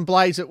treating some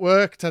blades at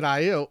work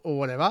today, or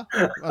whatever.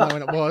 I don't know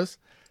when it was.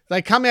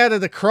 They come out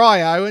of the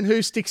cryo, and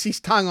who sticks his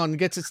tongue on and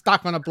gets it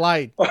stuck on a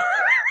blade?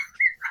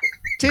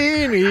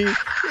 Timmy,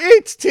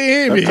 it's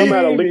Timmy. They come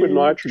out of liquid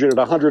nitrogen at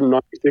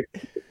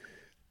 196.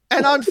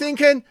 And I'm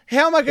thinking,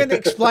 how am I going to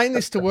explain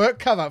this to work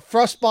cover?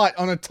 Frostbite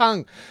on a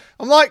tongue.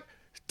 I'm like,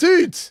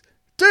 dudes.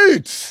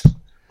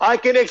 I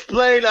can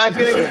explain.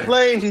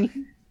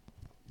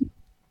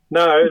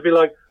 No, it'd be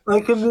like, I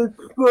can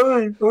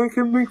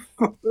make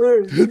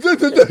fun.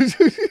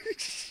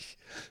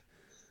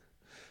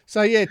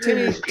 So yeah,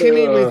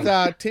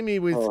 Timmy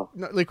with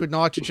liquid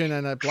nitrogen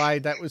and a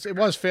blade. It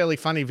was fairly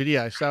funny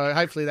video. So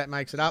hopefully that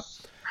makes it up.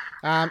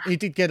 He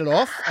did get it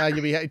off.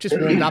 It just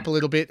warmed up a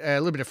little bit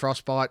of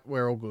frostbite.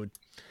 We're all good.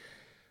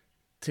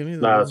 Timmy,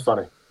 No, that's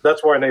funny.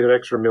 That's why I needed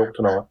extra milk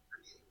tonight.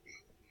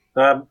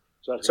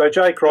 So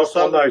Jay Cross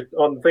on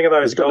the thing of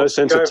those. He's got no dogs,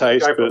 sense go of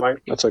taste, for it, but mate.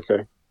 that's okay.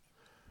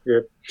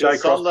 Yeah, Jay You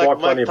Cross, sound like buy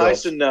plenty Mike of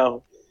dogs. Tyson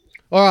now.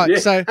 All right, Yeah.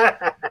 so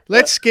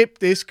let's skip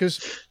this because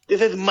This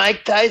is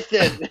Mike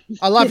Tyson.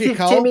 I love you,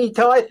 Cole,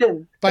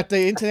 Tyson. but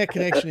the internet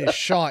connection is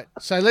shite.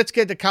 So let's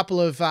get a couple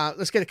of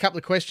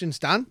questions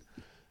done,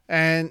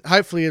 and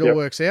hopefully it all Yep.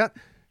 works out.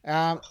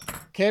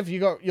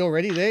 Kev, you're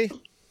ready there?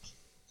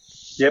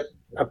 Yep.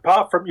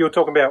 Apart from, you were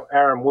talking about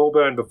Aaron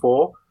Wilburn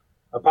before.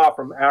 Apart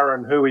from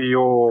Aaron, who are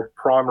your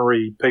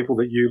primary people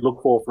that you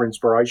look for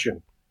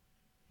inspiration?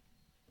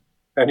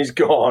 And he's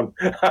gone.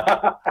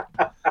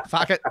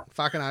 Fuck it,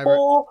 fucking over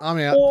it. I'm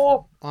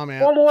out. I'm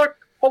out. I like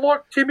I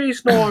like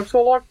Timmy's knives. I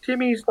like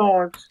Timmy's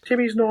knives.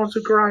 Timmy's knives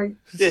are great.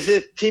 This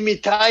is Timmy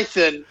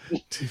Tyson.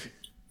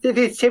 This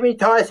is Timmy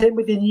Tyson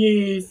with the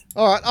news.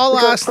 All right, I'll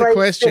We've got ask the great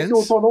questions.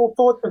 specials on all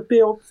sorts of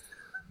builds.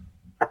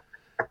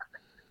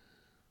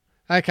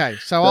 Okay,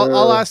 so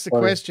I'll ask the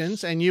Funny.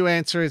 questions and you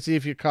answer as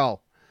if you're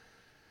Cole.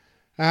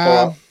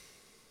 All right.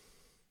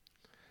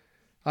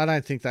 I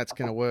don't think that's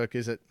going to work,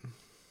 is it?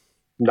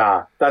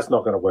 Nah, that's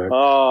not going to work.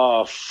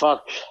 Oh,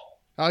 fuck.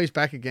 Oh, he's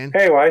back again.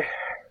 Anyway,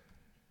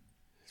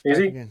 He's is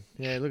back he? again.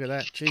 Yeah, look at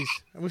that. Jeez,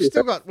 and we've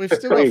still got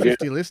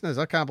 50 listeners.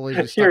 I can't believe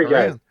he's stuck Here he goes.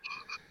 around.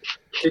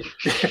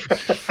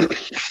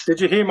 Did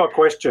you hear my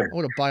question? I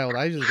would have bailed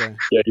ages ago.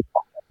 Yeah, you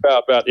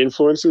talk about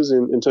influences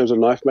in terms of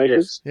knife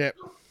makers. Yep.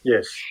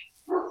 Yes.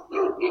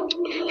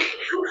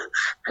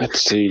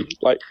 Let's see,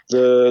 like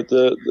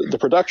the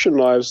production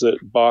knives that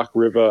Bark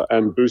River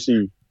and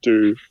Boosie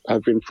do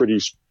have been pretty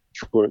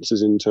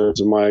influences in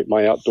terms of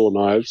my outdoor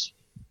knives.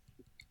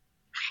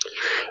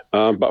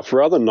 But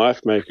for other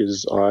knife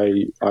makers,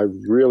 I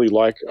really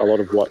like a lot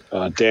of what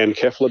Dan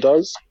Keffler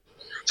does,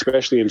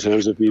 especially in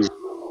terms of his.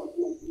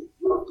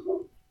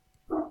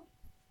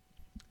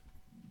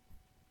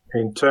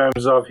 In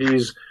terms of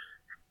his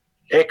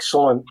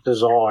excellent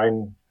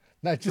design.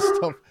 No, just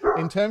stop.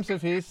 In terms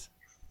of his...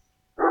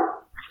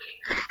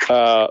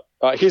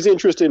 His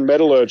interest in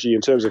metallurgy in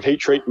terms of heat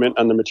treatment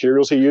and the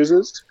materials he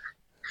uses.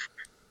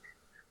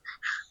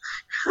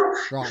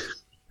 Right.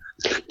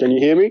 Can you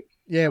hear me?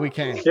 Yeah, we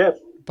can. Yeah.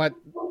 But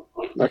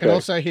I can Okay.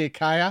 also hear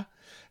Kaya.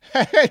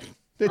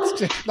 It's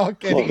just not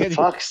getting For any...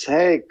 fuck's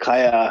sake,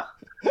 Kaya.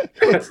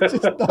 It's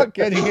just not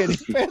getting any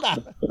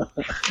better.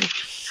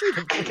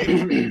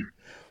 Shit.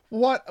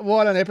 What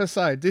an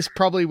episode. This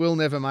probably will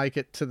never make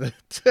it to the...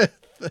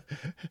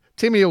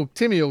 Timmy will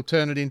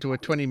turn it into a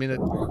 20-minute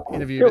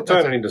interview. He'll but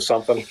that's turn it into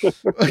something.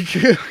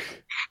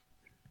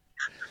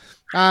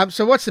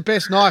 So what's the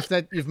best knife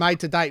that you've made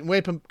to date, and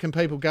where can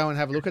people go and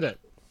have a look at it?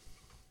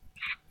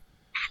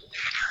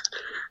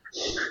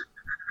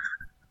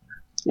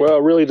 Well,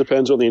 it really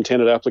depends on the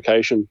intended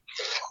application.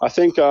 I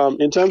think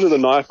in terms of the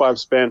knife I've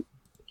spent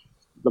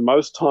the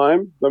most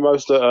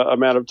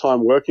amount of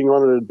time working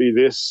on it would be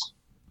this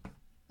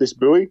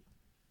Bowie.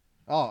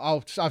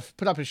 Oh, I've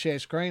put up a share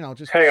screen. I'll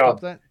just Hang stop on.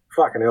 that.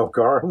 Fucking hell,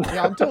 Goran.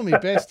 Yeah, I'm doing my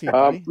best here,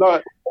 buddy. No,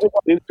 on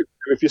Instagram,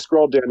 if you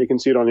scroll down, you can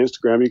see it on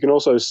Instagram. You can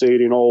also see it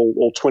in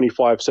all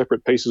 25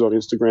 separate pieces on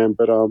Instagram.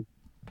 But All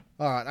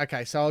right,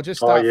 okay. So I'll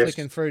just start yes.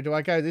 flicking through. Do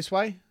I go this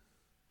way?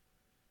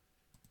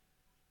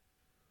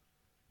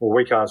 Well,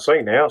 we can't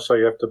see now, so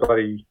you have to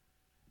bloody...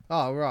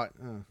 Oh, right.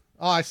 Oh,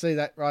 I see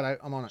that. Right,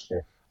 I'm on it.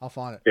 Yeah. I'll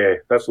find it. Yeah,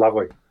 that's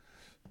lovely.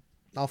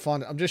 I'll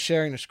find it. I'm just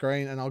sharing the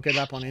screen, and I'll get it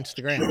up on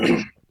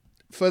Instagram.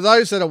 For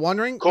those that are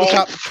wondering, look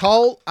up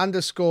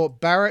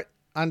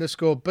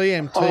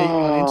Cole_Barrett_BMT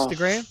on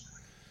Instagram.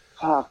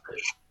 Fuck.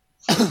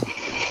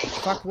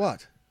 Fuck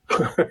what?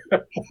 What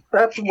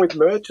happened with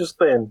Mert just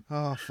then?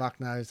 Oh, fuck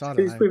knows. I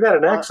don't know. We've had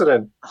an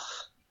accident.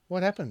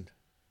 What happened?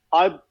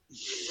 I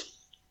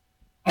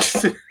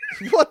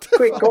What the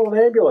Quick, fuck? call an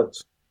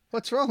ambulance.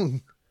 What's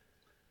wrong?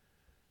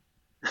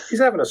 He's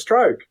having a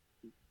stroke.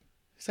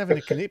 He's having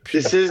a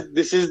conniption.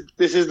 this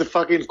is the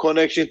fucking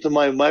connection to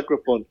my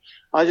microphone.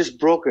 I just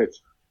broke it.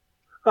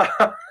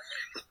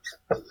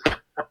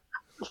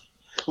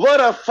 What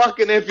a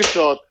fucking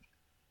episode.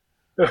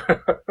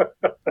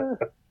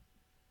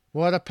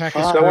 What a pack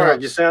of Don't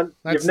worry, screw-ups.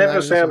 That's you've the name never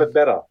of this sounded one.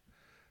 better.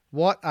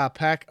 What a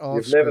pack of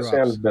You've never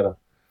screw-ups. sounded better.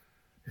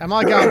 Am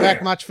I going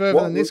back much further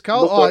What- than this,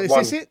 Cole? look Oh, like is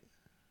this one. it?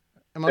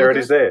 Am I There it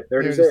looking is at there. There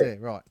it is there.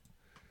 Right.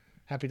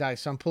 Happy days.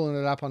 So I'm pulling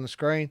it up on the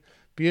screen.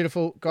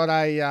 Beautiful. Got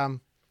a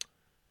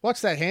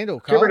what's that handle,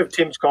 Cole? Get rid of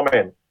Tim's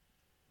comment.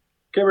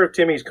 Get rid of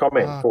Timmy's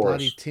comment Oh, for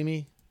bloody us.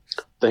 Timmy.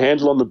 the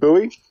handle on the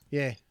Bowie,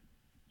 Yeah.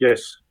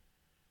 Yes.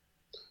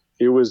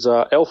 it was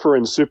Alpha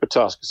and Super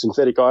Tusk,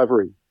 synthetic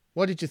ivory.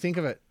 What did you think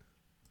of it?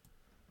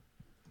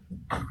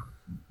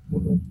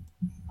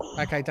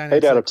 Okay, don't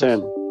 8 answer out that of 10.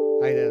 question.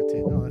 8 out of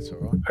 10. Oh, that's all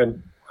right.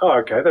 And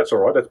okay, that's all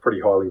right. That's pretty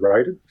highly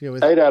rated. Yeah,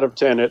 with 8 out of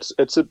 10. It's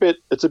a bit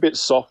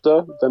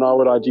softer than I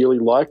would ideally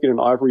like in an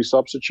ivory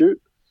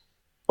substitute,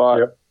 but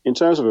Yep. in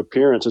terms of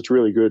appearance, it's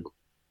really good.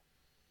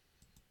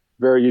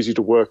 Very easy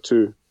to work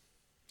too.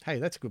 Hey,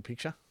 that's a good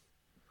picture.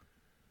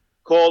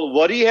 Cole,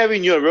 what do you have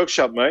in your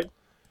workshop, mate?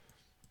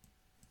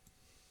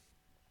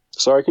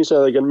 Sorry, can you say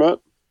that again, Mert?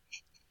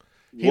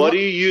 What do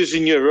you use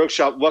in your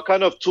workshop? What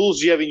kind of tools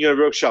do you have in your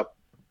workshop?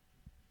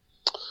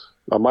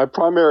 My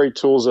primary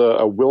tools are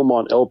a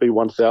Wilmot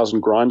LB1000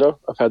 grinder.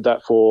 I've had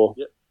that for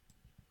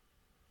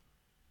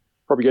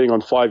probably getting on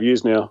 5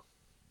 years now.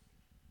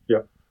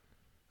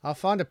 I'll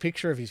find a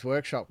picture of his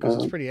workshop because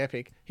it's pretty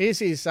epic. Here's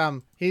his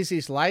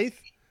lathe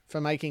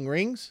for making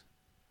rings.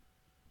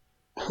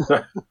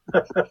 For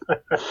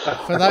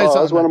those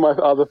That's one of my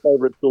other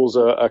favorite tools,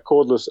 a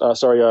cordless, a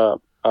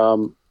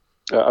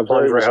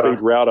very router. speed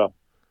router.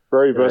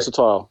 Very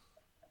versatile.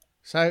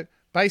 So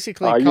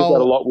basically, I use that a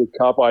Cole lot with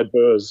carbide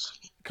burrs.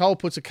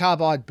 puts a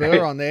carbide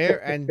burr on there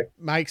and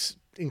makes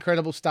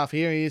incredible stuff.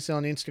 Here he is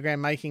on Instagram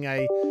making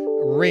a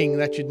ring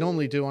that you'd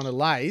normally do on a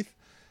lathe.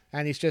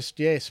 and he's just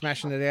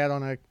smashing it out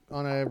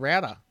on a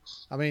router.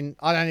 I mean,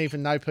 I don't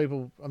even know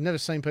people. I've never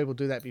seen people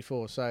do that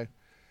before. So,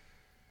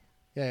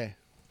 yeah.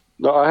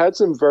 No, I had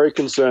some very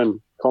concerned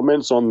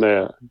comments on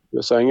there.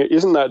 You're saying,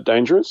 isn't that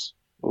dangerous?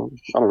 Well,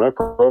 I don't know,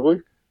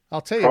 probably. I'll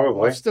tell you,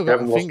 Probably. I've still got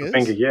Haven't my lost fingers. a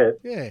finger yet.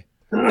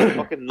 Yeah.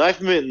 Fucking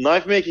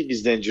knife making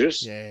is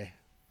dangerous. Yeah.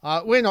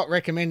 We're not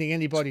recommending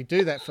anybody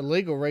do that for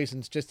legal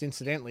reasons, just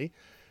incidentally.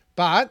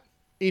 But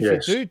if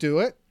Yes. you do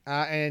it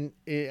and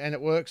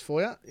it works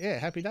for you, yeah,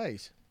 happy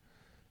days.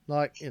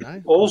 Like, you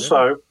know. Also,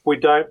 whatever. we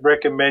don't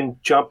recommend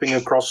jumping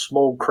across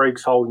small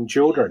creeks holding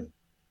children.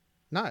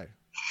 No.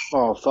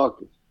 Oh,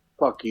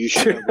 fuck you,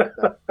 should know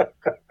about that.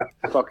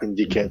 Fucking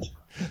dickhead.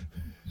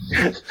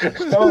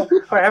 Well,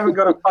 I haven't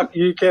got a fuck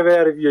you, Kev,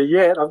 out of you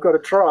yet. I've got to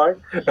try.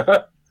 You've got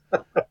to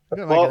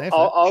make Well, an effort.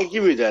 I'll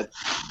give you that.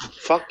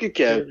 Fuck you,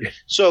 Kev.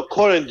 So,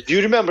 Corin, do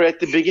you remember at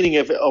the beginning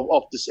of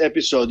this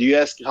episode, you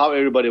asked how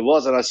everybody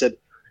was, and I said,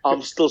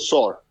 I'm still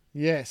sore.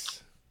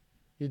 Yes.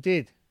 You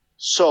did.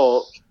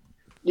 So,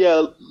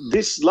 yeah,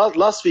 this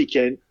last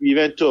weekend, we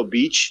went to a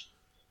beach,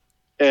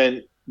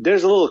 and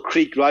there's a little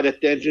creek right at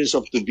the entrance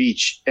of the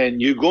beach,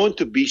 and you go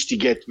into beach to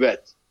get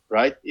wet,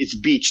 right? It's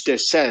beach,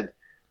 there's sand.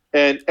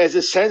 And as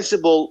a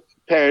sensible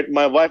parent,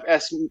 my wife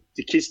asked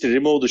the kids to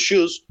remove the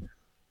shoes,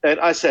 and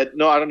I said,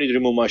 no, I don't need to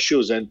remove my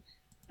shoes. And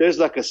there's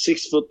like a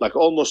 6 foot, like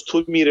almost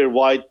 2 meter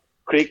wide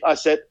creek. I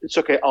said, it's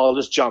okay, I'll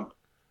just jump.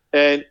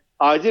 And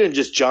I didn't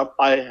just jump.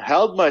 I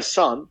held my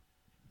son.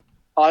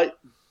 I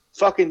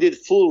fucking did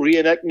full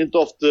reenactment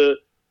of the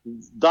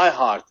Die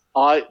Hard.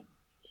 I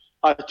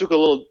took a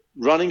little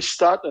running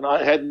start, and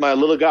I had my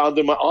little guy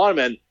under my arm,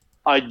 and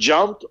I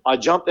jumped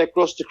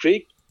across the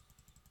creek.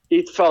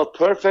 It felt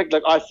perfect.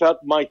 Like I felt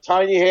my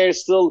tiny hair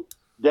still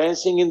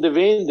dancing in the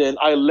wind, and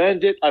I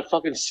landed. I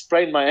fucking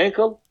sprained my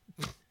ankle,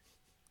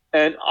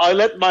 and I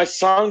let my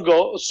son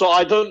go, so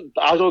I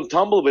don't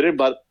tumble with him.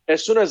 But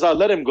as soon as I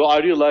let him go, I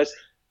realized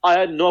I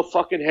had no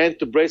fucking hand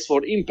to brace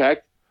for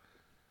impact,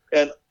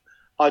 and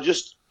I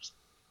just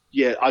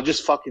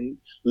fucking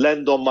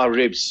land on my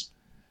ribs.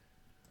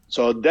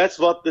 So that's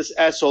what this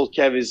asshole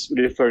Kev is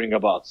referring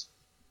about.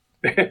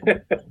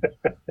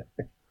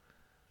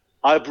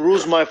 I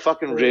bruised my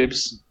fucking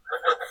ribs.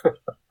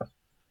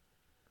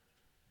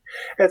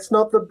 It's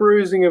not the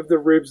bruising of the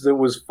ribs that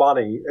was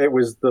funny. It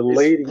was the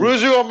leading.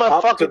 Bruising on my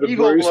up to fucking the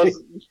ego bruising.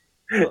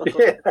 was.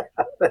 Yeah,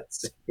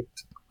 that's it.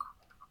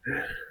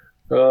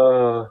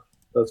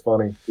 That's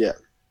funny. Yeah.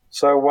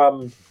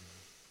 So,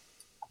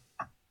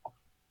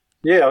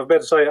 yeah, I was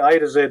about to say A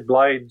to Z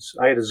blades,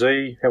 A to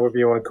Z, however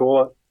you want to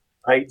call it,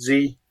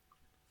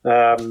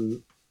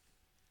 8Z.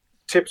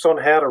 Tips on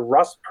how to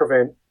rust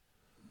prevent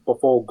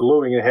before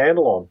gluing a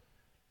handle on.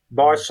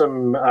 Buy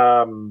some,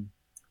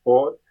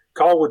 or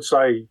Cole would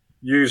say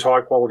use high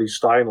quality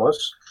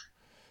stainless.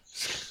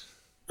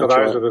 For That's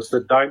those right. of us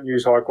that don't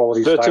use high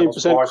quality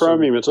stainless, 13%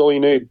 chromium, it's all you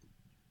need.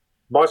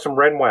 buy some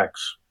Ren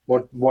wax.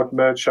 What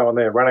Mert's showing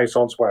there,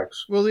 Renaissance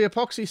wax. Will the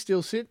epoxy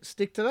still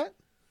stick to that?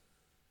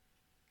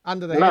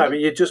 Under the No, handle? but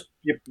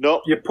you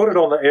No. put it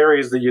on the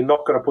areas that you're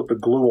not going to put the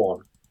glue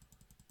on.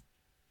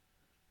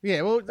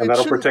 Yeah, well, And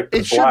that'll protect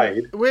the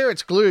blade. Where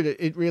it's glued,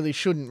 it really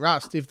shouldn't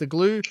rust. If the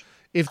glue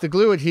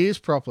adheres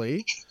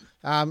properly,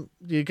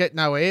 you get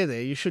no air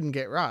there. You shouldn't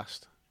get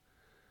rust.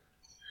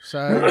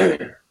 So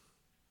that's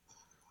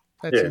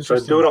Yeah, so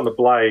interesting. do it on the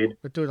blade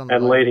But do it on the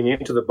and blade. leading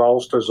into the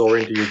bolsters or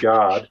into your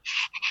guard,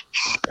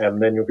 and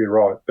then you'll be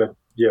right. But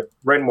yeah,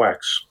 Ren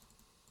wax,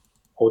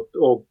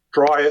 or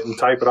dry it and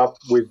tape it up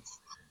with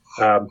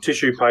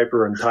tissue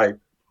paper and tape.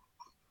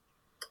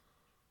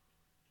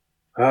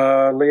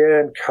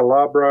 Leanne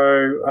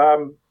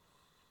Calabro,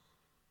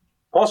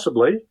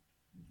 possibly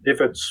if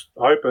it's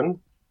open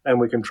and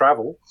we can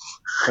travel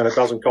and it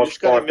doesn't cost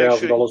just gotta make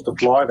sure $5,000 to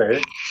fly there.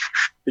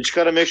 You just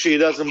gotta make sure he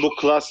doesn't book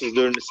classes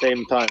during the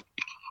same time.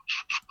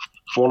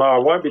 Well, no, I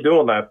won't be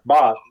doing that,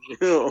 but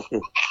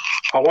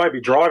I won't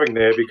be driving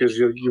there because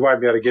you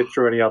won't be able to get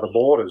through any other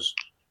borders.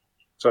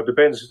 So it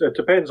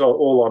depends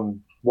all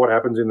on what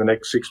happens in the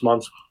next 6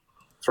 months,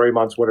 3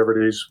 months,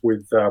 whatever it is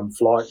with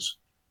flights.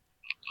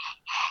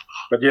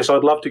 But yes,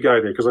 I'd love to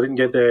go there because I didn't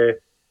get there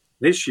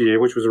this year,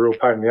 which was a real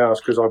pain in the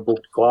ass because I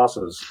booked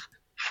classes.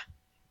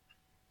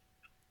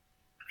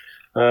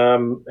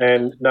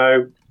 And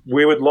no,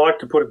 we would like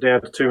to put it down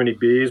to too many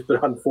beers,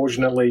 but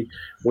unfortunately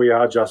we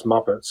are just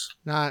Muppets.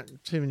 No,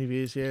 too many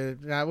beers. Yeah,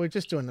 no, we're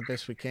just doing the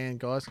best we can,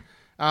 guys.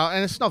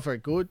 And it's not very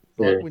good.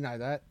 Like, Yeah. we know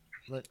that,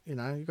 but you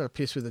know, you got to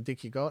piss with the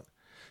dick you got.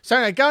 So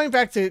anyway, going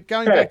back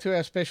to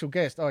our special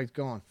guest. Oh, he's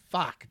gone.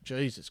 Fuck,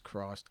 Jesus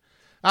Christ.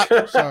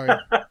 Sorry.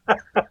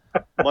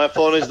 My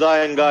phone is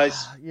dying,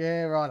 guys.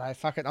 Yeah, right.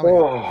 Fuck it.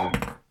 Oh,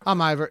 I'm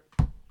over it.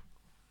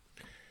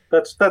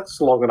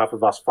 that's long enough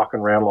of us fucking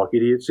around like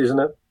idiots, isn't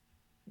it?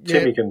 Yeah.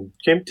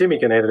 Timmy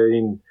can edit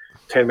in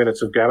 10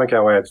 minutes of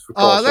Gamaco ads. For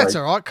Oh, Christ's that's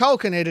sake. all right. Cole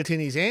can edit in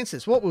his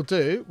answers. What we'll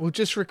do, we'll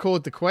just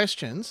record the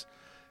questions.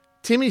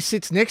 Timmy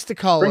sits next to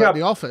Cole at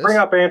the office. Bring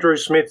up Andrew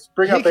Smith.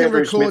 He can Andrew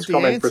record Smith's the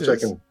comment for a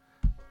answers. second.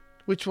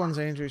 Which one's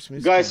Andrew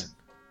Smith? Guys,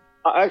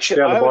 actually,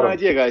 Down I the have an bottom.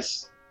 idea,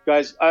 guys.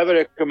 Guys, I have a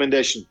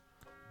recommendation.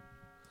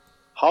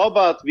 How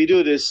about we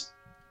do this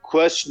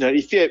questionnaire?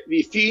 If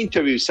you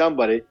interview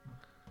somebody,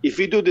 if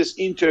we do this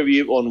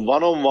interview on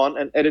one-on-one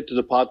and edit to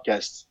the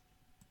podcast,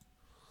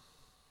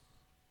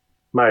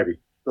 Maybe.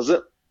 does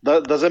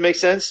it make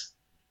sense?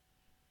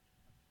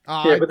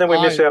 Yeah, but then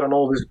we miss out on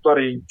all this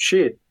bloody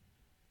shit.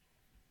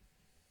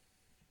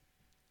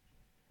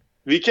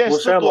 We can We'll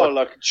still sound do our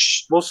like- like.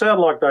 We'll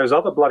sound like those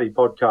other bloody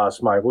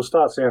podcasts, mate. We'll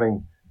start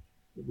sounding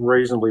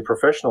reasonably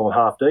professional and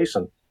half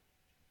decent.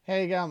 How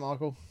you going,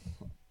 Michael?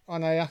 I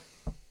know ya.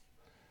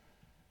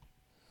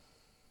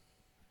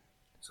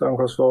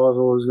 Suncross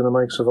Survival is going to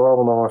make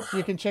Survival Knife.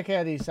 You can check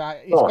out his. He's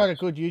Oh. got a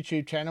good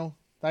YouTube channel.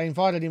 They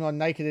invited him on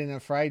Naked and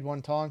Afraid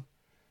one time,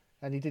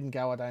 and he didn't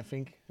go. I don't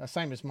think. The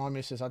same as my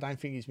missus. I don't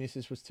think his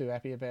missus was too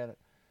happy about it.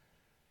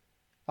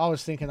 I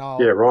was thinking, oh,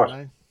 Yeah, right. you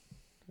know,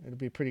 it'll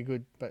be pretty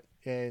good, but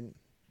yeah.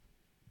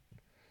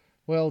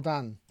 Well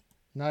done.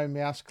 No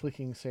mouse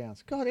clicking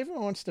sounds. God,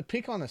 everyone wants to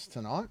pick on us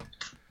tonight.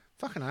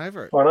 Fucking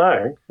over it. I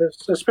know,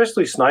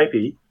 especially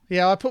Snapey.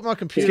 Yeah, I put my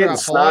computer getting up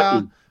higher.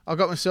 snarky. I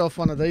got myself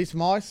one of these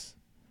mice.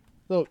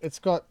 Look, it's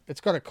got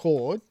a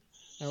cord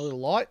and a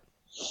little light.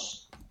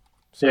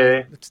 So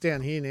Yeah. it's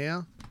down here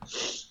now.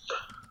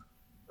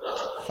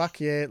 Fuck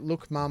yeah!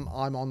 Look, Mum,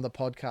 I'm on the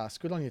podcast.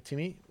 Good on you,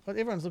 Timmy. But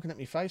everyone's looking at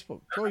me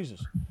Facebook.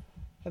 Jesus,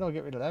 how do I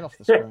get rid of that off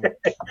the screen?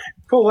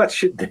 Pull that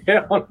shit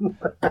down.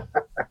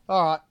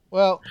 All right.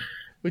 Well,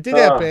 we did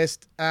our Ah.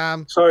 best.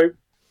 So,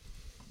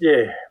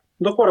 yeah,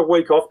 look what a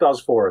week off does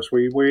for us.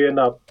 We end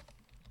up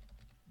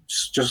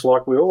just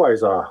like we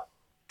always are.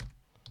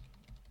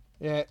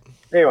 Yeah.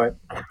 Anyway,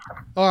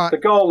 All the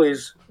right. goal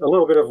is a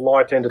little bit of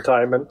light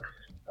entertainment.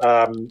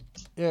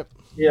 Yep.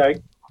 You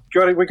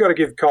know, we got to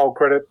give Cole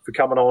credit for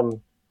coming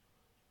on.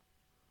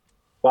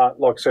 But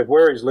like I said,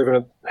 where he's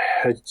living,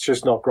 it's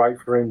just not great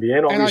for NBN,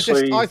 And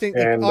obviously. I think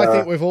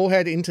we've all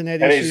had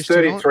internet and issues his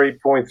tonight.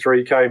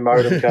 33.3k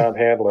modem can't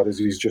handle it, as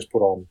he's just put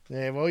on.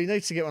 Yeah. Well, he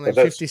needs to get one of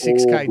But those that's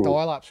 56k all good.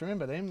 dial-ups.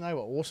 Remember them? They were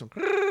awesome.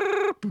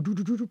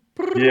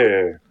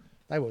 Yeah,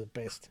 They were the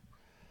best.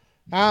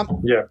 yeah.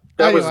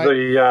 That was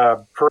Anyway.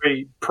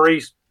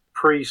 the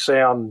pre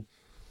sound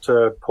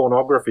to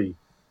pornography.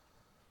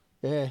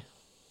 Yeah.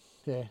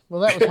 Yeah.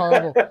 Well, that was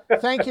horrible.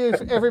 Thank you,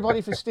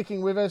 everybody, for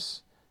sticking with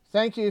us.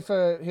 Thank you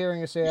for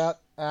hearing us out.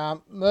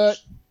 Mert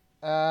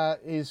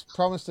is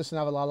promised us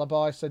another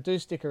lullaby, so do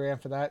stick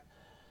around for that.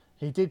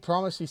 He did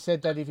promise. He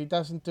said that if he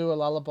doesn't do a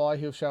lullaby,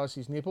 he'll show us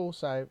his nipple.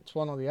 So it's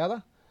one or the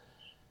other.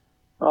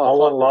 I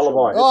want a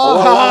lullaby. Oh!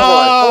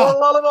 I want a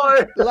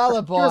lullaby.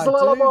 Lullaby. Give us a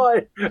lullaby.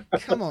 Dude.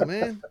 Come on,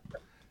 man.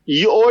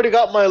 You already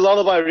got my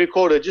lullaby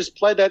recorded. Just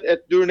play that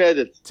during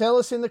edit. Tell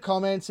us in the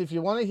comments if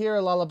you want to hear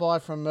a lullaby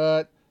from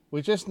Mert.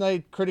 We just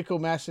need critical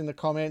mass in the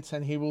comments,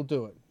 and he will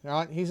do it. All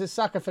right? He's a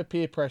sucker for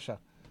peer pressure.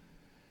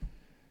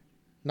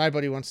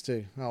 Nobody wants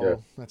to. Oh, Yeah.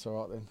 well, that's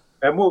all right then.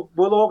 And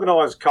we'll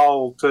organise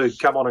Cole to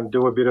come on and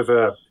do a bit of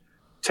a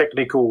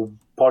technical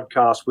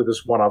podcast with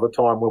us one other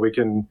time where we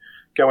can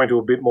go into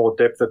a bit more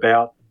depth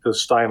about the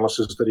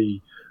stainlesses that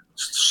he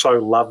so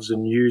loves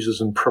and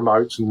uses and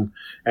promotes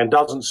and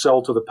doesn't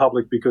sell to the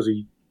public because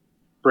he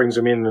brings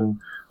them in and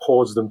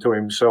hoards them to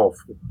himself.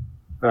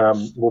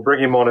 We'll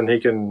bring him on and he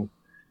can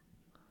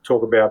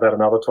talk about that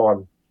another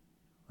time,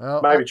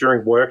 Well, maybe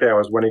during work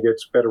hours when he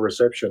gets better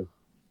reception.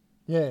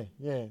 yeah,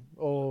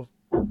 or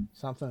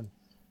something.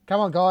 Come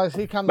on, guys.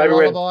 Here come the Maybe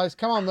when- lullabies.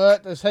 Come on,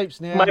 Mert. There's heaps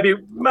now.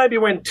 Maybe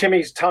when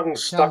Timmy's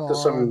tongue's stuck Come to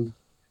some on.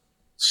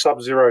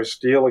 Sub-Zero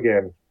steel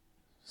again.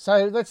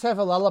 So let's have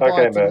a lullaby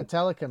Okay, to Mert.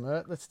 Metallica,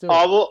 Mert. Let's do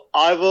I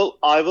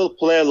it. will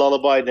play a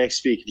lullaby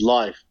next week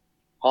live.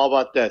 How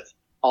about that?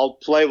 I'll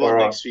play one All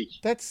right. next week.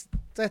 That's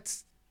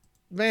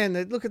man.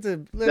 Look at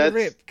the let it That's-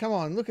 rip. Come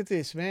on, look at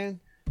this, man.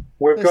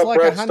 We've There's got like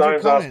Brad 100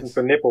 Stone's asking comments.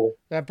 for nipple.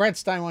 Brad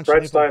Stone wants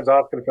Brad your nipple. Stone's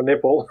asking for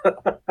nipple.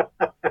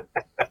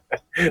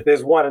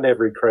 There's one in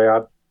every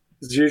crowd.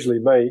 It's usually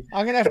me.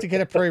 I'm gonna have to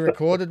get a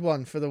pre-recorded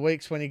one for the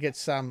weeks when he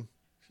gets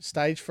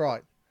stage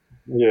fright.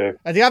 Yeah.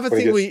 And the other When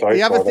he thing gets we stage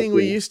fright, that's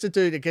it. used to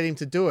do to get him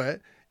to do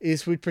it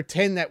is we'd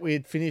pretend that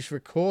we'd finished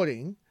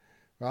recording,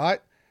 right?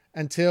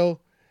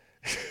 Until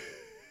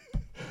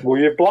Well,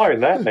 you've blown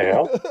that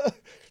now.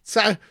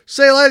 so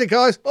see you later,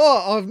 guys.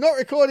 Oh, I'm not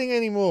recording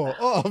anymore.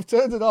 Oh, I've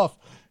turned it off.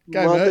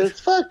 Go, Mert.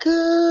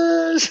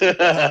 Motherfuckers!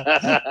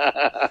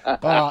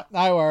 All right,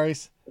 no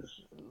worries.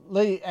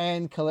 Lee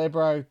Ann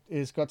Calabro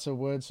has got some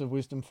words of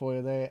wisdom for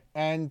you there.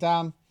 And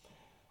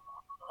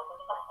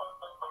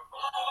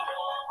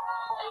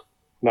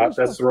No,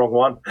 that's the wrong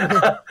one.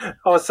 I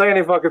was seeing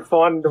if I could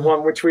find the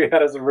one which we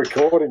had as a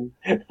recording.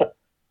 I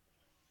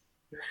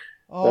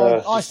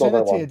it's sent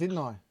not it that to you, one. didn't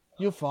I?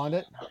 You'll find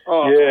it.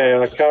 Oh, Yeah,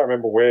 and I can't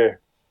remember where.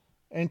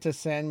 Enter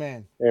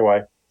Sandman.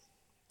 Anyway,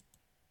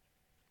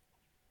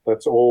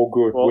 that's all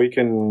good. Well- We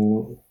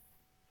can.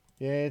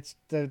 Yeah,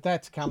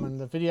 that's coming.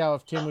 The video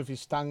of Tim with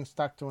his tongue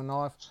stuck to a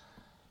knife.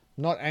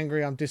 Not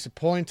angry, I'm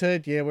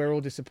disappointed. Yeah, we're all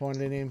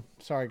disappointed in him.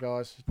 Sorry,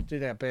 guys.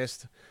 Did our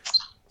best.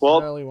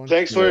 Well, early one.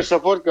 thanks for your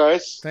support,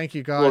 guys. Thank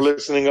you, For guys.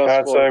 listening us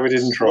Can't for say we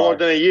didn't try. more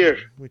than a year.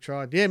 We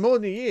tried. Yeah, more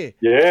than a year.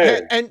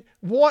 Yeah. And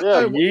what?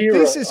 Yeah, A year,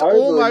 this is over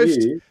almost.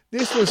 a year.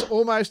 This was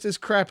almost as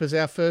crap as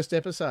our first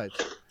episode.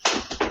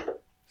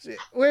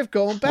 We've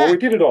gone back. Well, we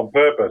did it on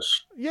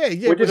purpose. Yeah. We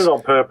did it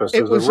on purpose.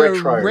 It as was a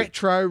retro. a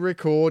retro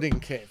recording,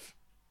 Kev.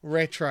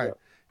 Retro.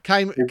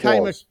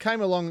 was.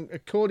 Came along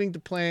according to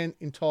plan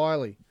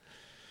entirely.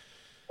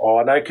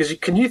 Oh, no, because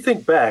can you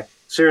think back,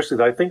 seriously,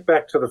 though, think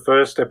back to the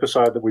first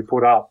episode that we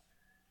put up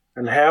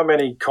and how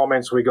many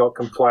comments we got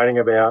complaining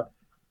about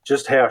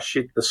just how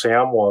shit the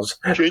sound was.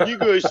 Can you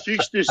guys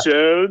fix the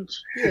sound?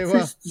 Yeah,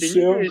 well,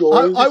 Sound,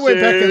 guys. I went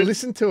back and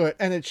listened to it,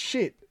 and it's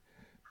shit.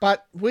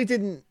 But we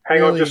didn't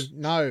Hang on, really just-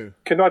 know.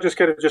 Can I just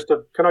get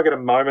can I get a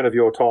moment of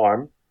your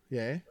time? Yeah.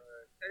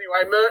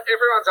 Anyway, Mert,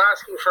 everyone's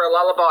asking for a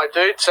lullaby,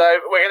 dude, so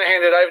we're going to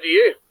hand it over to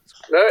you.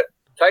 Mert,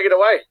 take it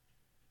away.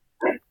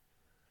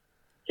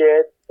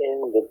 Get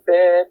in the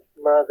bed,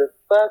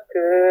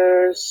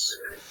 motherfuckers.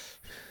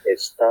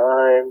 It's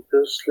time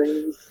to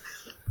sleep.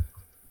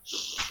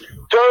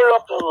 Turn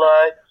off the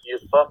light, you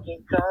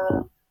fucking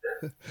cunt.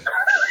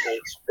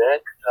 It's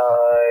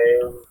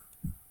bedtime.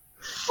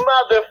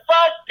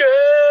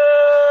 Motherfucker!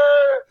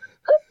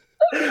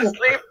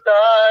 Sleep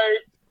tight,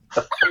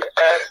 you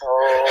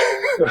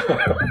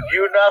asshole.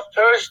 You're not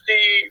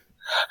thirsty.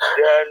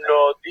 There are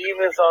no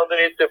demons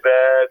underneath the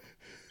bed.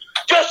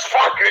 Just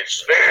fucking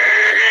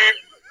sleep!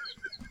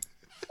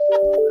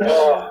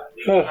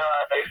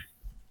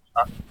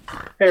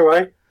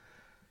 Anyway,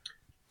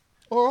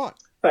 All right.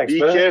 thanks,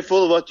 Be man.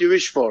 careful what you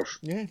wish for.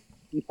 Yeah.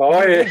 Oh,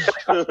 yeah.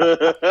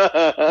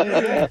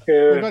 Yeah.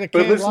 Yeah. We've got a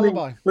But canned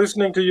lullaby.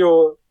 listening to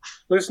your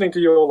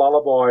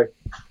lullaby,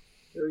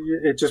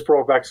 it just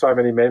brought back so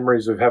many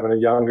memories of having a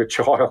younger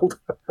child.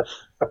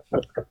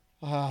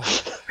 Ah.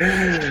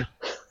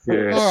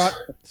 Yes. All right.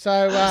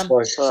 So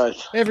Right.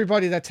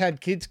 everybody that's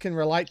had kids can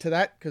relate to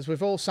that because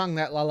we've all sung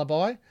that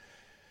lullaby.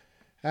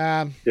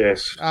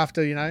 Yes.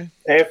 After, you know,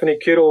 Anthony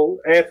Kittle,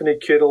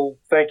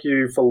 thank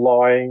you for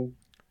lying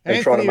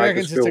and trying Anthony to make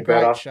reckons us it's feel a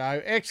great better.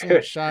 show.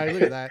 Excellent show.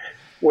 Look at that.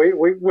 We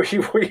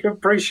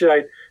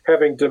appreciate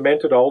having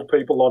demented old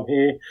people on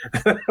here.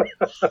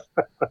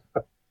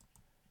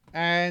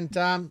 And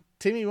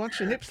Timmy wants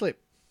your nip slip.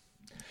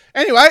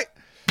 Anyway,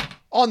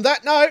 on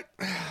that note,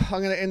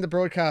 I'm going to end the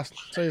broadcast.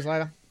 See you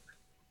later.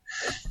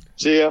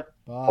 See ya.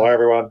 Bye,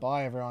 everyone.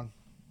 Bye, everyone.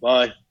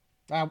 Bye.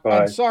 Bye.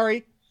 I'm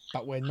sorry,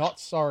 but we're not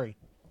sorry.